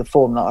more of the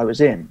form that I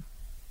was in.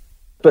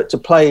 But to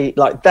play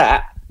like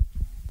that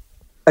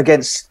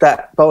against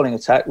that bowling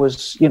attack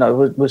was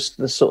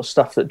the sort of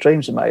stuff that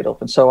dreams are made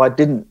of. And so it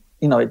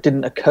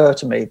didn't occur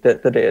to me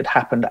that it had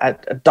happened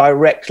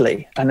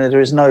directly, and there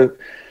is no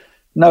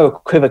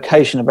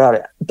equivocation about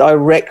it,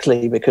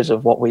 directly because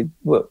of what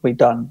we'd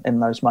done in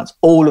those months.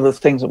 All of the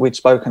things that we'd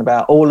spoken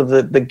about, all of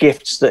the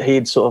gifts that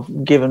he'd sort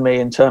of given me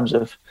in terms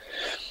of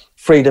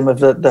freedom of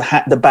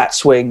the bat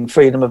swing,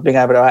 freedom of being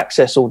able to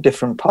access all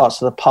different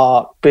parts of the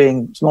park,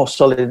 being more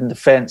solid in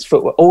defence,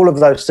 footwork, all of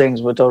those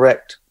things were a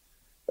direct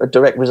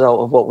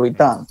result of what we'd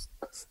done.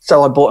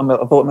 So I bought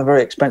him a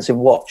very expensive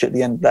watch at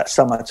the end of that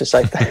summer to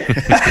say thank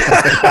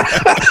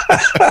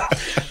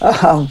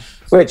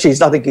which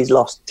I think he's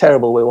lost.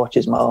 Terrible with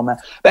watches, my old man.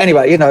 But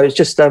anyway, it's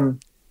just it's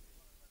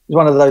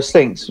one of those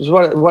things. It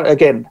was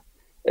again,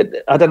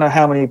 I don't know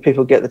how many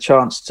people get the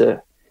chance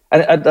to,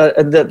 and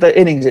the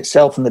innings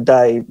itself and the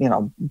day,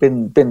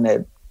 been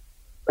there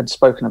and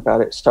spoken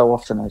about it so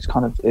often.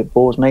 It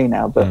bores me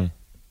now, but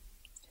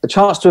the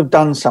chance to have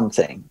done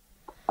something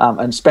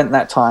and spent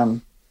that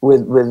time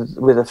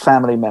with a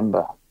family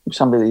member,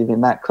 somebody you've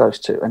been that close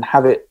to, and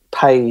have it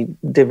pay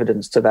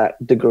dividends to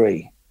that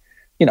degree.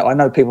 I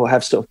know people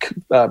have sort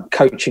of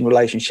coaching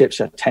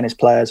relationships, tennis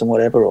players and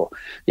whatever, or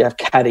you have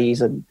caddies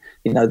and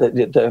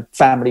the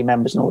family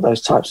members and all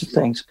those types of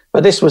things.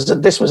 But this was a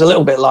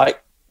little bit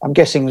like, I'm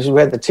guessing this is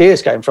where the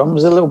tears came from. It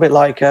was a little bit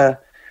like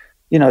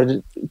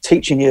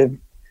teaching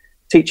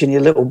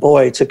your little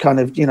boy to kind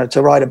of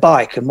to ride a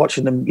bike and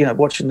watching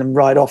them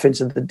ride off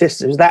into the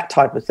distance. It was that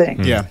type of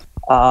thing. Yeah.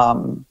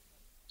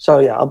 So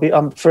yeah,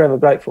 I'm forever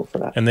grateful for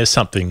that. And there's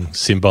something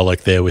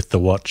symbolic there with the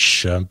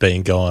watch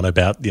being gone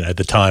about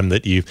the time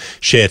that you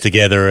share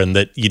together and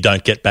that you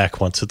don't get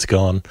back once it's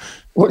gone.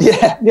 Well,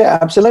 yeah,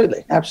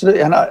 absolutely.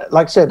 And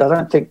like I said, I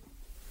don't think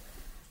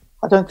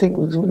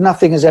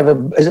nothing has ever.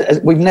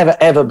 We've never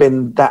ever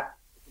been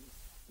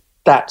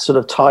that sort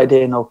of tied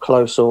in or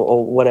close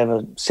or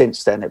whatever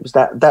since then. It was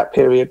that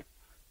period,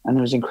 and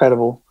it was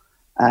incredible.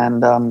 And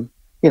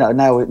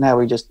now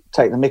we just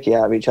take the mickey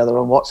out of each other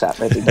on WhatsApp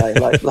every day,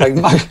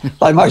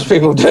 like most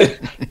people do.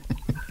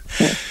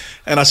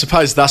 And I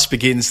suppose thus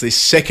begins this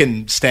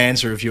second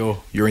stanza of your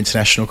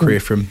international career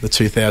from the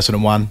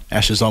 2001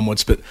 Ashes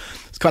onwards. But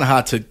it's kind of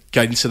hard to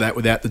get into that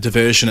without the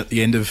diversion at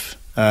the end of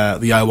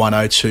the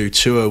 01-02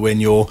 tour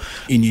when you're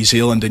in New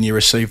Zealand and you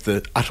receive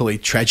the utterly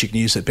tragic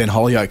news that Ben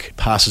Holyoake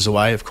passes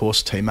away, of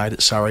course, teammate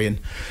at Surrey and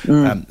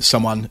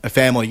a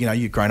family,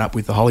 you've grown up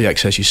with the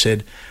Holyoakes, as you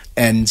said.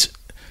 And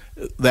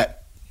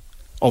that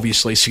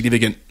obviously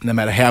significant no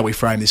matter how we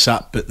frame this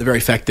up, but the very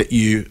fact that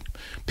you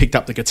picked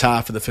up the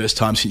guitar for the first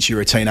time since you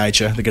were a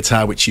teenager, the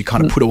guitar which you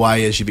kind of put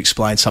away, as you've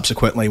explained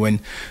subsequently, when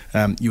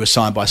you were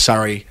signed by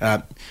Surrey.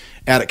 Out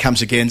it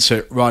comes again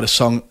to write a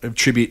song of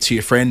tribute to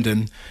your friend.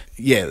 And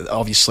yeah,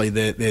 obviously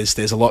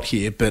there's a lot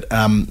here, but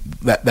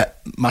that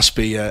must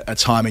be a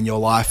time in your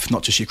life,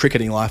 not just your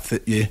cricketing life,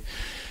 that you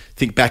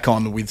think back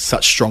on with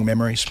such strong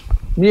memories.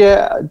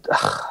 Yeah,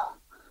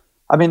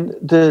 I mean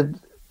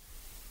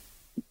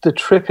the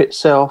trip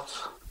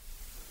itself.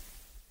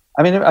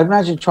 I mean,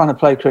 imagine trying to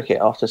play cricket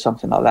after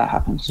something like that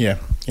happens. Yeah.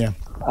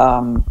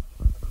 And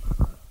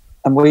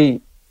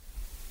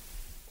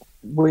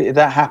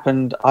that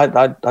happened.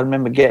 I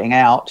remember getting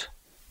out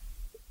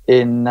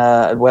in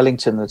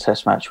Wellington, the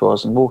Test match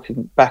was, and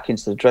walking back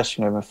into the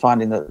dressing room and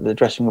finding that the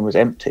dressing room was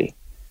empty.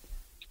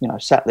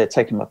 Sat there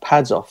taking my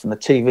pads off, and the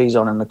TV's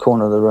on in the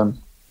corner of the room.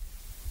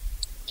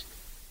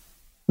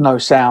 No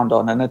sound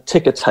on, and a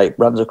ticker tape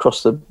runs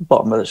across the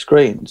bottom of the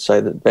screen to say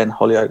that Ben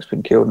Holyoake's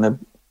been killed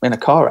in a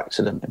car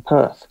accident in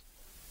Perth.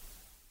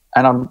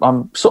 And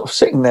I'm sort of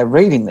sitting there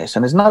reading this,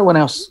 and there's no one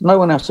else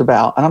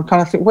about, and I'm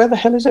kind of thinking, where the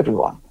hell is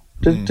everyone?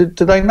 Do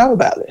they know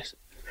about this?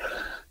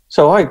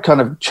 So I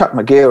kind of chucked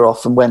my gear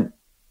off and went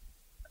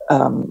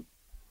and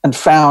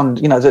found,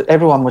 that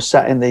everyone was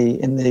sat in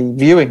the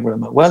viewing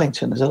room at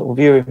Wellington. There's a little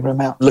viewing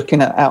room out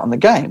looking out on the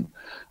game.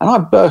 And I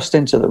burst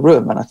into the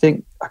room, and I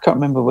can't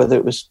remember whether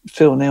it was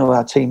Phil Neal,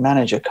 our team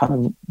manager,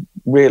 kind of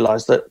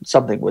realised that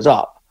something was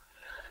up.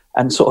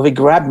 And sort of he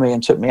grabbed me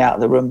and took me out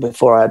of the room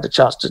before I had the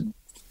chance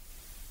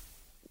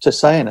to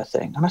say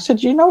anything. And I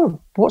said,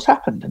 what's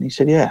happened? And he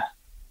said, yeah.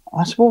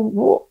 I said,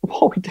 well,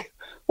 what we do?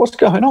 What's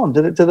going on?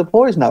 Do the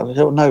boys know? He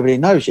said, well, nobody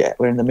knows yet.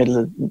 We're in the middle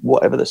of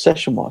whatever the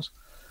session was.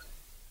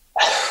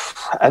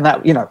 And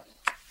that,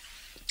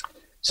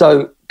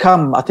 so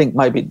come, I think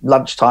maybe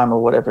lunchtime or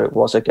whatever it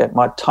was, again,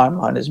 my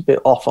timeline is a bit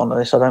off on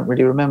this. I don't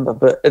really remember.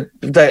 But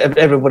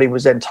everybody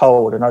was then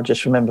told, and I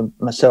just remember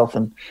myself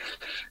and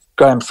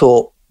Graham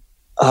Thorpe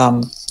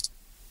out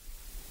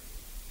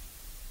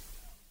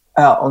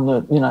on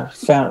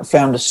the,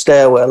 found a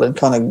stairwell and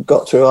kind of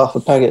got through half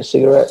a packet of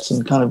cigarettes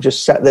and kind of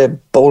just sat there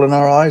bawling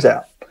our eyes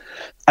out.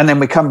 And then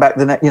we come back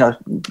the next,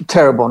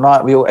 terrible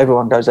night.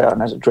 Everyone goes out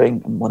and has a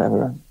drink and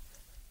whatever, and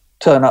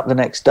turn up the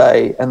next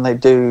day, and they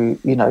do,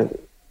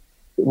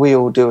 we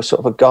all do a sort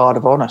of a guard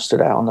of honour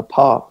stood out on the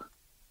park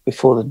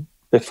before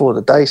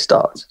the day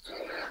starts,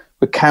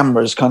 with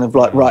cameras kind of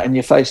like right in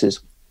your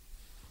faces,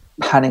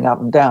 panning up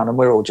and down, and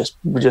we're just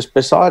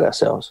beside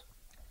ourselves,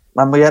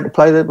 and we had to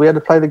play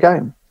the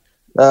game,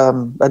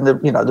 and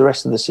the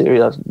rest of the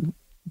series I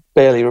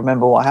barely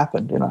remember what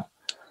happened,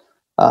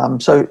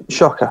 so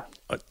shocker.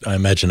 I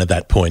imagine at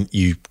that point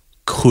you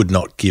could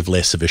not give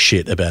less of a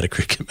shit about a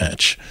cricket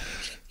match.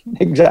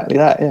 Exactly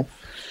that, yeah,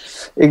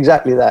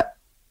 exactly that,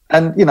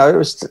 and it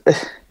was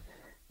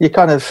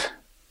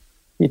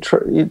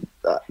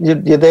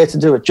you're there to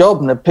do a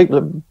job, and the people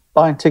are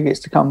buying tickets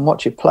to come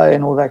watch you play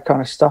and all that kind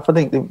of stuff. I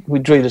think we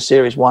drew the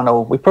series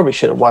 1-1. We probably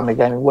should have won the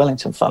game in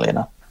Wellington, funnily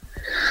enough.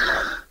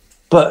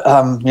 But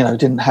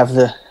didn't have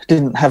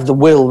the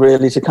will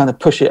really to kind of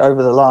push it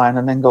over the line,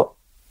 and then got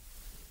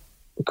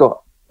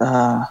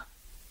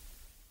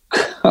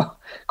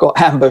got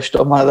ambushed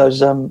on one of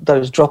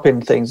those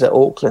drop-in things at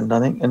Auckland, I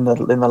think, in the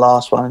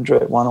last one, and drew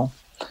it 1-1.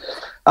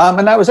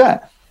 And that was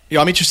that.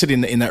 Yeah, I'm interested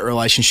in that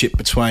relationship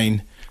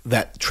between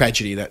that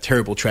tragedy, that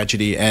terrible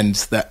tragedy, and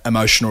that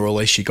emotional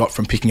release you got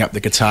from picking up the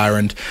guitar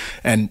and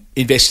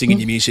investing in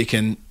your music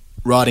and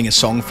writing a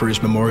song for his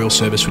memorial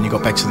service when you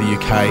got back to the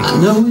UK. I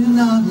know you're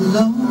not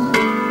alone.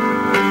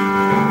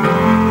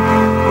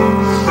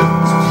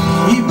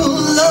 People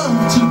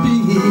love to be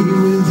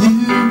with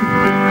you.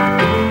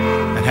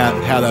 And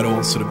how that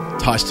all sort of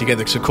ties together,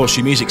 because of course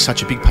your music's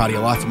such a big part of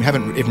your life and we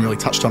haven't even really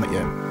touched on it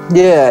yet.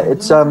 Yeah,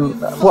 it's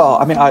well,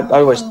 I mean,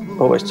 I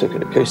always took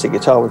an acoustic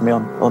guitar with me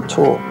on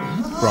tour.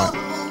 Right.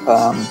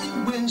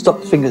 Stop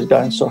the fingers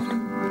going soft.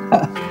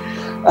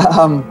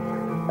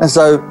 And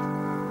so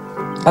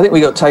I think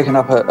we got taken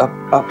up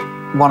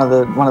one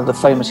of the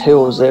famous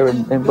hills there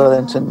in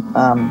Wellington,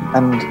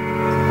 and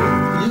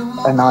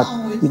I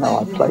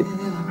played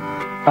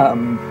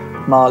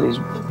Marley's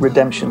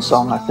Redemption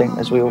song, I think,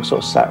 as we all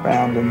sort of sat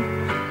around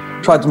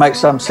and tried to make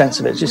some sense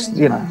of it. Just,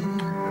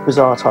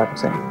 bizarre type of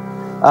thing.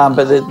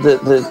 But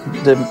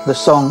the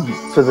song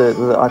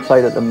that I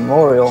played at the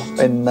memorial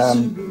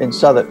in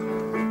Southwark,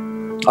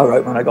 I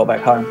wrote when I got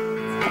back home.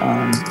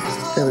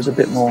 There was a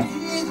bit more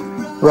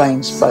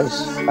brain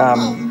space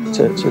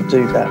to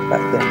do that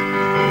back then.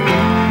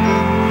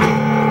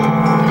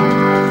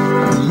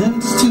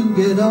 Let's to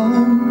get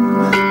on.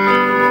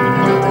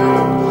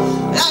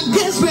 I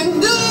guess we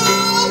knew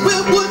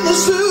it wouldn't have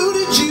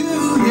suited you,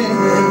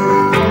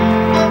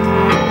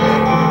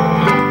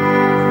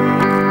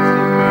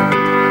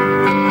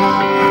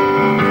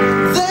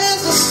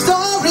 There's a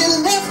story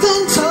left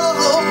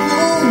untold.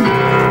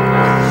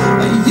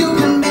 You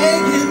can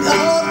make it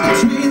up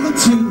between the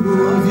two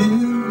of you.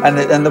 And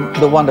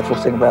the wonderful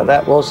thing about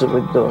that was that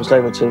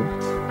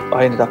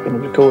I ended up in a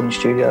recording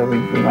studio. We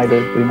made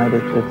a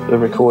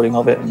recording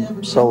of it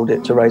and sold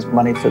it to raise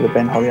money for the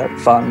Ben Hollyoak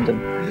Fund.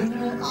 And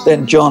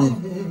then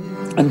John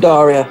and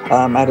Daria,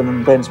 Adam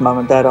and Ben's mum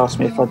and dad, asked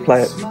me if I'd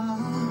play it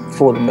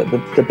for them at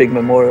the big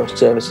memorial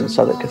service in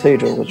Southwark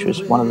Cathedral, which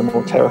was one of the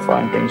more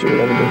terrifying things you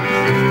would ever do.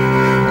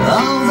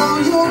 Although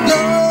you're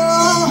gone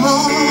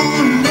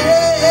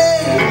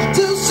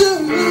too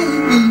soon,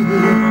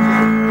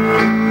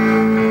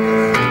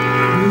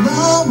 you'll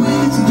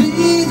always be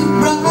the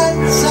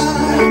bright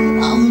side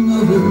of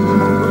the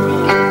moon.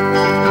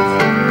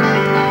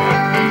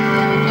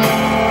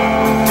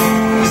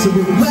 So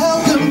we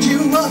welcomed you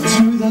up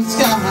to the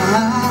sky,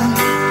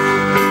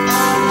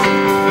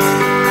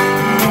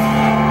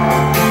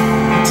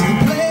 to the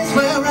place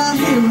where our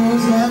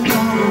heroes have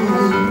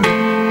gone.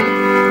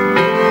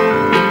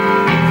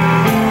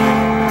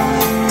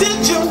 Did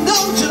you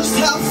know just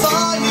how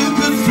far you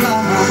could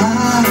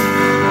fly?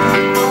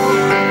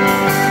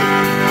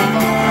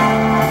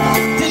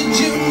 Did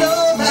you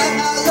know that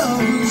our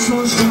love was so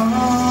strong?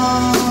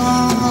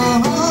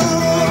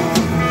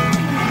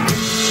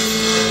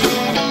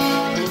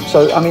 So,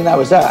 I mean, that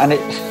was that. And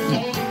it,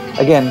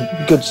 again,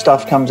 good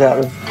stuff comes out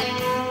of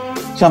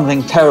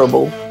something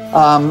terrible,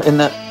 in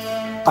that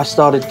I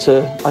started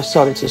to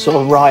sort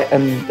of write,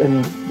 and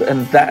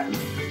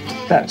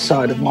that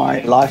side of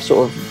my life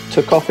sort of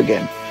took off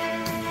again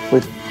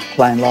with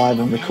playing live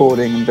and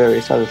recording and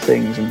various other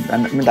things, and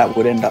that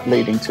would end up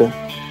leading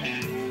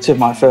to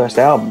my first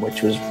album,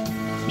 which was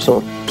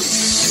sort of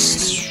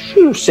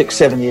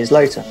 6-7 years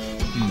later,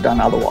 done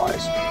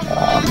otherwise,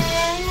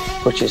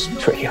 which is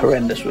pretty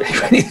horrendous really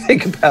when you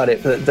think about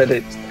it, that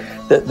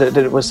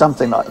it was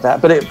something like that.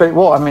 But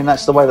I mean,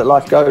 that's the way that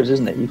life goes,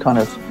 isn't it?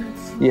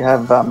 You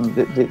have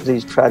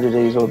these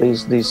tragedies or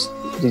these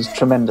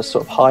tremendous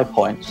sort of high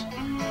points,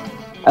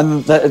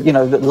 and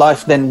that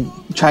life then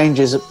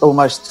changes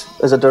almost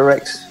as a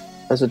direct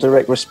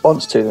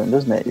response to them,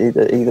 doesn't it?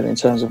 Either in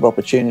terms of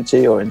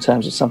opportunity or in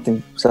terms of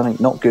something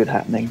not good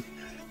happening.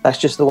 That's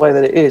just the way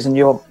that it is, and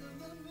you're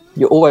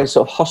always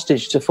sort of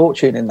hostage to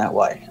fortune in that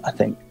way. I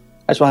think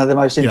that's one of the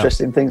most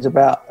interesting things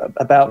about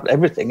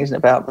everything, isn't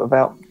it?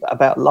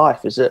 About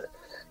life, is that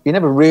you're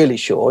never really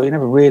sure, you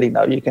never really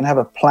know. You can have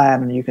a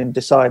plan and you can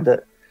decide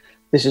that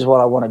this is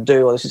what I want to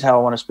do, or this is how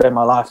I want to spend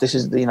my life. This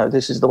is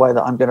the way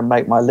that I'm going to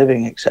make my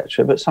living,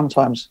 etc. But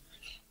sometimes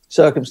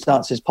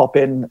circumstances pop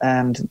in,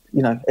 and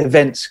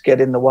events get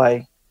in the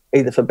way,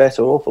 either for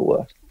better or for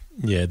worse.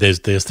 Yeah, there's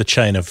the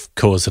chain of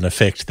cause and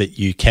effect that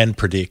you can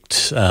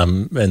predict,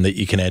 and that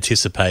you can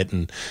anticipate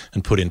and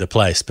put into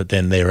place. But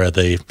then there are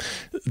the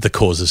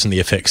causes and the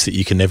effects that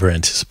you can never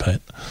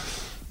anticipate.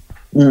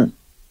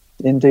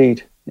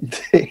 Indeed,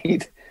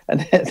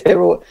 and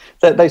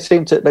they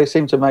seem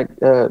to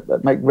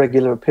make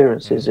regular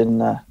appearances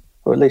in,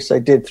 or at least they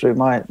did through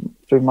my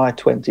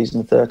 20s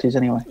and 30s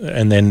anyway.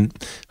 And then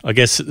I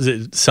guess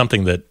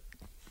something that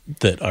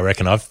I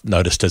reckon I've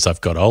noticed as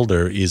I've got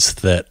older is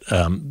that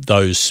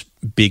those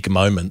big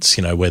moments,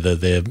 whether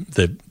they're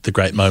the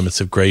great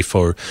moments of grief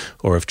or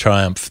of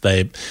triumph,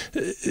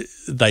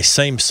 they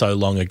seem so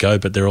long ago,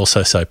 but they're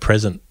also so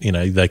present.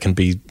 They can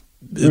be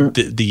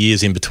the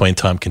years in between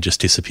time can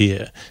just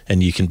disappear,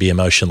 and you can be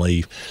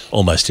emotionally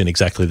almost in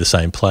exactly the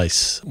same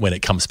place when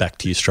it comes back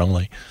to you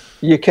strongly.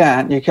 You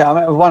can. I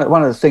mean,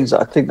 one of the things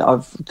that I think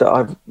that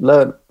I've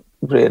learned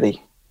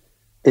really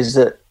is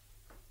that,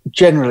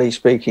 generally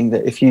speaking,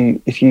 that if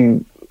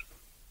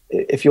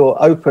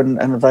you're open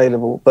and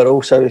available, but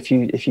also if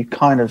you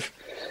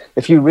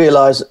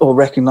realise or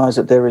recognise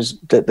that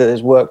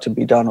there's work to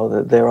be done, or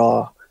that there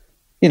are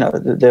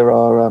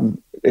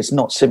it's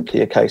not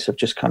simply a case of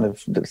just kind of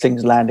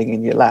things landing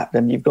in your lap,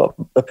 then you've got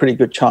a pretty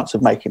good chance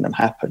of making them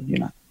happen. You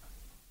know,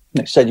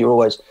 like I said, you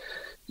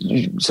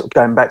sort of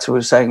going back to what I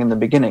was saying in the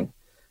beginning,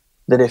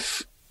 that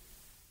if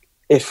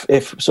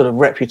sort of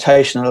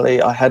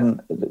reputationally I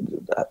hadn't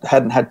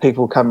had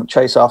people come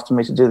chase after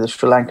me to do the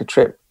Sri Lanka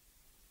trip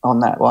on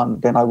that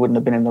one, then I wouldn't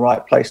have been in the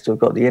right place to have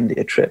got the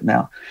India trip.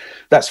 Now,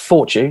 that's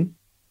fortune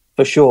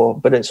for sure,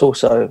 but it's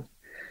also,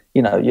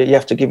 you know, you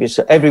have to give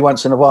yourself, every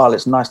once in a while,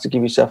 it's nice to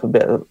give yourself a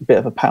bit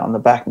of a pat on the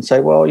back and say,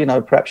 well, you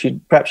know, perhaps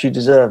you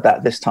deserve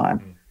that this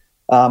time.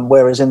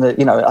 Whereas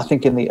I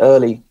think in the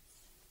early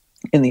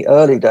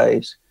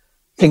days,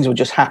 things would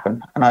just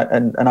happen,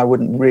 and I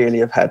wouldn't really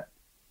have had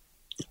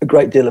a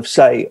great deal of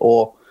say,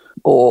 or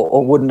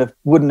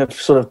wouldn't have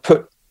sort of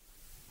put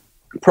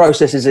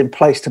processes in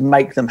place to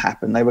make them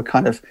happen. They were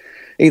kind of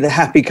either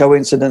happy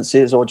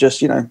coincidences or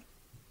just, you know,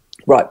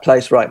 right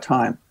place, right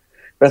time.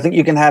 But I think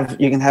you can have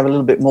a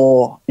little bit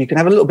more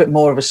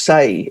of a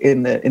say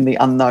in the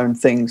unknown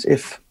things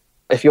if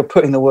you're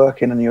putting the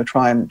work in and you're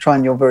trying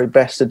your very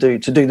best to do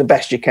the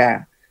best you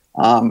can.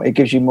 It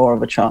gives you more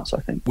of a chance, I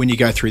think. When you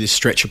go through this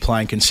stretch of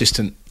playing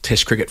consistent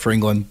Test cricket for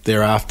England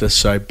thereafter,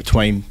 so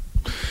between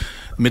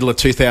middle of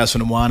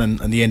 2001 and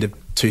the end of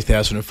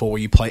 2004,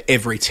 where you play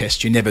every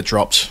Test, you never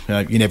dropped,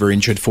 you never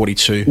injured,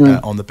 42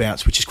 on the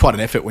bounce, which is quite an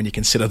effort when you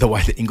consider the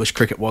way that English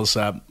cricket was.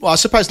 Well, I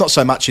suppose not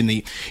so much in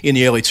the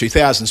early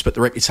 2000s, but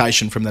the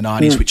reputation from the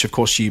 90s, which of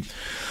course you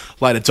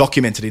later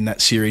documented in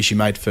that series you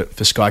made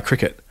for Sky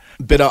Cricket.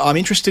 But I'm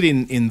interested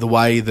in the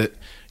way that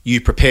you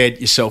prepared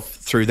yourself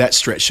through that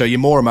stretch. So you're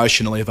more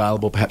emotionally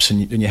available perhaps than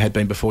you had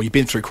been before. You've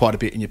been through quite a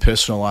bit in your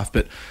personal life,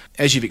 but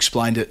as you've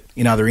explained it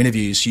in other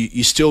interviews,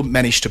 you still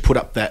managed to put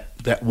up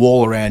that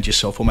wall around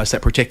yourself, almost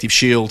that protective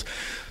shield,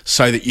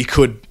 so that you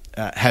could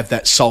have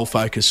that sole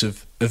focus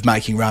of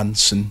making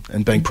runs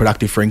and being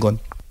productive for England.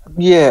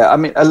 Yeah, I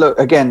mean, look,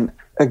 again,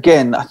 I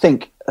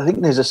think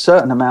there's a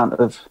certain amount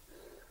of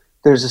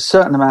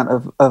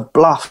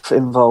bluff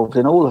involved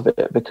in all of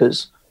it,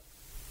 because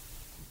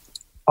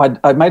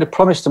I made a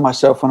promise to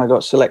myself when I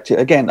got selected.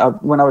 Again,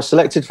 when I was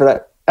selected for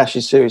that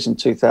Ashes series in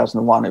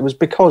 2001, it was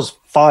because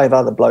 5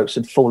 other blokes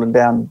had fallen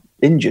down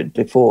injured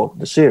before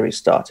the series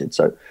started.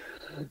 So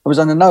I was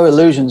under no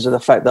illusions of the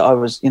fact that I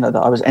was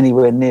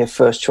anywhere near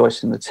first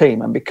choice in the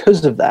team. And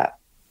because of that,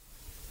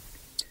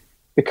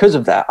 I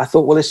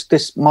thought, well,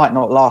 this might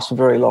not last for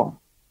very long.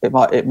 It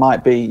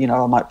might be, you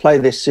know, I might play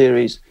this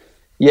series.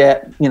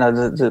 Yeah, you know,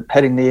 the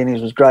heading the innings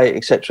was great,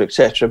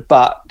 etc.,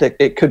 but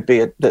it could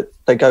be that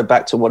they go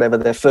back to whatever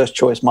their first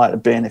choice might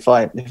have been. If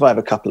I have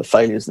a couple of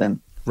failures, then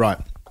right,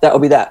 that'll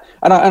be that.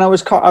 And I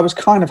was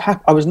kind of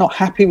happy. I was not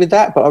happy with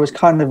that, but I was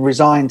kind of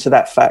resigned to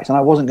that fact, and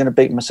I wasn't going to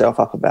beat myself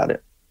up about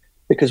it,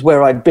 because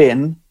where I'd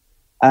been,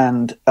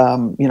 and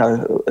where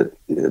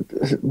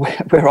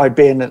I'd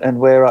been, and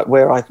where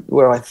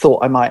I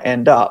thought I might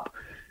end up,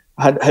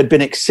 had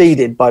been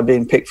exceeded by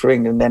being picked for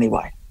England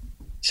anyway.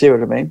 See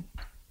what I mean?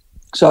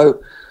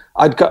 So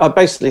I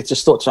basically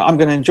just thought, I'm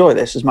going to enjoy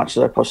this as much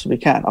as I possibly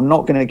can. I'm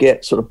not going to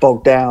get sort of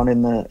bogged down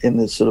in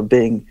the sort of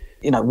being,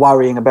 you know,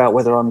 worrying about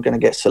whether I'm going to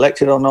get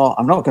selected or not.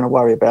 I'm not going to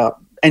worry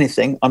about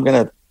anything. I'm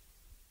going to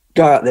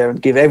go out there and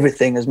give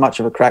everything as much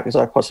of a crack as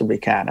I possibly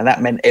can. And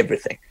that meant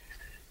everything.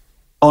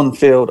 On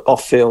field,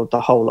 off field, the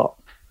whole lot.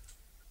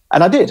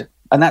 And I did.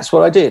 And that's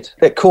what I did.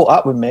 It caught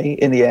up with me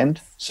in the end,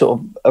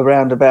 sort of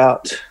around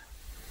about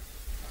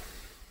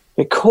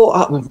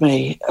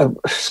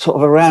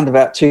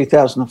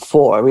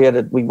 2004.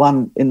 We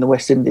won in the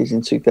West Indies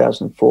in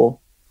 2004,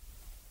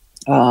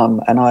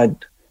 and I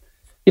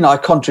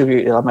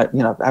contributed. I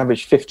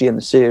averaged 50 in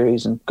the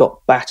series and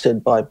got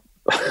battered by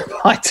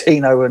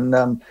Tino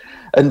and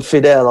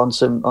Fidel on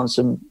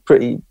some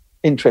pretty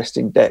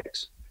interesting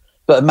decks,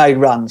 but made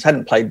runs.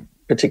 Hadn't played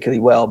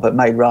particularly well, but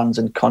made runs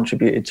and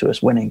contributed to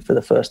us winning for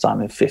the first time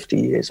in 50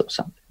 years or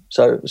something.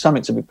 So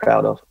something to be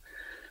proud of.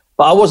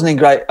 But I wasn't in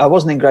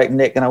great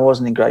nick, and I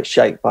wasn't in great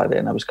shape by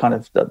then. I was kind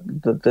of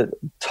the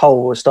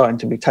toll was starting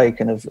to be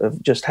taken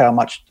of just how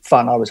much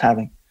fun I was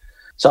having.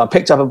 So I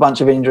picked up a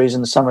bunch of injuries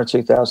in the summer of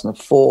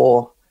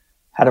 2004.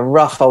 Had a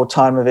rough old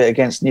time of it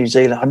against New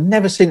Zealand. I've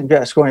never seen them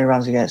get scoring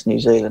runs against New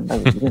Zealand.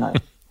 You know,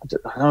 I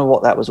don't know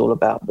what that was all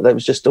about, but it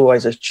was just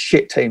always a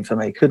shit team for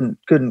me. Couldn't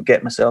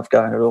get myself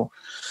going at all.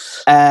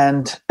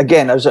 And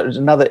again, there was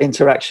another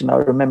interaction I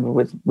remember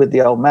with the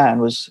old man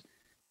was.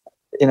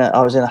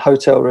 I was in a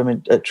hotel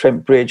room at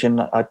Trent Bridge,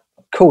 and I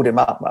called him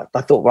up.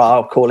 I thought, well,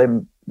 I'll call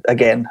him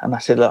again. And I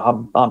said,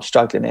 look, I'm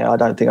struggling here. I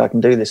don't think I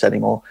can do this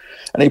anymore.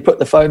 And he put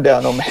the phone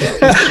down on me.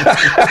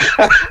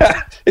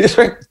 He just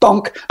went,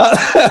 donk.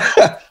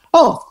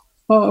 Oh,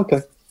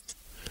 okay.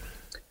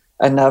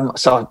 And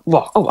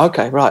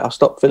okay, right. I'll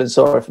stop feeling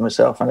sorry for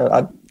myself.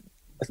 And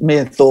me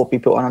and Thorpe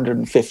put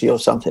 150 or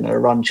something in a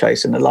run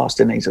chase in the last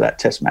innings of that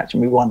Test match,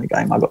 and we won the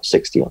game. I got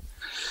 60 odd.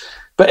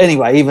 But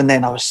anyway, even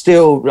then, I was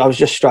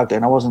just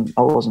struggling. I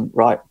wasn't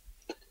right.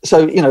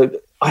 So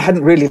I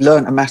hadn't really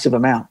learned a massive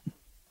amount.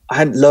 I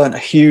hadn't learned a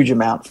huge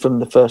amount from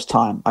the first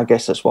time. I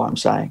guess that's what I'm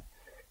saying.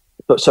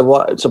 But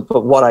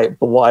what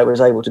I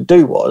was able to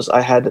do was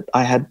I had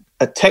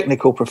a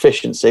technical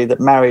proficiency that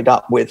married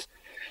up with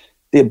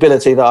the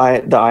ability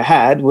that I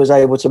had was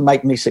able to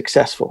make me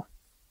successful.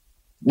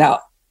 Now,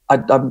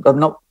 I'm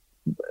not,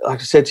 like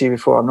I said to you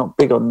before, I'm not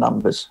big on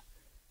numbers,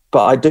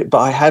 but I do.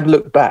 But I had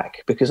looked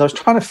back because I was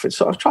trying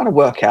to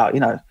work out.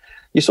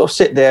 You sort of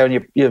sit there and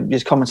you're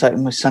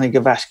commentating with Sonny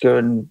Gavaskar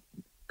and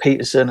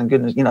Peterson and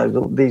goodness,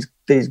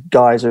 these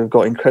guys who have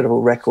got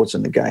incredible records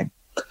in the game.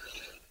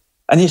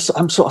 And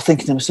I'm sort of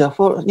thinking to myself,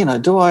 well,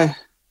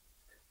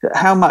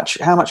 how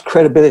much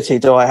credibility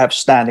do I have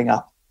standing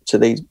up to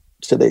these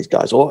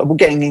guys, or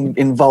getting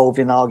involved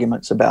in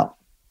arguments about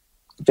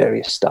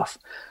various stuff?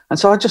 And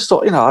so I just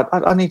thought,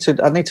 I need to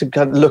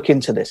kind of look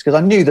into this, because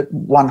I knew that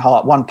one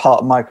part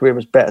of my career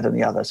was better than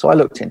the other. So I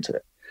looked into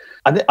it.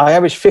 I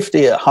averaged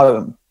 50 at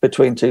home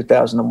between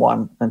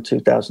 2001 and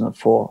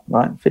 2004,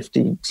 right?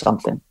 50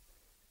 something,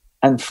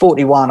 and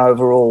 41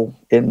 overall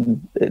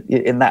in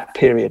that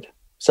period.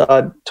 So I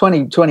had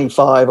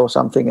 25 or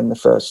something in the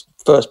first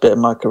bit of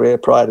my career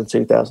prior to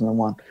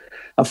 2001,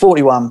 and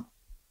 41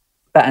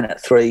 batting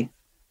at 3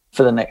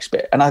 for the next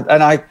bit. And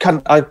I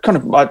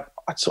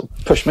sort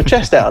of pushed my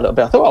chest out a little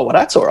bit. I thought, oh well,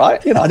 that's all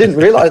right. I hadn't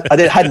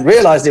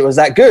realised it was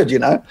that good.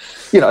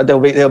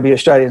 There'll be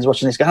Australians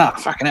watching this going,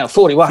 fucking hell,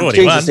 41.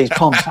 Jesus, these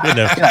palms. Wouldn't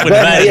have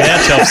made it out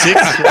top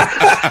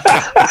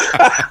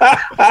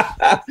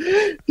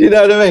 6. You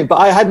know what I mean? But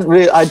I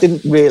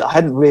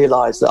hadn't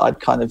realised that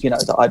I'd kind of,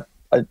 that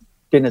I'd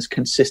been as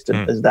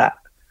consistent as that.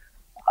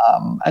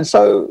 And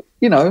so,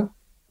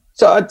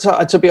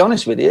 to be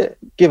honest with you,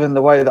 given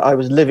the way that I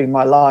was living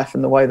my life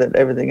and the way that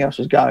everything else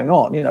was going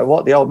on,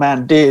 what the old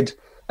man did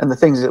and the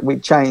things that we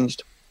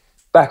changed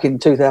back in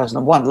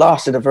 2001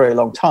 lasted a very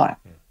long time.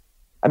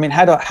 I mean,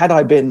 had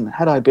I been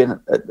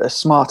a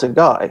smarter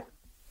guy,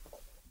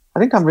 I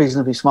think I'm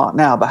reasonably smart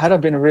now, but had I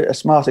been a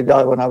smarter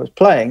guy when I was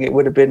playing, it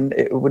would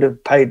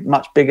have paid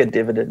much bigger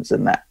dividends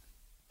than that.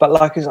 But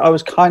like I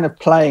was kind of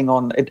playing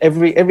on it,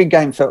 every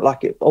game felt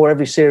like it, or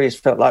every series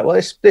felt like, well,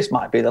 this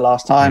might be the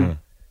last time.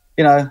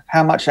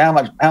 How much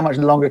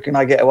longer can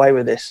I get away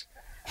with this?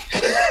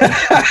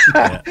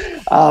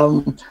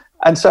 And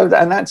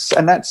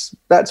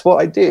that's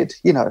what I did.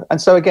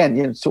 And so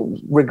again, sort of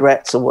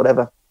regrets or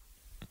whatever.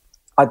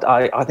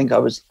 I think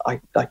I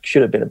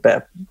should have been a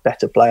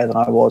better player than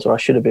I was, or I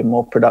should have been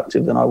more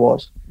productive than I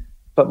was.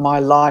 But my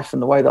life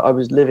and the way that I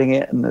was living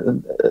it,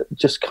 and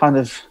just kind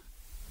of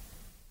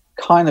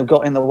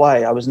got in the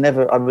way. I was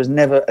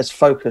never as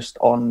focused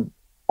on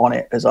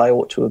it as I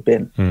ought to have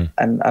been.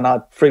 And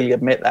I freely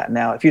admit that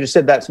now. If you'd have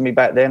said that to me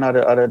back then, I'd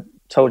have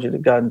told you to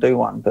go and do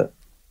one. But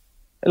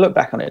I look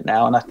back on it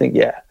now, and I think,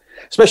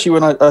 especially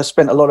when I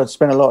spent a lot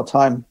of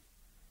time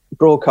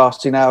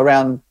broadcasting now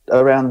around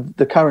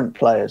the current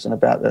players and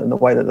about the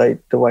way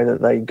that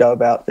they go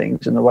about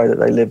things and the way that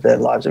they live their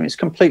lives. I mean, it's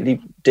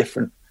completely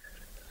different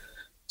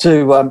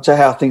to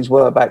how things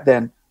were back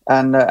then.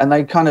 And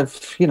they kind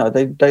of,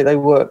 they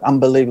work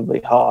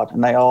unbelievably hard,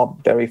 and they are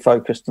very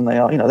focused, and they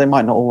are, they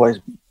might not always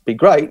be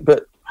great,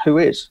 but who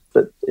is?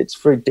 But it's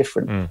very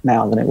different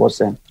now than it was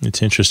then.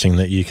 It's interesting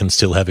that you can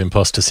still have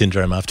imposter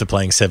syndrome after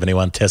playing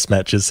 71 Test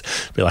matches.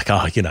 Be like,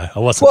 I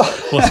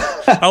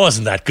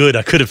wasn't that good.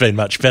 I could have been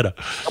much better.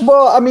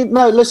 Well, I mean,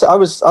 no. Listen, I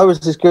was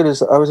as good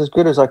as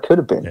I could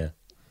have been,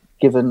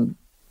 given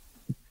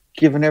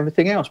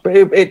everything else. But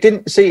it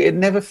didn't. See, it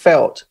never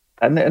felt,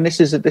 and this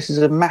is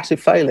a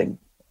massive failing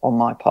on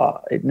my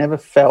part. It never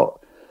felt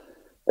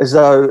as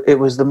though it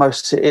was that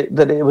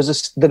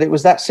it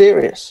was that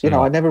serious.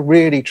 I never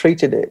really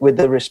treated it with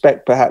the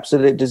respect perhaps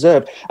that it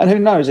deserved. And who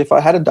knows, if I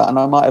had done,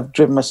 I might have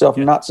driven myself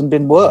nuts and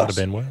been worse. Might have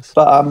been worse.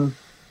 But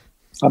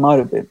I might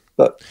have been.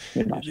 But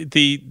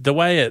the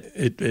way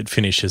it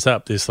finishes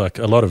up, there's like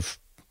a lot of,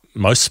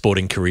 most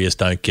sporting careers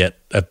don't get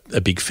a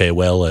big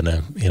farewell and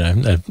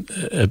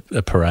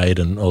a parade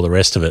and all the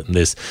rest of it. And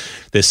there's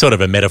sort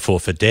of a metaphor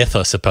for death,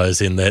 I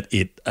suppose, in that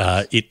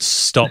it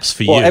stops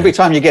for you. Every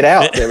time you get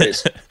out, there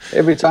is.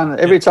 Every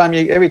time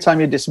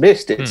you're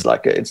dismissed, it's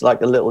like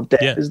a little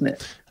death, isn't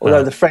it?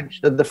 Although the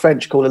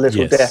French call a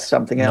little death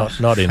something else.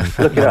 Not in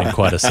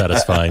quite a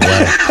satisfying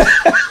way.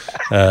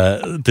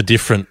 The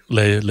different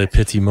les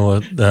petits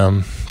mots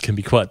can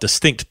be quite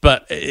distinct,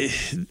 but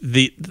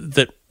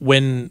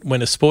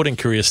when a sporting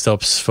career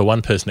stops for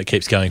one person, it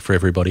keeps going for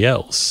everybody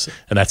else,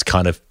 and that's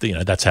kind of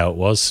that's how it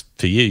was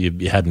for you.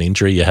 You had an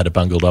injury, you had a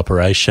bungled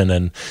operation,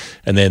 and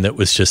then it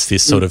was just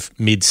this sort of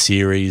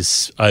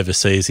mid-series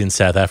overseas in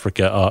South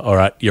Africa. All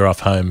right, you're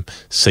off home.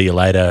 See you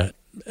later.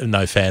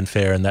 No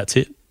fanfare, and that's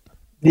it.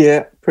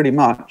 Yeah, pretty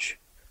much.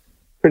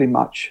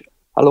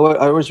 I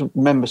always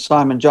remember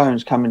Simon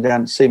Jones coming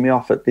down to see me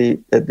off at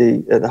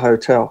the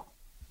hotel.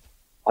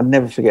 I'll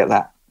never forget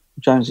that.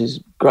 Jones is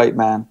a great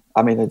man.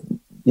 I mean,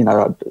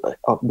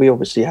 we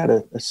obviously had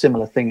a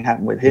similar thing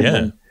happen with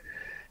him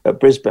at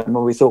Brisbane,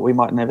 where we thought we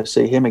might never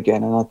see him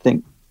again. And I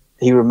think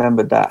he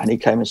remembered that, and he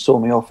came and saw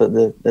me off at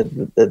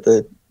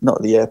the not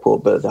at the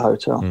airport, but at the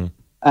hotel.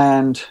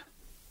 And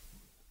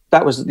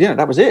that was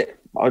it.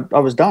 I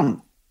was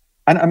done.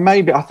 And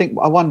maybe I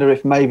wonder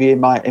if maybe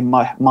in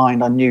my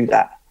mind I knew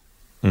that.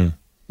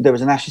 There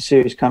was an Ashes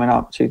series coming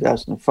up,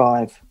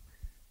 2005.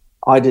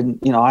 I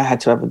didn't, I had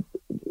to have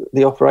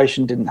the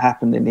operation didn't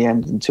happen in the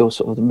end until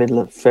sort of the middle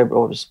of February,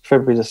 or it was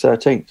February the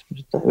 13th, which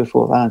was the day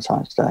before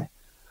Valentine's Day.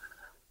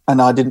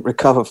 And I didn't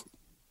recover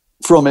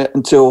from it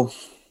until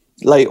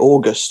late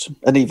August.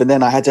 And even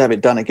then I had to have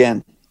it done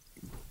again.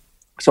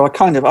 So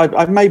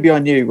maybe I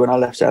knew when I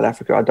left South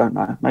Africa, I don't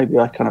know. Maybe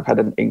I kind of had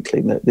an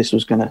inkling that this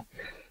was going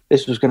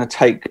to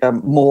take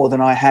more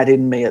than I had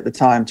in me at the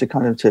time to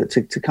kind of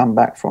to come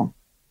back from.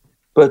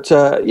 But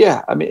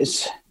I mean,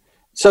 it's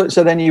so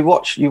then you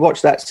watch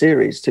that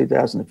series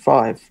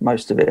 2005,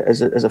 most of it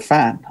as a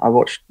fan.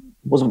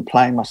 Wasn't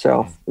playing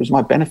myself. It was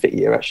my benefit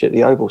year actually at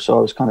the Oval, so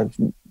I was kind of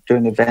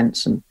doing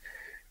events and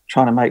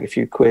trying to make a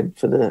few quid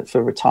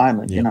for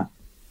retirement, you know.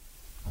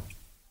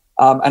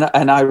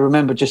 And I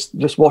remember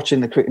just watching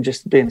the cricket,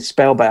 just being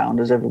spellbound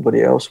as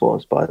everybody else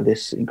was by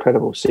this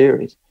incredible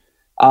series.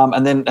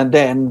 And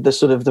then the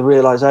sort of the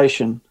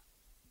realization,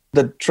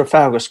 the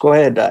Trafalgar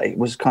Square day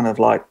was kind of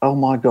like, oh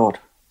my God,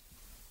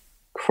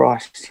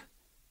 Christ,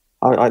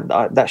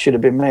 I that should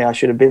have been me. I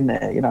should have been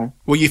there, you know.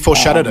 Well, you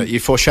foreshadowed it.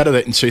 You foreshadowed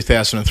it in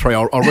 2003.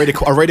 I'll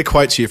read a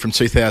quote to you from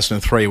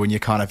 2003 when you're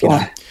kind of,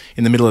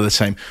 in the middle of the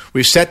team.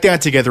 We've sat down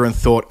together and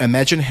thought,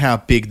 imagine how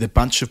big the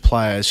bunch of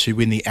players who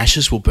win the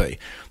Ashes will be.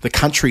 The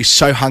country's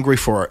so hungry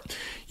for it.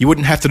 You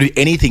wouldn't have to do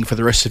anything for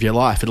the rest of your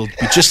life. It'll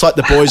be just like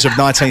the boys of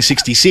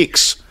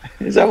 1966.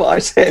 Is that what I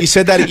said? You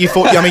said that. You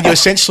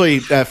essentially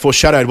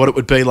foreshadowed what it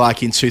would be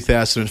like in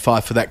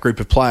 2005 for that group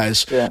of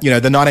players. Yeah. You know,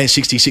 the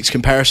 1966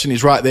 comparison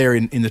is right there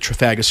in the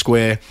Trafalgar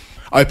Square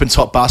open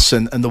top bus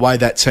and the way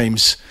that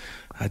team's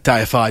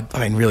deified.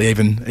 I mean, really,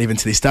 even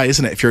to this day,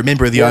 isn't it? If you're a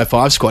member of the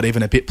 05 squad,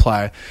 even a bit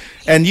player,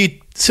 and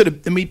you sort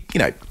of,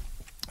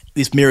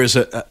 this mirrors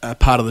a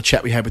part of the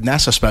chat we had with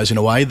Nas, I suppose, in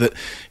a way, that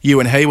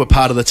you and he were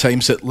part of the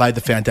teams that laid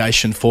the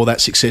foundation for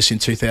that success in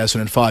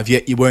 2005,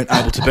 yet you weren't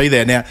able to be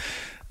there. Now,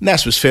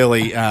 Nas was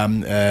fairly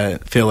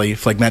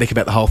phlegmatic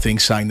about the whole thing,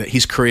 saying that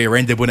his career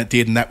ended when it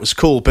did and that was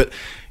cool, but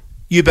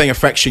you being a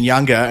fraction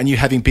younger and you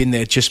having been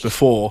there just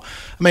before,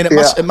 I mean,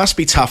 it must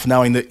be tough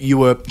knowing that you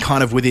were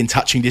kind of within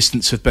touching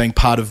distance of being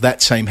part of that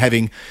team,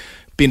 having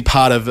been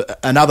part of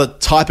another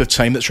type of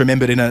team that's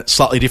remembered in a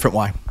slightly different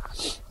way.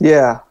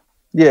 Yeah,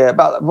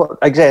 but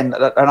again,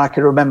 and I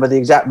can remember the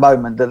exact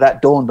moment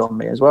that dawned on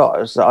me as well.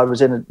 I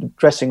was in a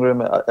dressing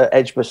room at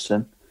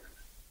Edgbaston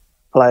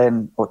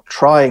playing or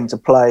trying to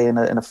play in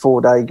a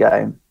 4-day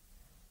game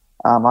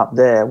up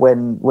there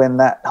when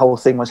that whole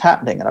thing was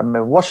happening. And I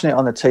remember watching it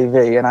on the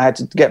TV, and I had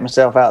to get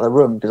myself out of the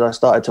room because I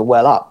started to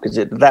well up, because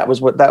that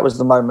was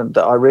the moment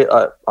that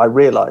I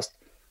realised,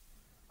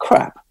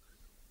 crap,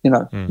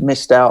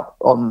 missed out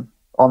on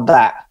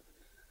that.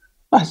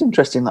 That's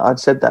interesting that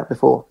I'd said that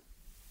before.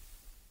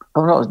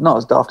 I'm not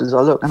as daft as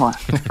I look, am I?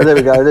 But there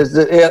we go.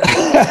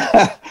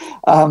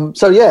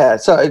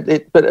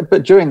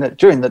 But during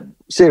the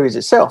series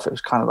itself, it was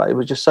kind of like, it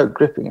was just so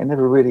gripping. It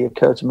never really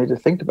occurred to me to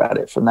think about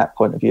it from that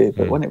point of view.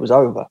 But when it was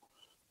over,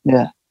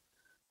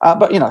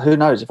 but who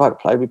knows? If I'd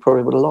played, we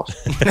probably would have lost.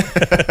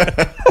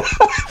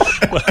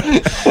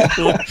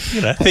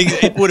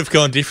 It would have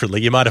gone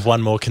differently. You might have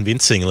won more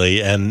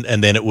convincingly, and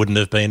then it wouldn't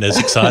have been as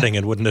exciting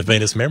and wouldn't have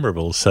been as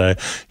memorable. So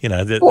it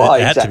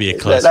had to be a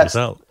close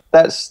result.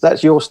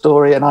 That's your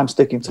story, and I'm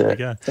sticking to it.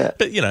 Yeah.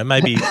 But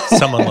maybe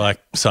someone like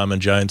Simon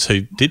Jones,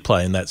 who did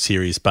play in that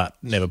series but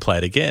never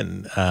played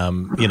again.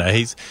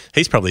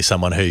 He's probably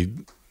someone who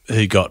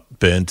got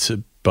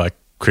burned by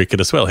cricket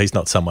as well. He's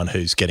not someone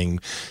who's getting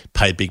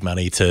paid big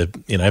money to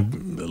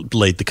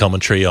lead the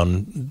commentary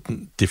on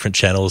different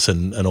channels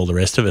and all the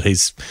rest of it.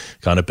 He's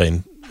kind of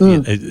been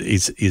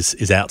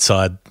is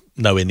outside,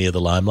 nowhere near the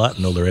limelight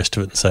and all the rest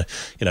of it. So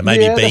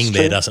maybe being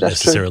there doesn't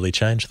necessarily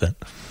change that.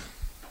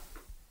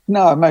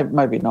 No,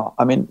 maybe not.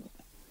 I mean,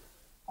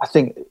 I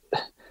think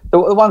the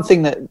one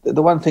thing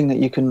that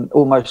you can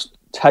almost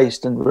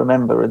taste and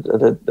remember are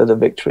the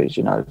victories.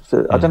 I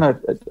don't know.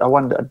 I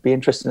wonder. I'd be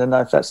interested to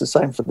know if that's the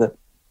same for the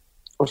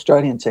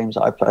Australian teams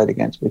that I played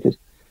against, because,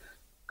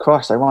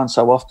 Christ, they won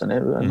so often.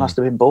 It must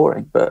have been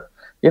boring. But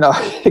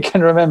I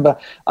can remember.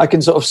 I can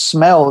sort of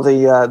smell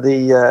the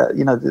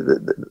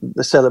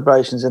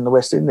celebrations in the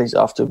West Indies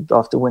after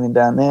winning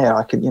down there.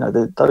 I can,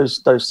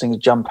 those things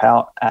jump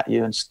out at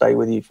you and stay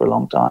with you for a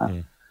long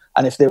time.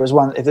 And if there's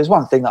one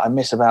thing that I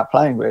miss about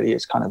playing, really,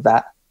 it's kind of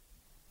that.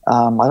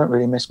 I don't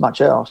really miss much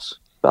else,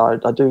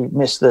 but I do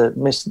miss the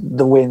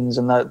wins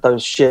and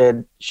those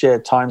shared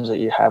times that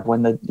you have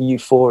when the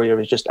euphoria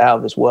is just out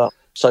of this world.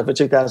 So for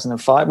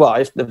 2005, well,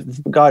 if the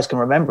guys can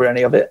remember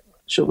any of it,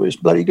 Sure, it was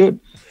bloody good.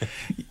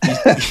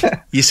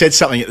 You said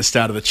something at the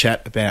start of the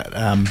chat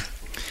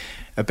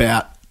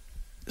about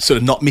sort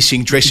of not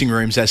missing dressing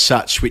rooms as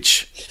such,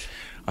 which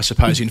I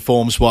suppose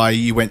informs why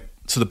you went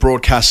to the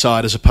broadcast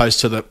side as opposed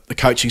to the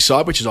coaching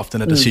side, which is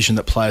often a decision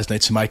that players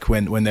need to make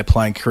when their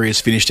playing careers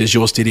finished, as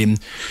yours did in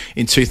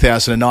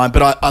 2009.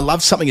 But I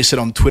loved something you said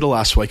on Twitter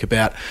last week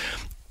about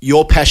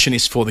your passion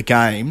is for the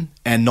game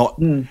and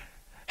not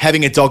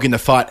having a dog in the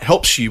fight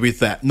helps you with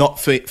that, not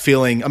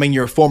feeling... I mean,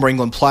 you're a former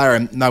England player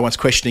and no one's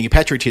questioning your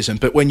patriotism,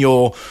 but when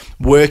you're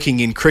working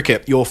in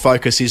cricket, your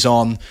focus is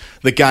on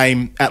the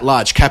game at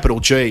large,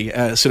 capital G,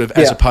 as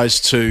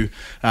opposed to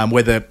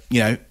whether,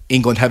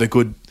 England have a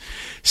good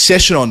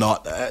session or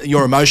not.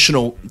 Your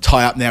emotional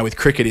tie-up now with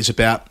cricket is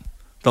about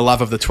the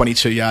love of the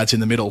 22 yards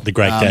in the middle. The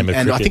great game of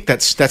and cricket. I think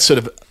that's sort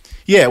of...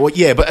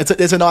 but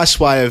there's a nice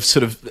way of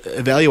sort of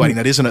evaluating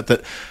that, isn't it?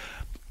 That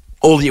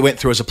all that you went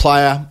through as a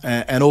player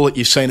and all that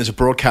you've seen as a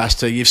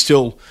broadcaster, you've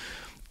still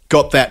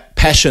got that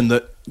passion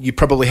that you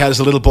probably had as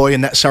a little boy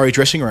in that Surrey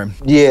dressing room.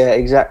 Yeah,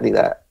 exactly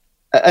that.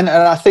 And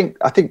I think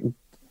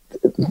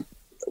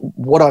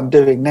what I'm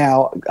doing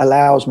now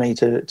allows me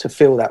to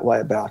feel that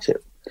way about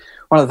it.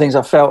 One of the things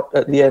I felt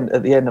at the end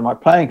of my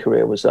playing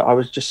career was that I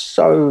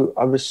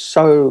was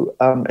so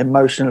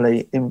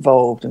emotionally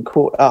involved and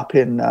caught up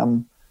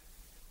in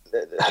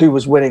who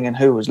was winning and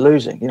who was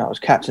losing. I was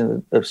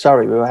captain of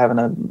Surrey. We were having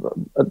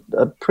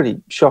a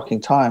pretty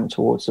shocking time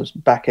towards the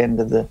back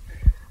end of the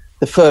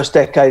first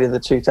decade of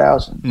the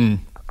 2000s.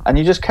 And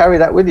you just carry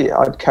that with you.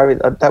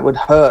 That would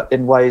hurt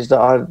in ways that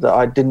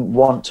I didn't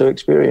want to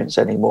experience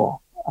anymore.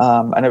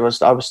 And I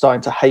was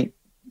starting to hate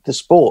the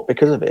sport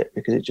because of it,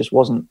 because it just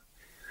wasn't,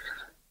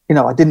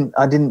 I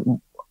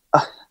didn't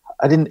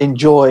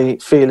enjoy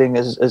feeling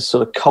as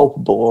sort of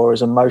culpable or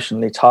as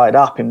emotionally tied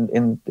up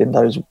in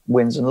those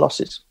wins and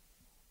losses.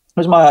 It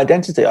was my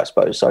identity, I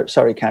suppose, so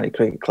Surrey County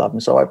Cricket Club,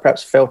 and so I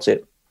perhaps felt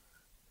it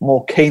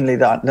more keenly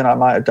than I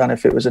might have done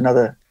if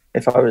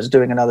I was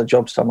doing another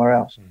job somewhere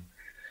else.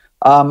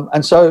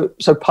 And so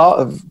part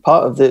of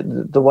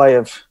the way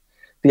of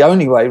the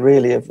only way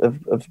really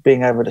of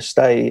being able to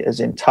stay as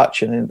in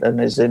touch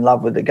and as in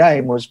love with the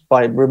game was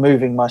by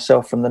removing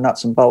myself from the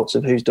nuts and bolts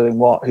of who's doing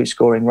what, who's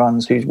scoring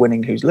runs, who's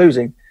winning, who's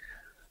losing,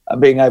 and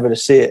being able to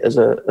see it as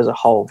a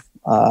whole,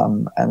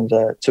 and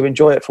to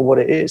enjoy it for what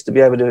it is, to be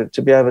able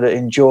to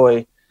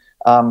enjoy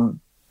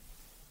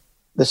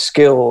the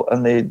skill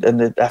and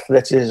the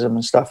athleticism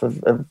and stuff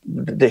of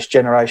this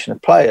generation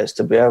of players,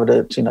 to be able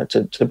to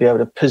to be able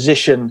to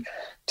position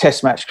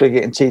Test match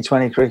cricket and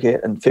T20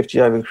 cricket and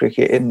 50 over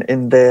cricket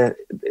in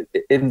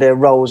their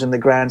roles in the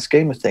grand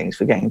scheme of things,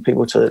 for getting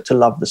people to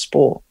love the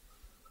sport.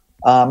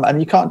 And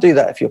you can't do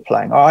that if you're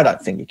playing, or I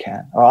don't think you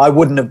can, or I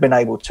wouldn't have been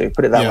able to,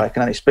 put it that way. I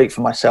can only speak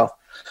for myself.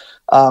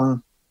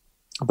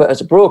 But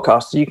as a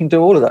broadcaster, you can do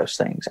all of those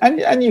things,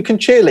 and you can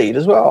cheerlead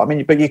as well. I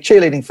mean, but you're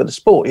cheerleading for the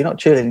sport. You're not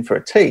cheerleading for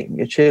a team.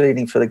 You're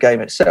cheerleading for the game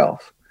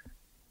itself.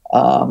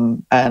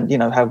 And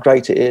how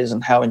great it is,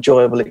 and how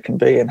enjoyable it can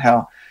be, and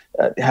how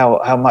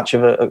much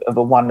of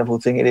a wonderful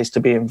thing it is to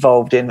be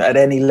involved in at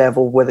any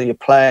level, whether you're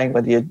playing,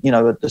 whether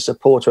you're a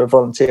supporter, a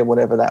volunteer,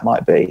 whatever that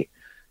might be.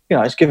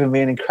 It's given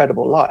me an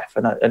incredible life,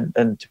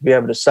 and to be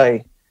able to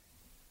say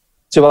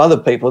to other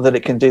people that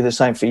it can do the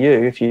same for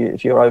you if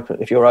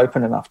you're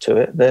open enough to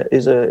it, that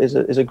is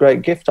a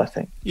great gift, I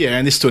think. Yeah,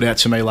 and this stood out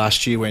to me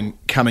last year when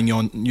coming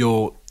on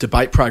your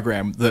debate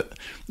program, that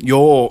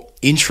your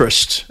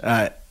interest,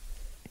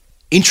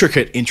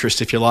 intricate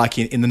interest, if you like,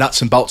 in the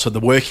nuts and bolts of the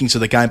workings of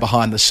the game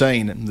behind the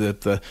scene, and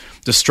the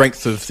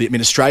strength of the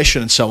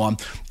administration and so on.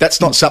 That's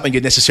not something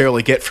you'd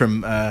necessarily get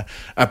from a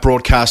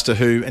broadcaster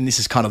who, and this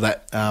is kind of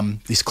that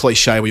this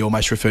cliche we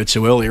almost referred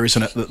to earlier,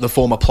 isn't it? The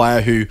former player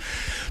who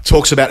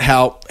talks about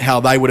how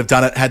they would have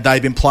done it had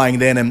they been playing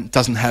then, and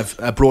doesn't have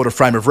a broader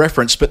frame of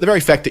reference. But the very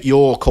fact that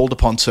you're called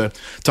upon to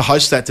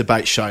host that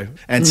debate show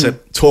and to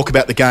talk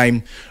about the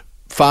game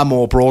far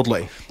more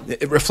broadly,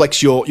 it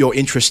reflects your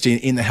interest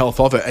in the health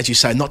of it, as you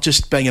say, not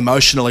just being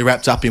emotionally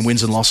wrapped up in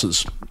wins and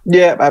losses.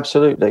 Yeah,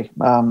 absolutely.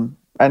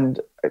 And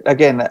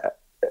again,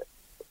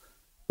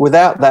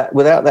 without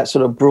that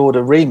sort of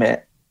broader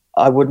remit,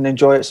 I wouldn't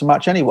enjoy it so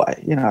much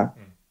anyway.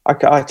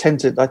 I tend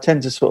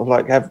to sort of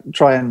like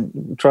try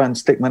and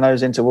stick my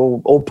nose into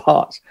all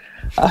parts.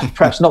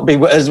 Perhaps not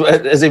be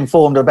as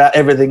informed about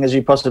everything as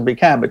you possibly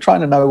can, but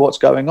trying to know what's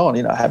going on.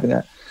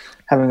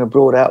 Having a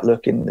broad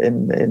outlook in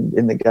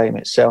the game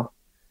itself,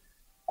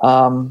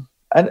 and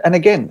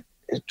again,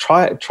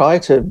 try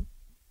to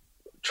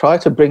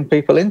bring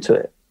people into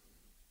it.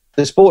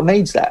 The sport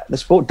needs that. The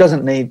sport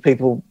doesn't need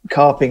people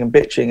carping and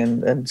bitching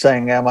and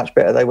saying how much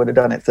better they would have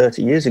done it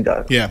 30 years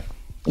ago. Yeah,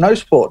 no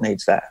sport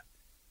needs that.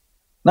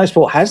 No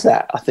sport has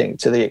that, I think,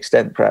 to the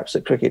extent perhaps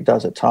that cricket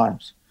does at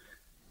times.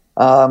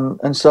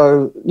 And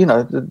so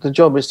the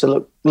job is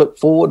to look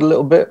forward a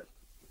little bit.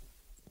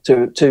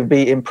 To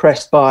be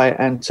impressed by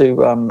and to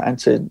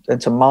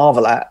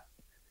marvel at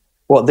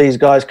what these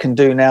guys can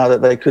do now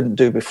that they couldn't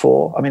do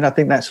before. I mean, I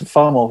think that's a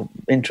far more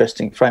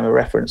interesting frame of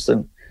reference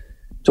than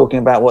talking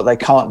about what they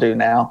can't do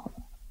now.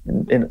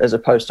 as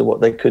opposed to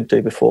what they could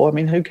do before. I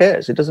mean, who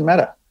cares? It doesn't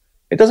matter.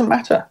 It doesn't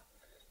matter.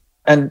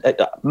 And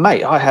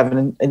mate, I have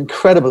an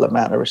incredible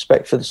amount of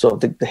respect for the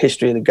sort of the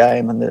history of the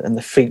game and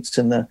the feats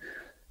and the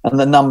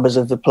numbers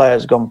of the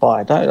players gone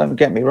by. Don't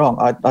get me wrong.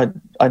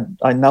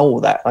 I know all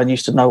that. I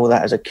used to know all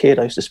that as a kid.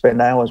 I used to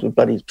spend hours with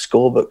bloody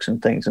scorebooks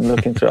and things and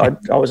looking through.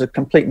 I was a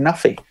complete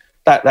nuffy.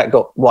 That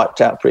got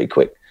wiped out pretty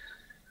quick.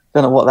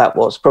 Don't know what that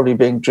was. Probably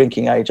being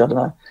drinking age. I don't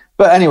know.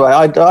 But anyway,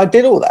 I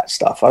did all that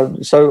stuff.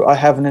 So I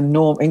have an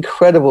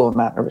incredible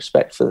amount of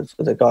respect for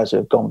the guys who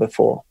have gone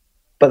before.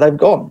 But they've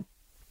gone,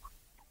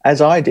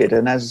 as I did,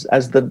 and as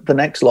the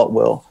next lot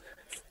will.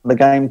 The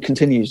game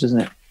continues,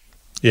 doesn't it?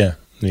 Yeah,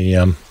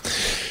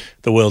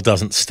 the world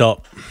doesn't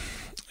stop.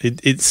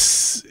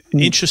 It's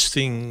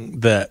interesting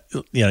that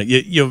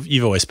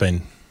you've always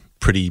been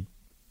pretty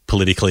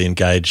politically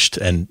engaged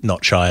and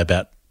not shy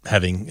about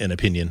having an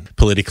opinion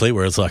politically,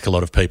 whereas like a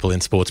lot of people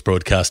in sports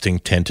broadcasting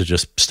tend to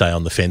just stay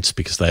on the fence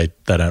because they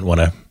don't want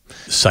to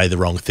say the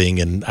wrong thing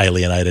and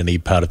alienate any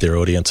part of their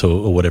audience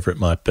or whatever it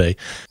might be.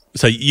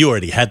 So you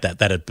already had that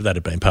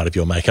had been part of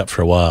your makeup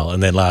for a while,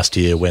 and then last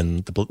year when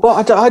the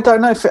I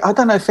don't know if it had. I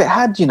don't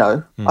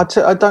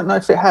know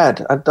if it had.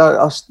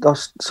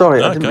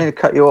 Sorry, I didn't mean to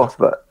cut you off,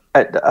 but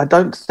I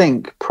don't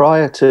think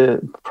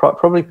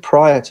probably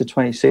prior to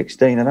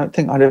 2016, I don't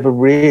think I'd ever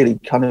really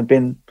kind of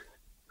been.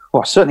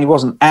 Well, I certainly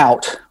wasn't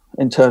out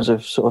in terms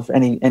of sort of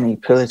any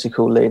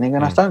political leaning,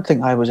 and I don't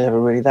think I was ever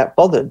really that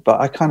bothered. But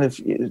I kind of.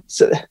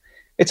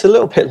 It's a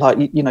little bit like,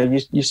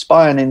 you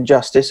spy on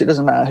injustice. It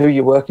doesn't matter who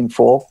you're working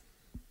for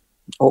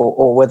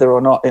or whether or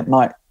not it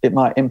might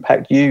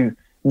impact you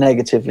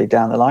negatively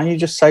down the line. You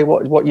just say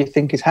what you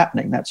think is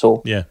happening. That's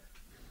all. Yeah.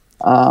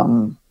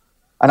 And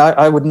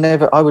I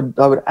would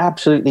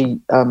absolutely,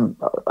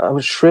 I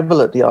would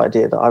shrivel at the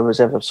idea that I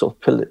was ever sort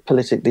of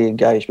politically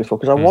engaged before,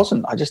 because I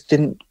wasn't. I just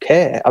didn't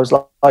care. I was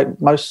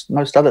like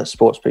most other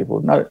sports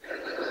people.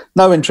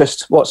 No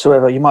interest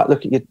whatsoever. You might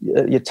look at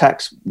your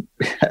tax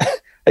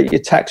at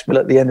your tax bill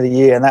at the end of the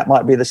year, and that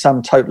might be the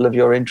sum total of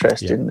your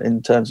interest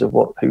in terms of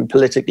who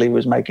politically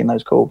was making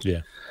those calls.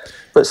 Yeah.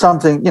 But a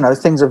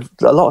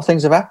lot of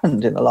things have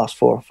happened in the last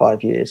 4 or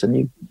 5 years,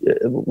 and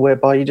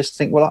whereby you just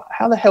think, well,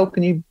 how the hell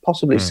can you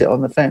possibly sit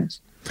on the fence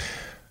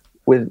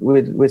with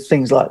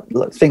things like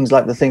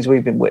the things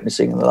we've been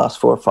witnessing in the last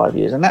 4 or 5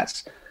 years? And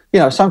that's,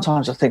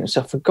 sometimes I think to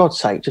myself, for God's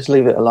sake, just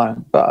leave it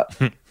alone. But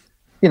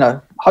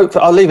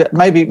hopefully I'll leave it.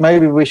 Maybe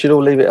we should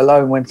all leave it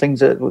alone when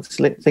things are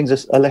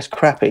less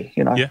crappy.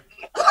 Yeah.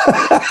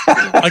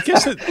 I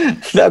guess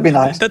that'd be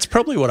nice. That's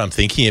probably what I'm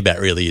thinking about.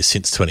 Really, is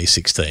since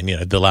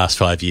 2016. The last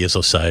 5 years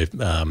or so.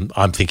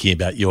 I'm thinking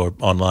about your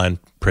online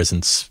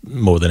presence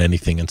more than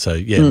anything, and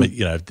so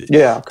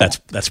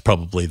that's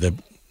probably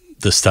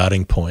the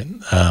starting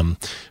point.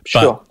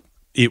 Sure. But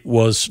it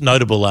was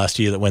notable last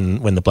year that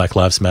when the Black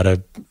Lives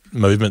Matter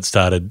movement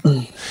started.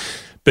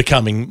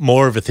 Becoming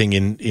more of a thing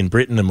in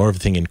Britain and more of a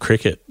thing in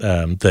cricket,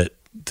 that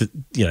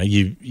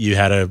you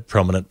had a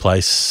prominent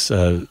place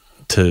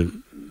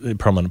a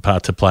prominent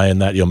part to play in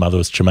that. Your mother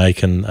was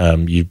Jamaican,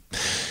 and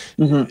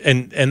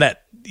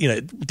that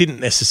didn't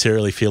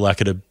necessarily feel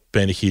like it had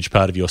been a huge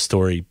part of your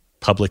story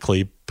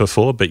publicly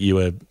before, but you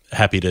were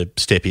happy to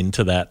step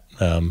into that,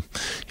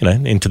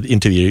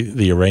 into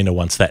the arena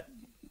once that.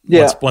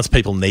 Yeah. Once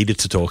people needed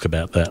to talk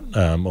about that,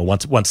 or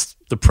once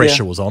the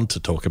pressure was on to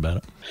talk about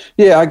it.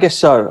 Yeah, I guess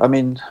so. I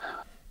mean,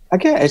 I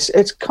guess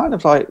it's kind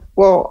of like,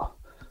 well,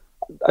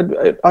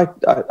 I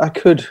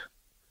could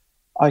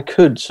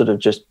sort of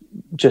just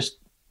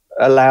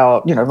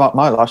allow,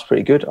 my life's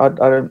pretty good.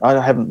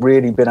 I haven't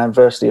really been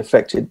adversely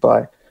affected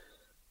by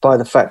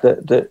the fact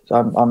that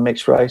I'm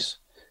mixed race.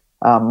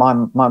 My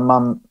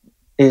mum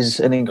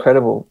is an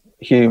incredible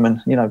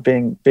human.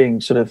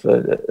 Being sort of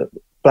a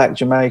Black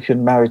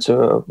Jamaican married to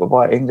a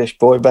white English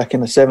boy back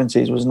in the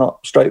 70s was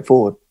not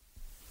straightforward.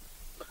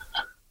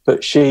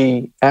 But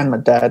she and my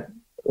dad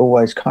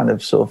always kind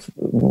of sort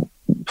of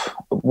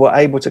were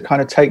able to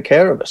kind of take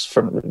care of us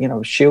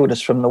shield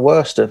us from the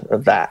worst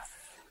of that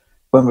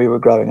when we were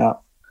growing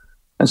up.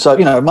 And so,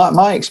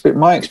 my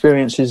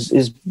experience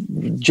is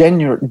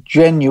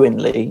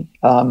genuinely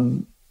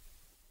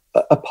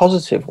a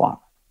positive one.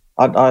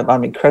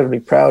 I'm incredibly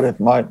proud of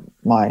my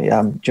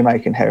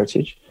Jamaican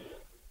heritage.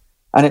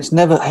 And it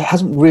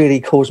hasn't really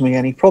caused me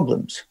any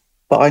problems.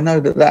 But I know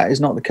that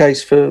is not the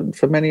case for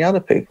many other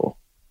people.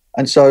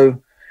 And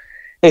so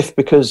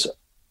because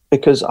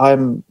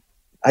I'm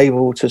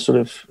able to sort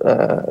of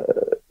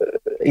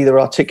either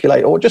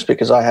articulate, or just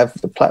because I have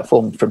the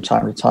platform from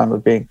time to time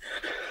of being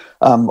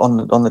on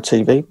the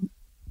TV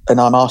and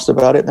I'm asked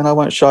about it, then I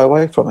won't shy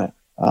away from it.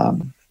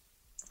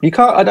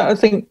 I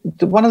think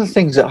one of the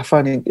things that I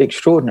find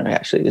extraordinary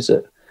actually is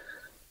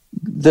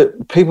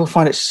that people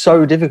find it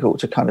so difficult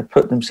to kind of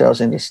put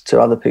themselves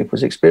into other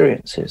people's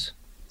experiences,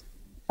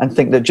 and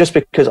think that just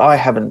because I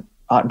haven't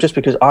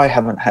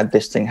had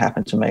this thing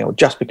happen to me, or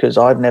just because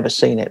I've never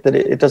seen it, that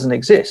it doesn't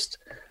exist.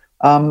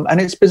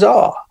 And it's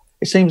bizarre.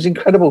 It seems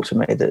incredible to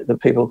me that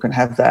people can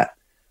have that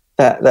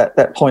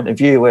that point of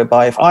view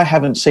whereby if I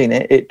haven't seen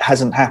it, it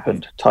hasn't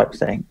happened type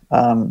thing.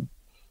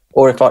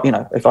 Or if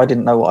I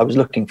didn't know what I was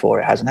looking for,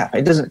 it hasn't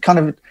happened. It doesn't kind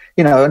of,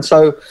 and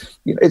so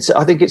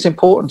I think it's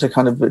important to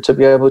kind of to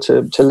be able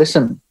to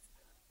listen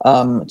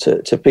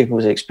to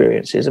people's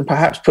experiences and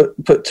perhaps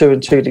put two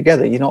and two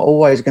together. You're not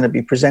always going to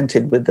be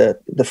presented with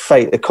the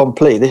fait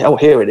accompli. Oh,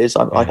 here it is.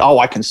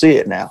 I can see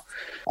it now.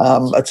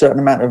 A certain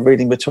amount of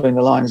reading between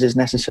the lines is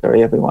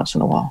necessary every once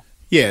in a while.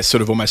 Yeah,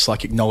 sort of almost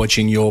like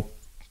acknowledging your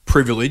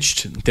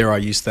privileged, dare I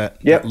use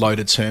that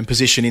loaded term,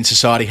 position in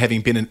society,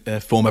 having been a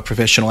former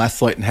professional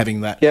athlete and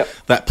having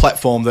that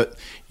platform that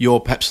you're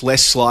perhaps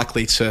less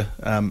likely to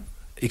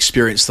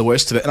experience the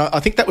worst of it. And I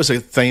think that was a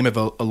theme of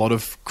a lot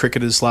of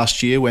cricketers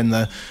last year when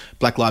the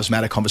Black Lives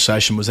Matter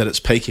conversation was at its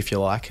peak, if you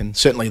like, and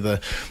certainly the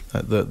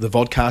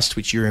vodcast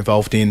which you're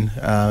involved in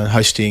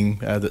hosting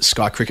that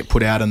Sky Cricket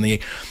put out, and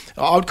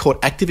I would call it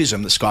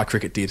activism that Sky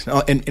Cricket did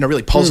in a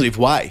really positive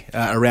way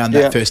around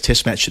that first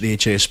Test match at the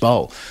EGS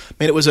Bowl. I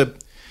mean,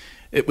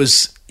 it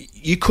was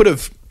you could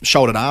have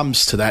shouldered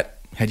arms to that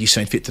had you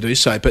seen fit to do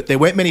so, but there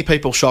weren't many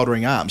people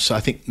shouldering arms. So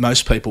I think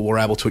most people were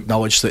able to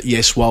acknowledge that,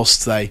 yes,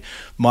 whilst they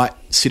might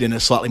sit in a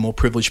slightly more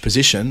privileged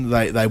position,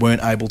 they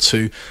weren't able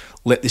to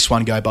let this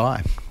one go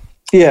by.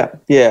 Yeah,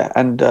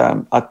 and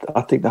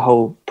I think the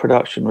whole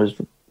production was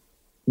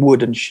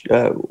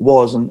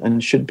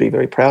and should be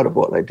very proud of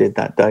what they did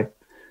that day,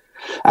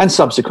 and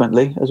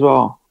subsequently as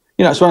well.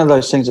 It's one of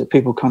those things that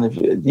people kind of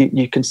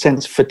you can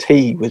sense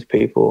fatigue with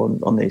people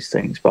on these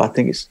things, but I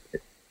think it's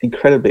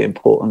incredibly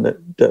important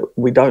that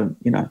we don't.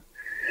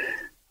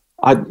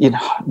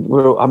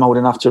 I'm old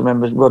enough to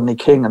remember Rodney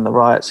King and the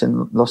riots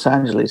in Los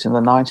Angeles in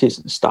the 90s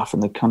and stuff,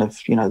 and the kind of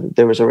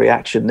there was a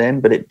reaction then,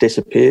 but it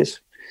disappears,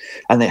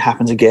 and it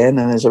happens again,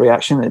 and there's a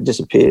reaction and it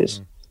disappears.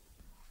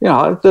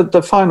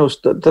 The finals,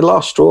 the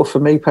last straw for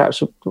me,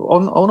 perhaps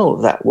on all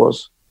of that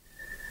was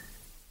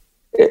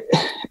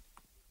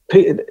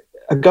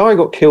a guy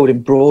got killed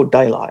in broad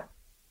daylight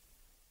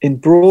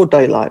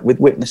with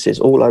witnesses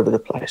all over the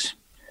place.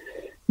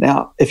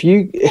 Now, if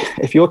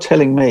you're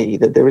telling me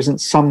that there isn't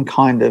some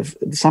kind of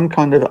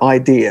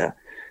idea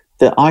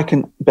that I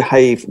can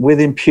behave with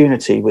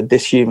impunity with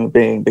this human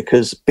being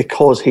because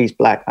he's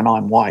black and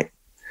I'm white,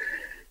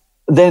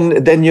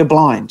 then you're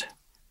blind.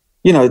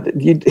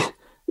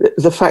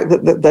 The fact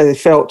that they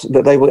felt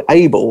that they were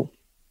able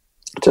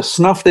to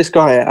snuff this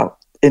guy out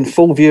in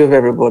full view of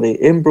everybody,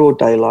 in broad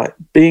daylight,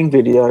 being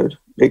videoed,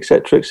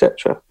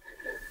 etc.,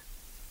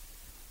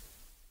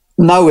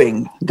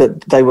 knowing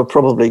that they were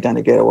probably going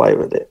to get away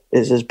with it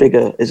is as big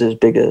a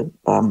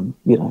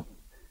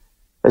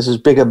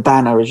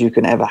banner as you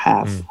can ever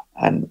have.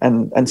 And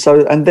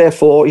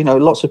therefore,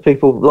 lots of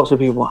people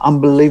were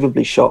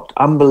unbelievably shocked,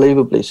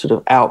 unbelievably sort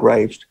of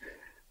outraged,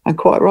 and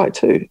quite right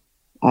too.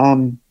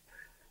 And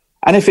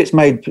if it's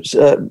made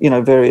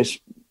various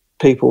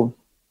people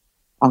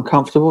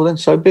uncomfortable, then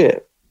so be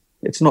it.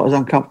 It's not as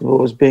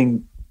uncomfortable as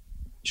being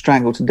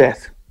strangled to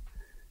death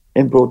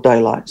in broad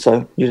daylight,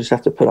 so you just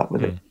have to put up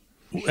with it.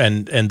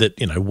 And that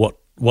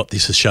what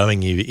this is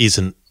showing you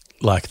isn't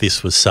like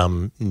this was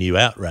some new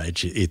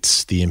outrage.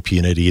 It's the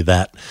impunity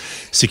that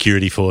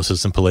security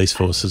forces and police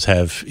forces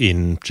have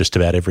in just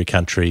about every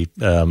country.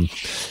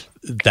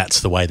 That's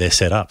the way they're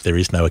set up. There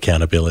is no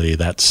accountability.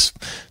 That's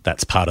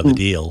part of the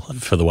deal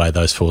for the way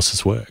those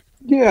forces work.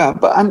 Yeah,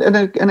 but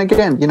and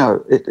again,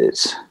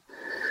 it's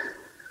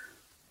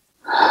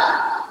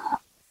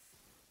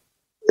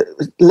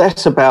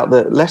less about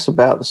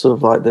the sort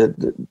of like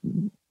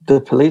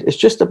the police. It's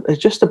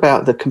just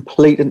about the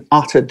complete and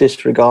utter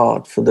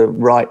disregard for the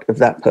right of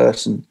that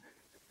person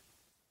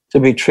to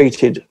be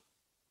treated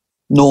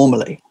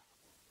normally.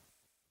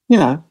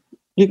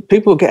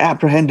 People get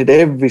apprehended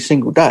every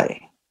single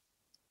day.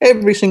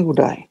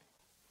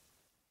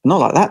 Not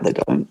like that, they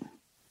don't.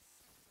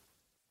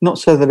 Not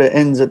so that it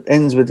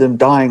ends with them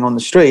dying on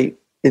the street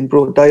in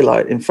broad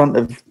daylight in front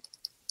of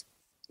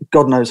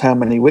God knows how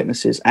many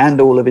witnesses and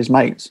all of his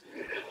mates.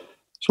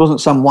 This wasn't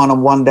some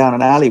one-on-one down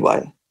an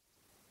alleyway.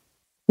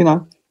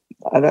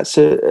 That's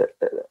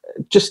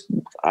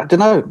I don't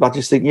know. I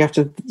just think you have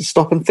to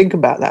stop and think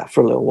about that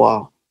for a little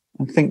while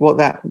and think what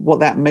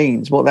that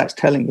means, what that's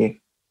telling you.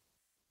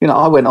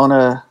 I went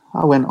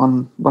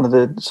on one of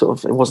the sort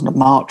of, it wasn't a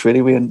march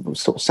really. We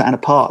sort of sat in a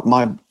park,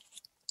 my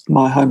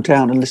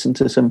hometown, and listened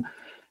to some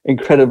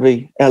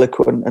incredibly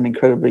eloquent and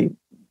incredibly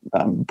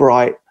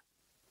bright,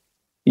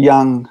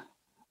 young,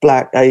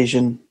 Black,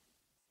 Asian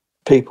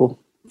people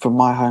from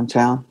my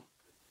hometown.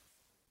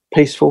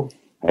 Peaceful,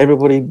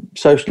 everybody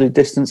socially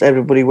distanced,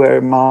 everybody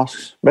wearing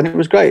masks. But it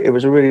was great. It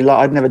was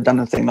I'd never done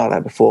anything like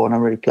that before, and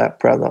I'm really proud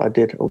that I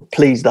did, or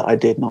pleased that I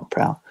did, not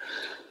proud.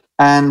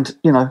 And,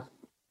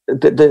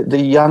 the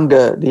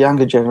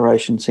younger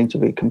generation seem to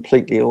be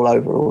completely all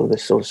over all of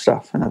this sort of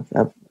stuff, and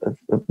have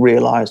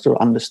realised or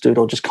understood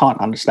or just can't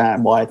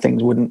understand why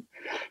things wouldn't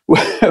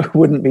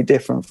be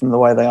different from the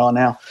way they are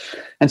now.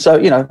 And so,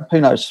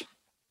 who knows,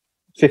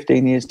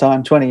 15 years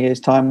time, 20 years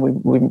time,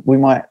 we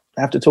might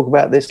have to talk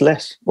about this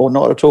less or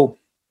not at all.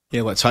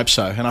 Yeah, let's hope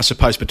so. And I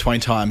suppose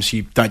between times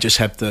you don't just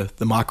have the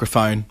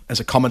microphone as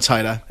a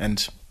commentator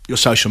and your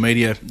social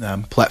media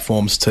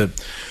platforms to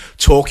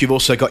talk. You've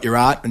also got your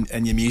art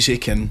and your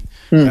music, and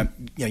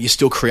you're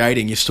still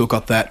creating. You've still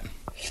got that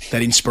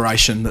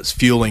inspiration that's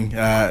fueling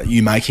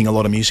you making a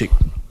lot of music.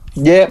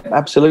 Yeah,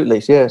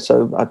 absolutely. Yeah,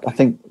 so I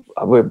think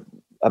we're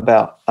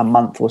about a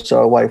month or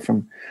so away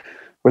from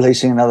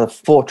releasing another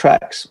 4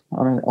 tracks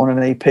on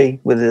an EP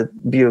with a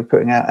view of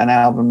putting out an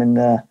album in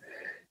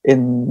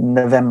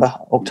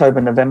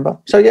October, November.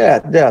 So yeah,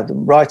 the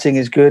writing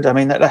is good. I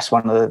mean, that's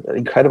one of the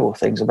incredible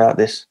things about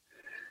this,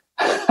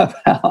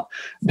 about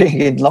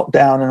being in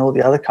lockdown and all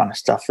the other kind of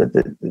stuff.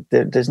 That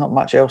there's not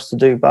much else to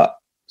do but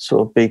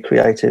sort of be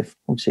creative.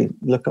 Obviously,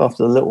 look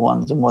after the little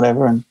ones and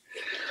whatever. And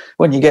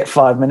when you get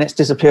 5 minutes,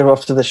 disappear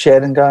off to the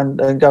shed and go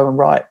and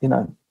write.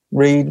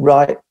 Read,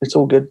 write. It's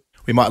all good.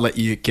 We might let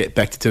you get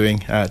back to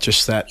doing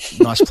just that.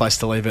 Nice place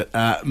to leave it.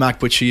 Mark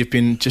Butcher, you've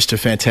been just a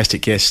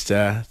fantastic guest.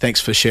 Thanks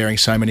for sharing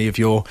so many of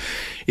your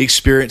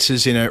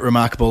experiences in a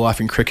remarkable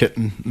life in cricket,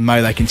 and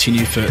may they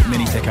continue for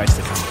many decades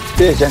to come.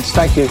 Cheers, gents.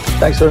 Thank you.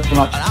 Thanks very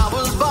much.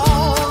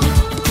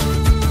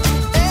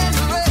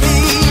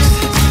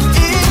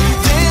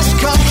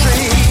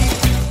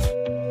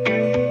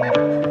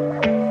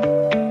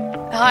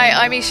 Hi,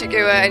 I'm Isha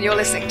Guha, and you're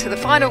listening to The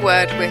Final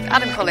Word with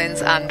Adam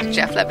Collins and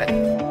Geoff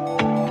Lemon.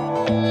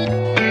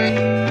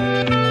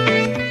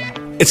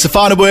 It's The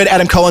Final Word,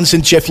 Adam Collins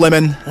and Geoff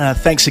Lemon.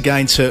 Thanks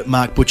again to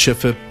Mark Butcher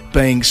for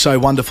being so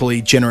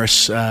wonderfully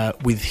generous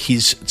with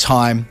his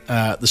time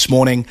this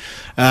morning.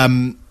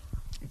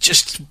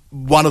 Just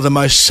one of the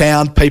most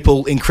sound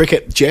people in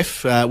cricket,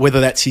 Geoff, whether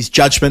that's his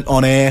judgment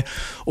on air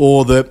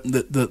or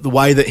the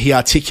way that he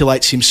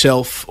articulates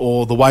himself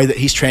or the way that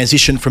he's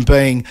transitioned from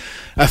being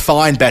a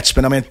fine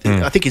batsman. I mean,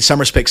 I think in some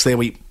respects there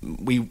we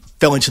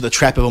fell into the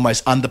trap of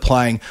almost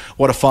underplaying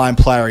what a fine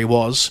player he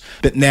was,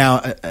 but now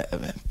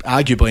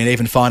arguably an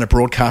even finer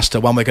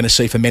broadcaster, one we're going to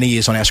see for many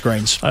years on our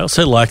screens. I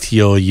also liked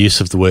your use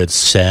of the word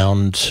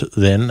sound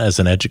then as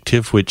an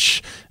adjective,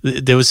 which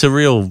there was a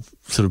real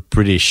sort of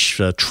British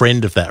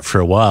trend of that for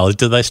a while.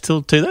 Do they still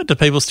do that? Do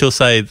people still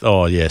say,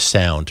 "Oh yeah,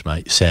 sound,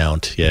 mate,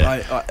 sound"?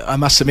 Yeah, I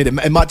must admit,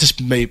 it might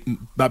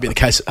be the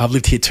case. I've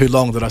lived here too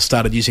long that I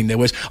started using their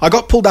words. I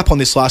got pulled up on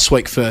this last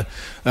week for,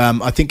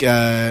 I think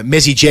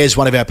Mezzy Jez,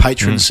 one of our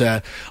patrons.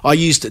 I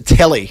used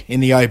telly in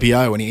the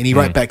OBO, and he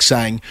wrote back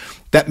saying,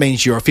 "That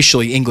means you're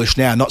officially English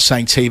now. Not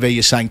saying TV,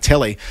 you're saying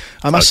telly."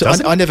 I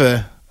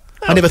never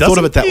thought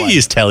of it that way. You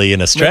use telly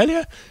in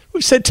Australia.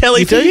 We've said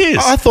telly for years.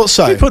 I thought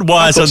so. You put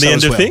wires on the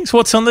end of things.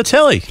 What's on the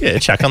telly? Yeah,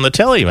 chuck on the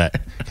telly, mate.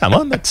 Come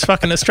on, that's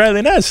fucking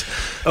Australian as.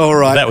 All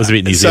right. That was a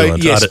bit New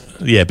Zealand. Yes.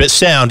 Yeah, but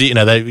sound,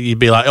 you'd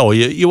be like, oh,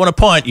 you want a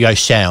pint? You go,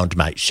 sound,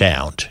 mate,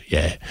 sound.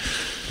 Yeah.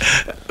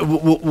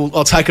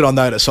 I'll take it on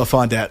notice. I'll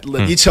find out.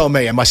 You tell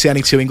me, am I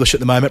sounding too English at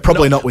the moment?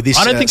 Probably not with this.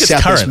 I don't think it's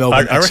current.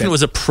 Melbourne I reckon it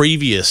was a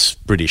previous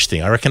British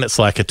thing. I reckon it's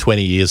like a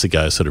 20 years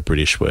ago sort of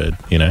British word,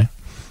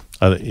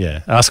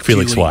 ask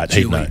Felix White.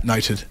 He'd know.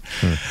 Noted.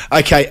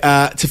 Okay,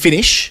 to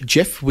finish,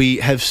 Geoff, we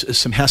have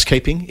some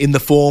housekeeping in the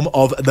form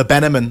of the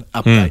Bannerman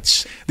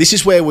updates. This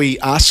is where we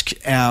ask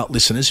our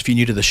listeners, if you're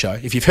new to the show,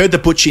 if you've heard the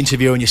Butch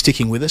interview and you're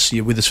sticking with us,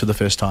 you're with us for the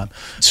first time,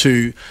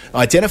 to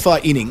identify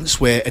innings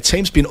where a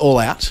team's been all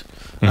out,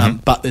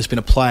 but there's been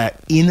a player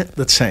in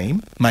the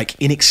team make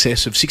in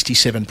excess of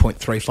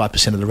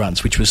 67.35% of the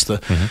runs, which was the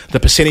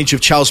percentage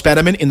of Charles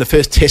Bannerman in the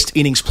first Test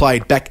innings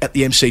played back at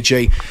the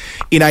MCG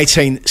in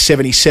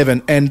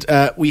 1877. And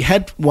we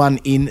had one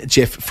in,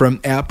 Geoff,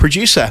 from our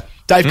producer,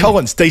 Dave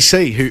Collins,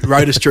 DC, who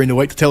wrote us during the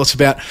week to tell us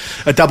about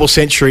a double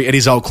century at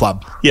his old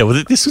club. Yeah,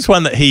 well, this was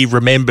one that he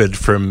remembered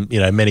from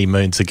many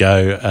moons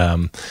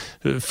ago.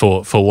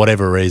 For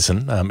whatever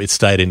reason, it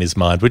stayed in his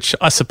mind, which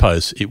I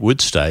suppose it would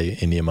stay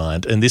in your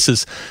mind. And this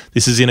is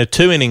in a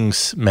 2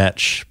 innings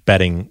match,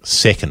 batting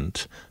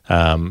second.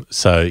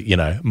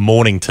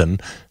 Mornington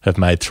have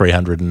made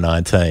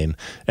 319,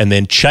 and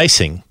then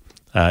chasing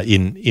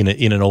in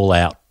an all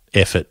out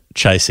effort,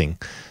 chasing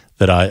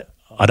that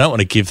I don't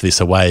want to give this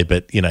away,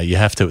 but, you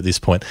have to at this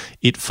point.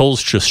 It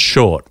falls just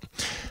short.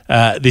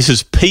 This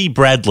is P.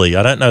 Bradley.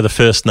 I don't know the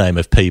first name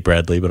of P.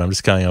 Bradley, but I'm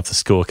just going off the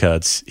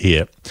scorecards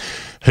here,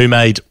 who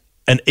made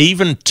an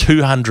even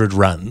 200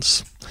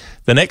 runs.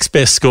 The next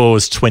best score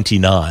was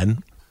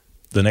 29.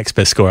 The next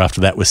best score after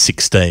that was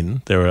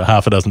 16. There were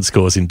half a dozen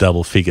scores in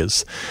double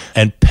figures.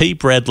 And P.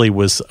 Bradley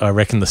was, I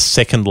reckon, the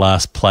second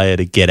last player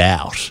to get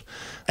out.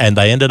 And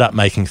they ended up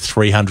making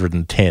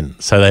 310.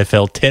 So they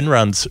fell 10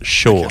 runs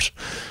short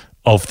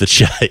of the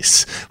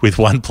chase, with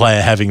one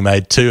player having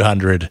made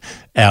 200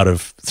 out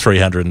of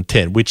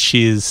 310, which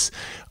is,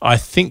 I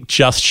think,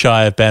 just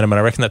shy of Bannerman.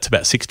 I reckon that's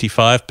about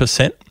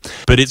 65%.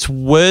 But it's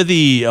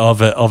worthy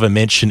of a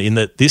mention in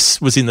that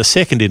this was in the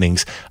second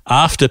innings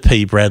after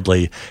P.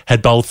 Bradley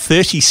had bowled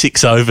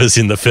 36 overs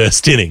in the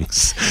first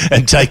innings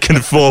and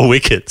taken 4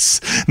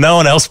 wickets. No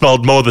one else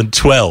bowled more than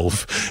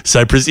 12.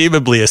 So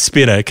presumably a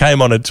spinner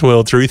came on and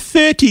twirled through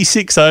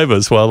 36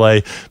 overs while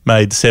they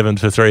made 7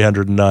 for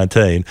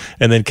 319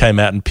 and then came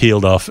out and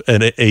peeled off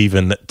an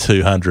even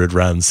 200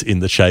 runs in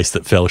the chase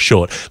that fell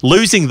short.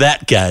 Losing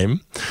that game,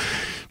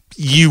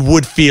 you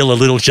would feel a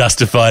little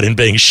justified in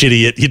being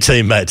shitty at your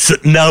teammates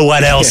that no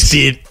one else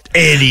did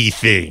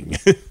anything.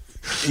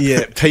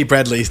 Yeah, P.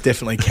 Bradley's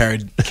definitely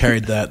carried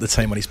the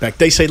team on his back.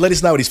 DC, let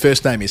us know what his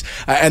first name is.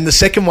 And the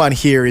second one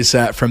here is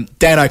from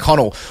Dan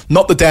O'Connell,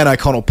 not the Dan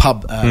O'Connell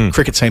pub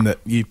cricket team that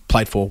you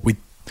played for with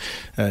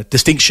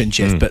distinction,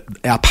 Jeff, but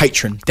our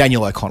patron,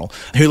 Daniel O'Connell,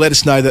 who let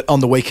us know that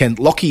on the weekend,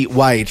 Lockie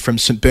Wade from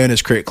St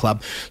Berners Cricket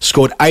Club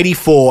scored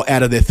 84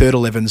 out of their third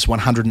 11's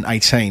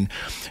 118,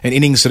 an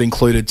innings that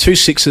included 2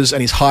 sixes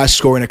and his highest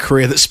score in a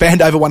career that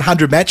spanned over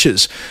 100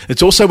 matches.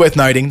 It's also worth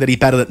noting that he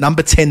batted at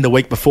number 10 the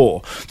week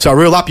before. So I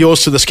reel up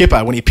yours to the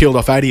skipper when he peeled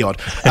off 80-odd.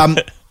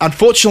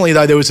 Unfortunately,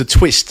 though, there was a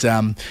twist.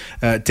 Dan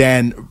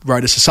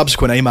wrote us a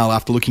subsequent email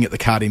after looking at the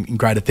card in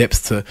greater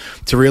depth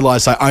to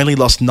realise they only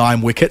lost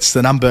 9 wickets.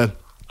 The number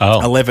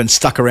 11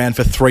 stuck around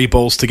for 3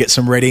 balls to get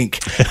some red ink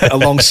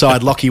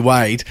alongside Lockie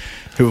Wade,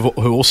 who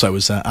also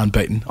was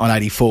unbeaten on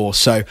 84.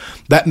 So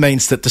that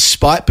means that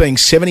despite being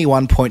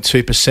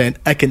 71.2%,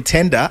 a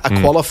contender, a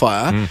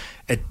qualifier,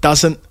 it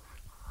doesn't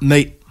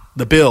meet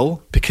the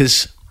bill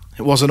because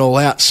it wasn't all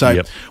out.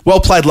 So well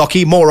played,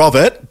 Lockie. More of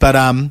it, but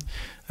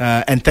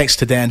and thanks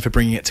to Dan for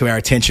bringing it to our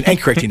attention and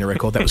correcting the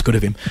record. That was good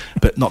of him,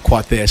 but not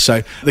quite there.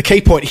 So the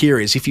key point here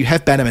is if you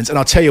have Bannermans, and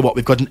I'll tell you what,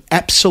 we've got an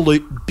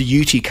absolute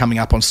beauty coming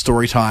up on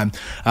Storytime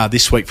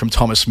this week from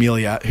Thomas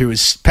Melia, who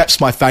is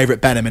perhaps my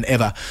favourite Bannerman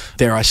ever,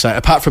 dare I say.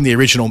 Apart from the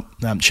original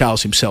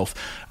Charles himself,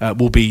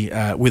 will be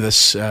with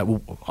us.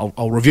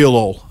 I'll reveal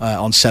all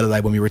on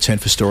Saturday when we return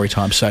for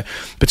Storytime. So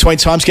between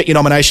times, get your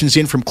nominations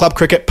in from club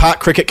cricket,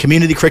 park cricket,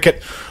 community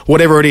cricket,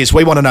 whatever it is.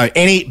 We want to know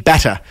any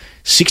batter,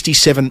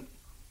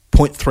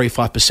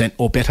 67.35%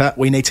 or better.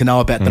 We need to know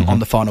about them on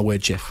the final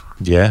word, Jeff.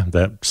 Yeah,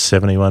 that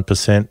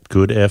 71%.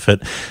 Good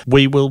effort.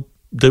 We will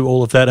do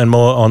all of that and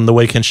more on the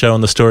weekend show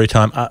on the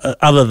Storytime.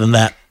 Other than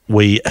that,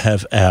 we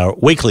have our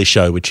weekly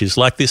show, which is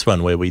like this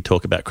one, where we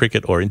talk about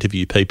cricket or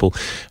interview people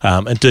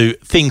and do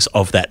things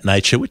of that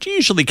nature, which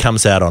usually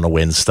comes out on a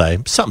Wednesday.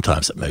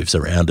 Sometimes it moves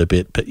around a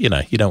bit, but, you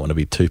know, you don't want to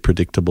be too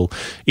predictable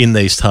in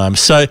these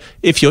times. So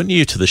if you're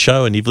new to the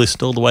show and you've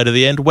listened all the way to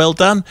the end, well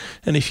done.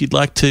 And if you'd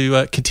like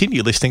to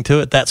continue listening to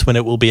it, that's when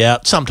it will be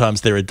out. Sometimes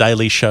there are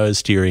daily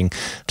shows during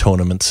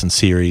tournaments and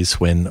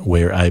series when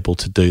we're able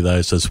to do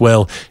those as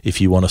well.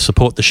 If you want to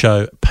support the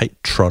show,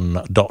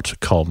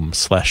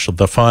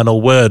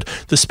 patreon.com/thefinalword.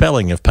 The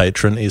spelling of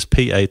patron is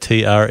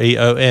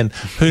Patreon.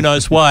 Who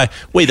knows why?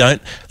 We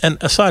don't. And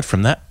aside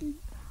from that,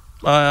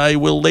 I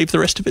will leave the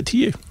rest of it to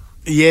you.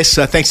 Yes,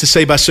 thanks to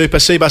Seabus Super,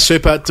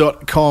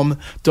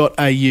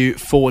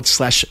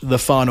 cbussuper.com.au/the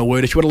final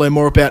word. If you want to learn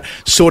more about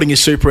sorting your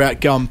super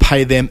out, go and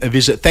pay them a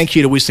visit. Thank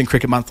you to Wisden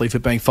Cricket Monthly for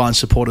being fine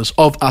supporters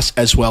of us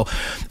as well.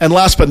 And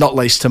last but not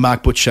least, to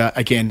Mark Butcher,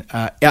 again,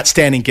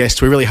 outstanding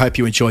guest. We really hope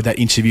you enjoyed that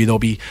interview. There'll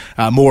be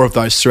more of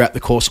those throughout the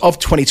course of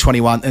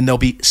 2021, and there'll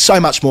be so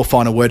much more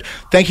final word.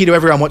 Thank you to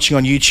everyone watching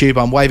on YouTube.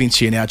 I'm waving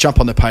to you now. Jump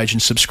on the page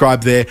and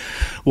subscribe there.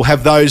 We'll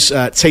have those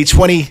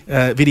T20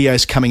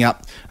 videos coming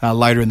up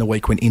later in the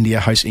week when India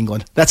hosts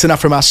England. That's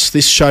enough from us.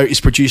 This show is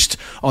produced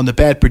on the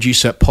Bad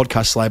Producer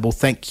podcast label.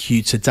 Thank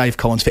you to Dave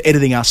Collins for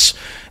editing us,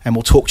 and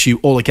we'll talk to you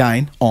all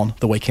again on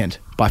the weekend.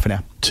 Bye for now.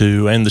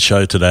 To end the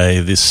show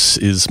today, this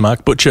is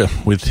Mark Butcher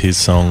with his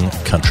song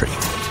Country.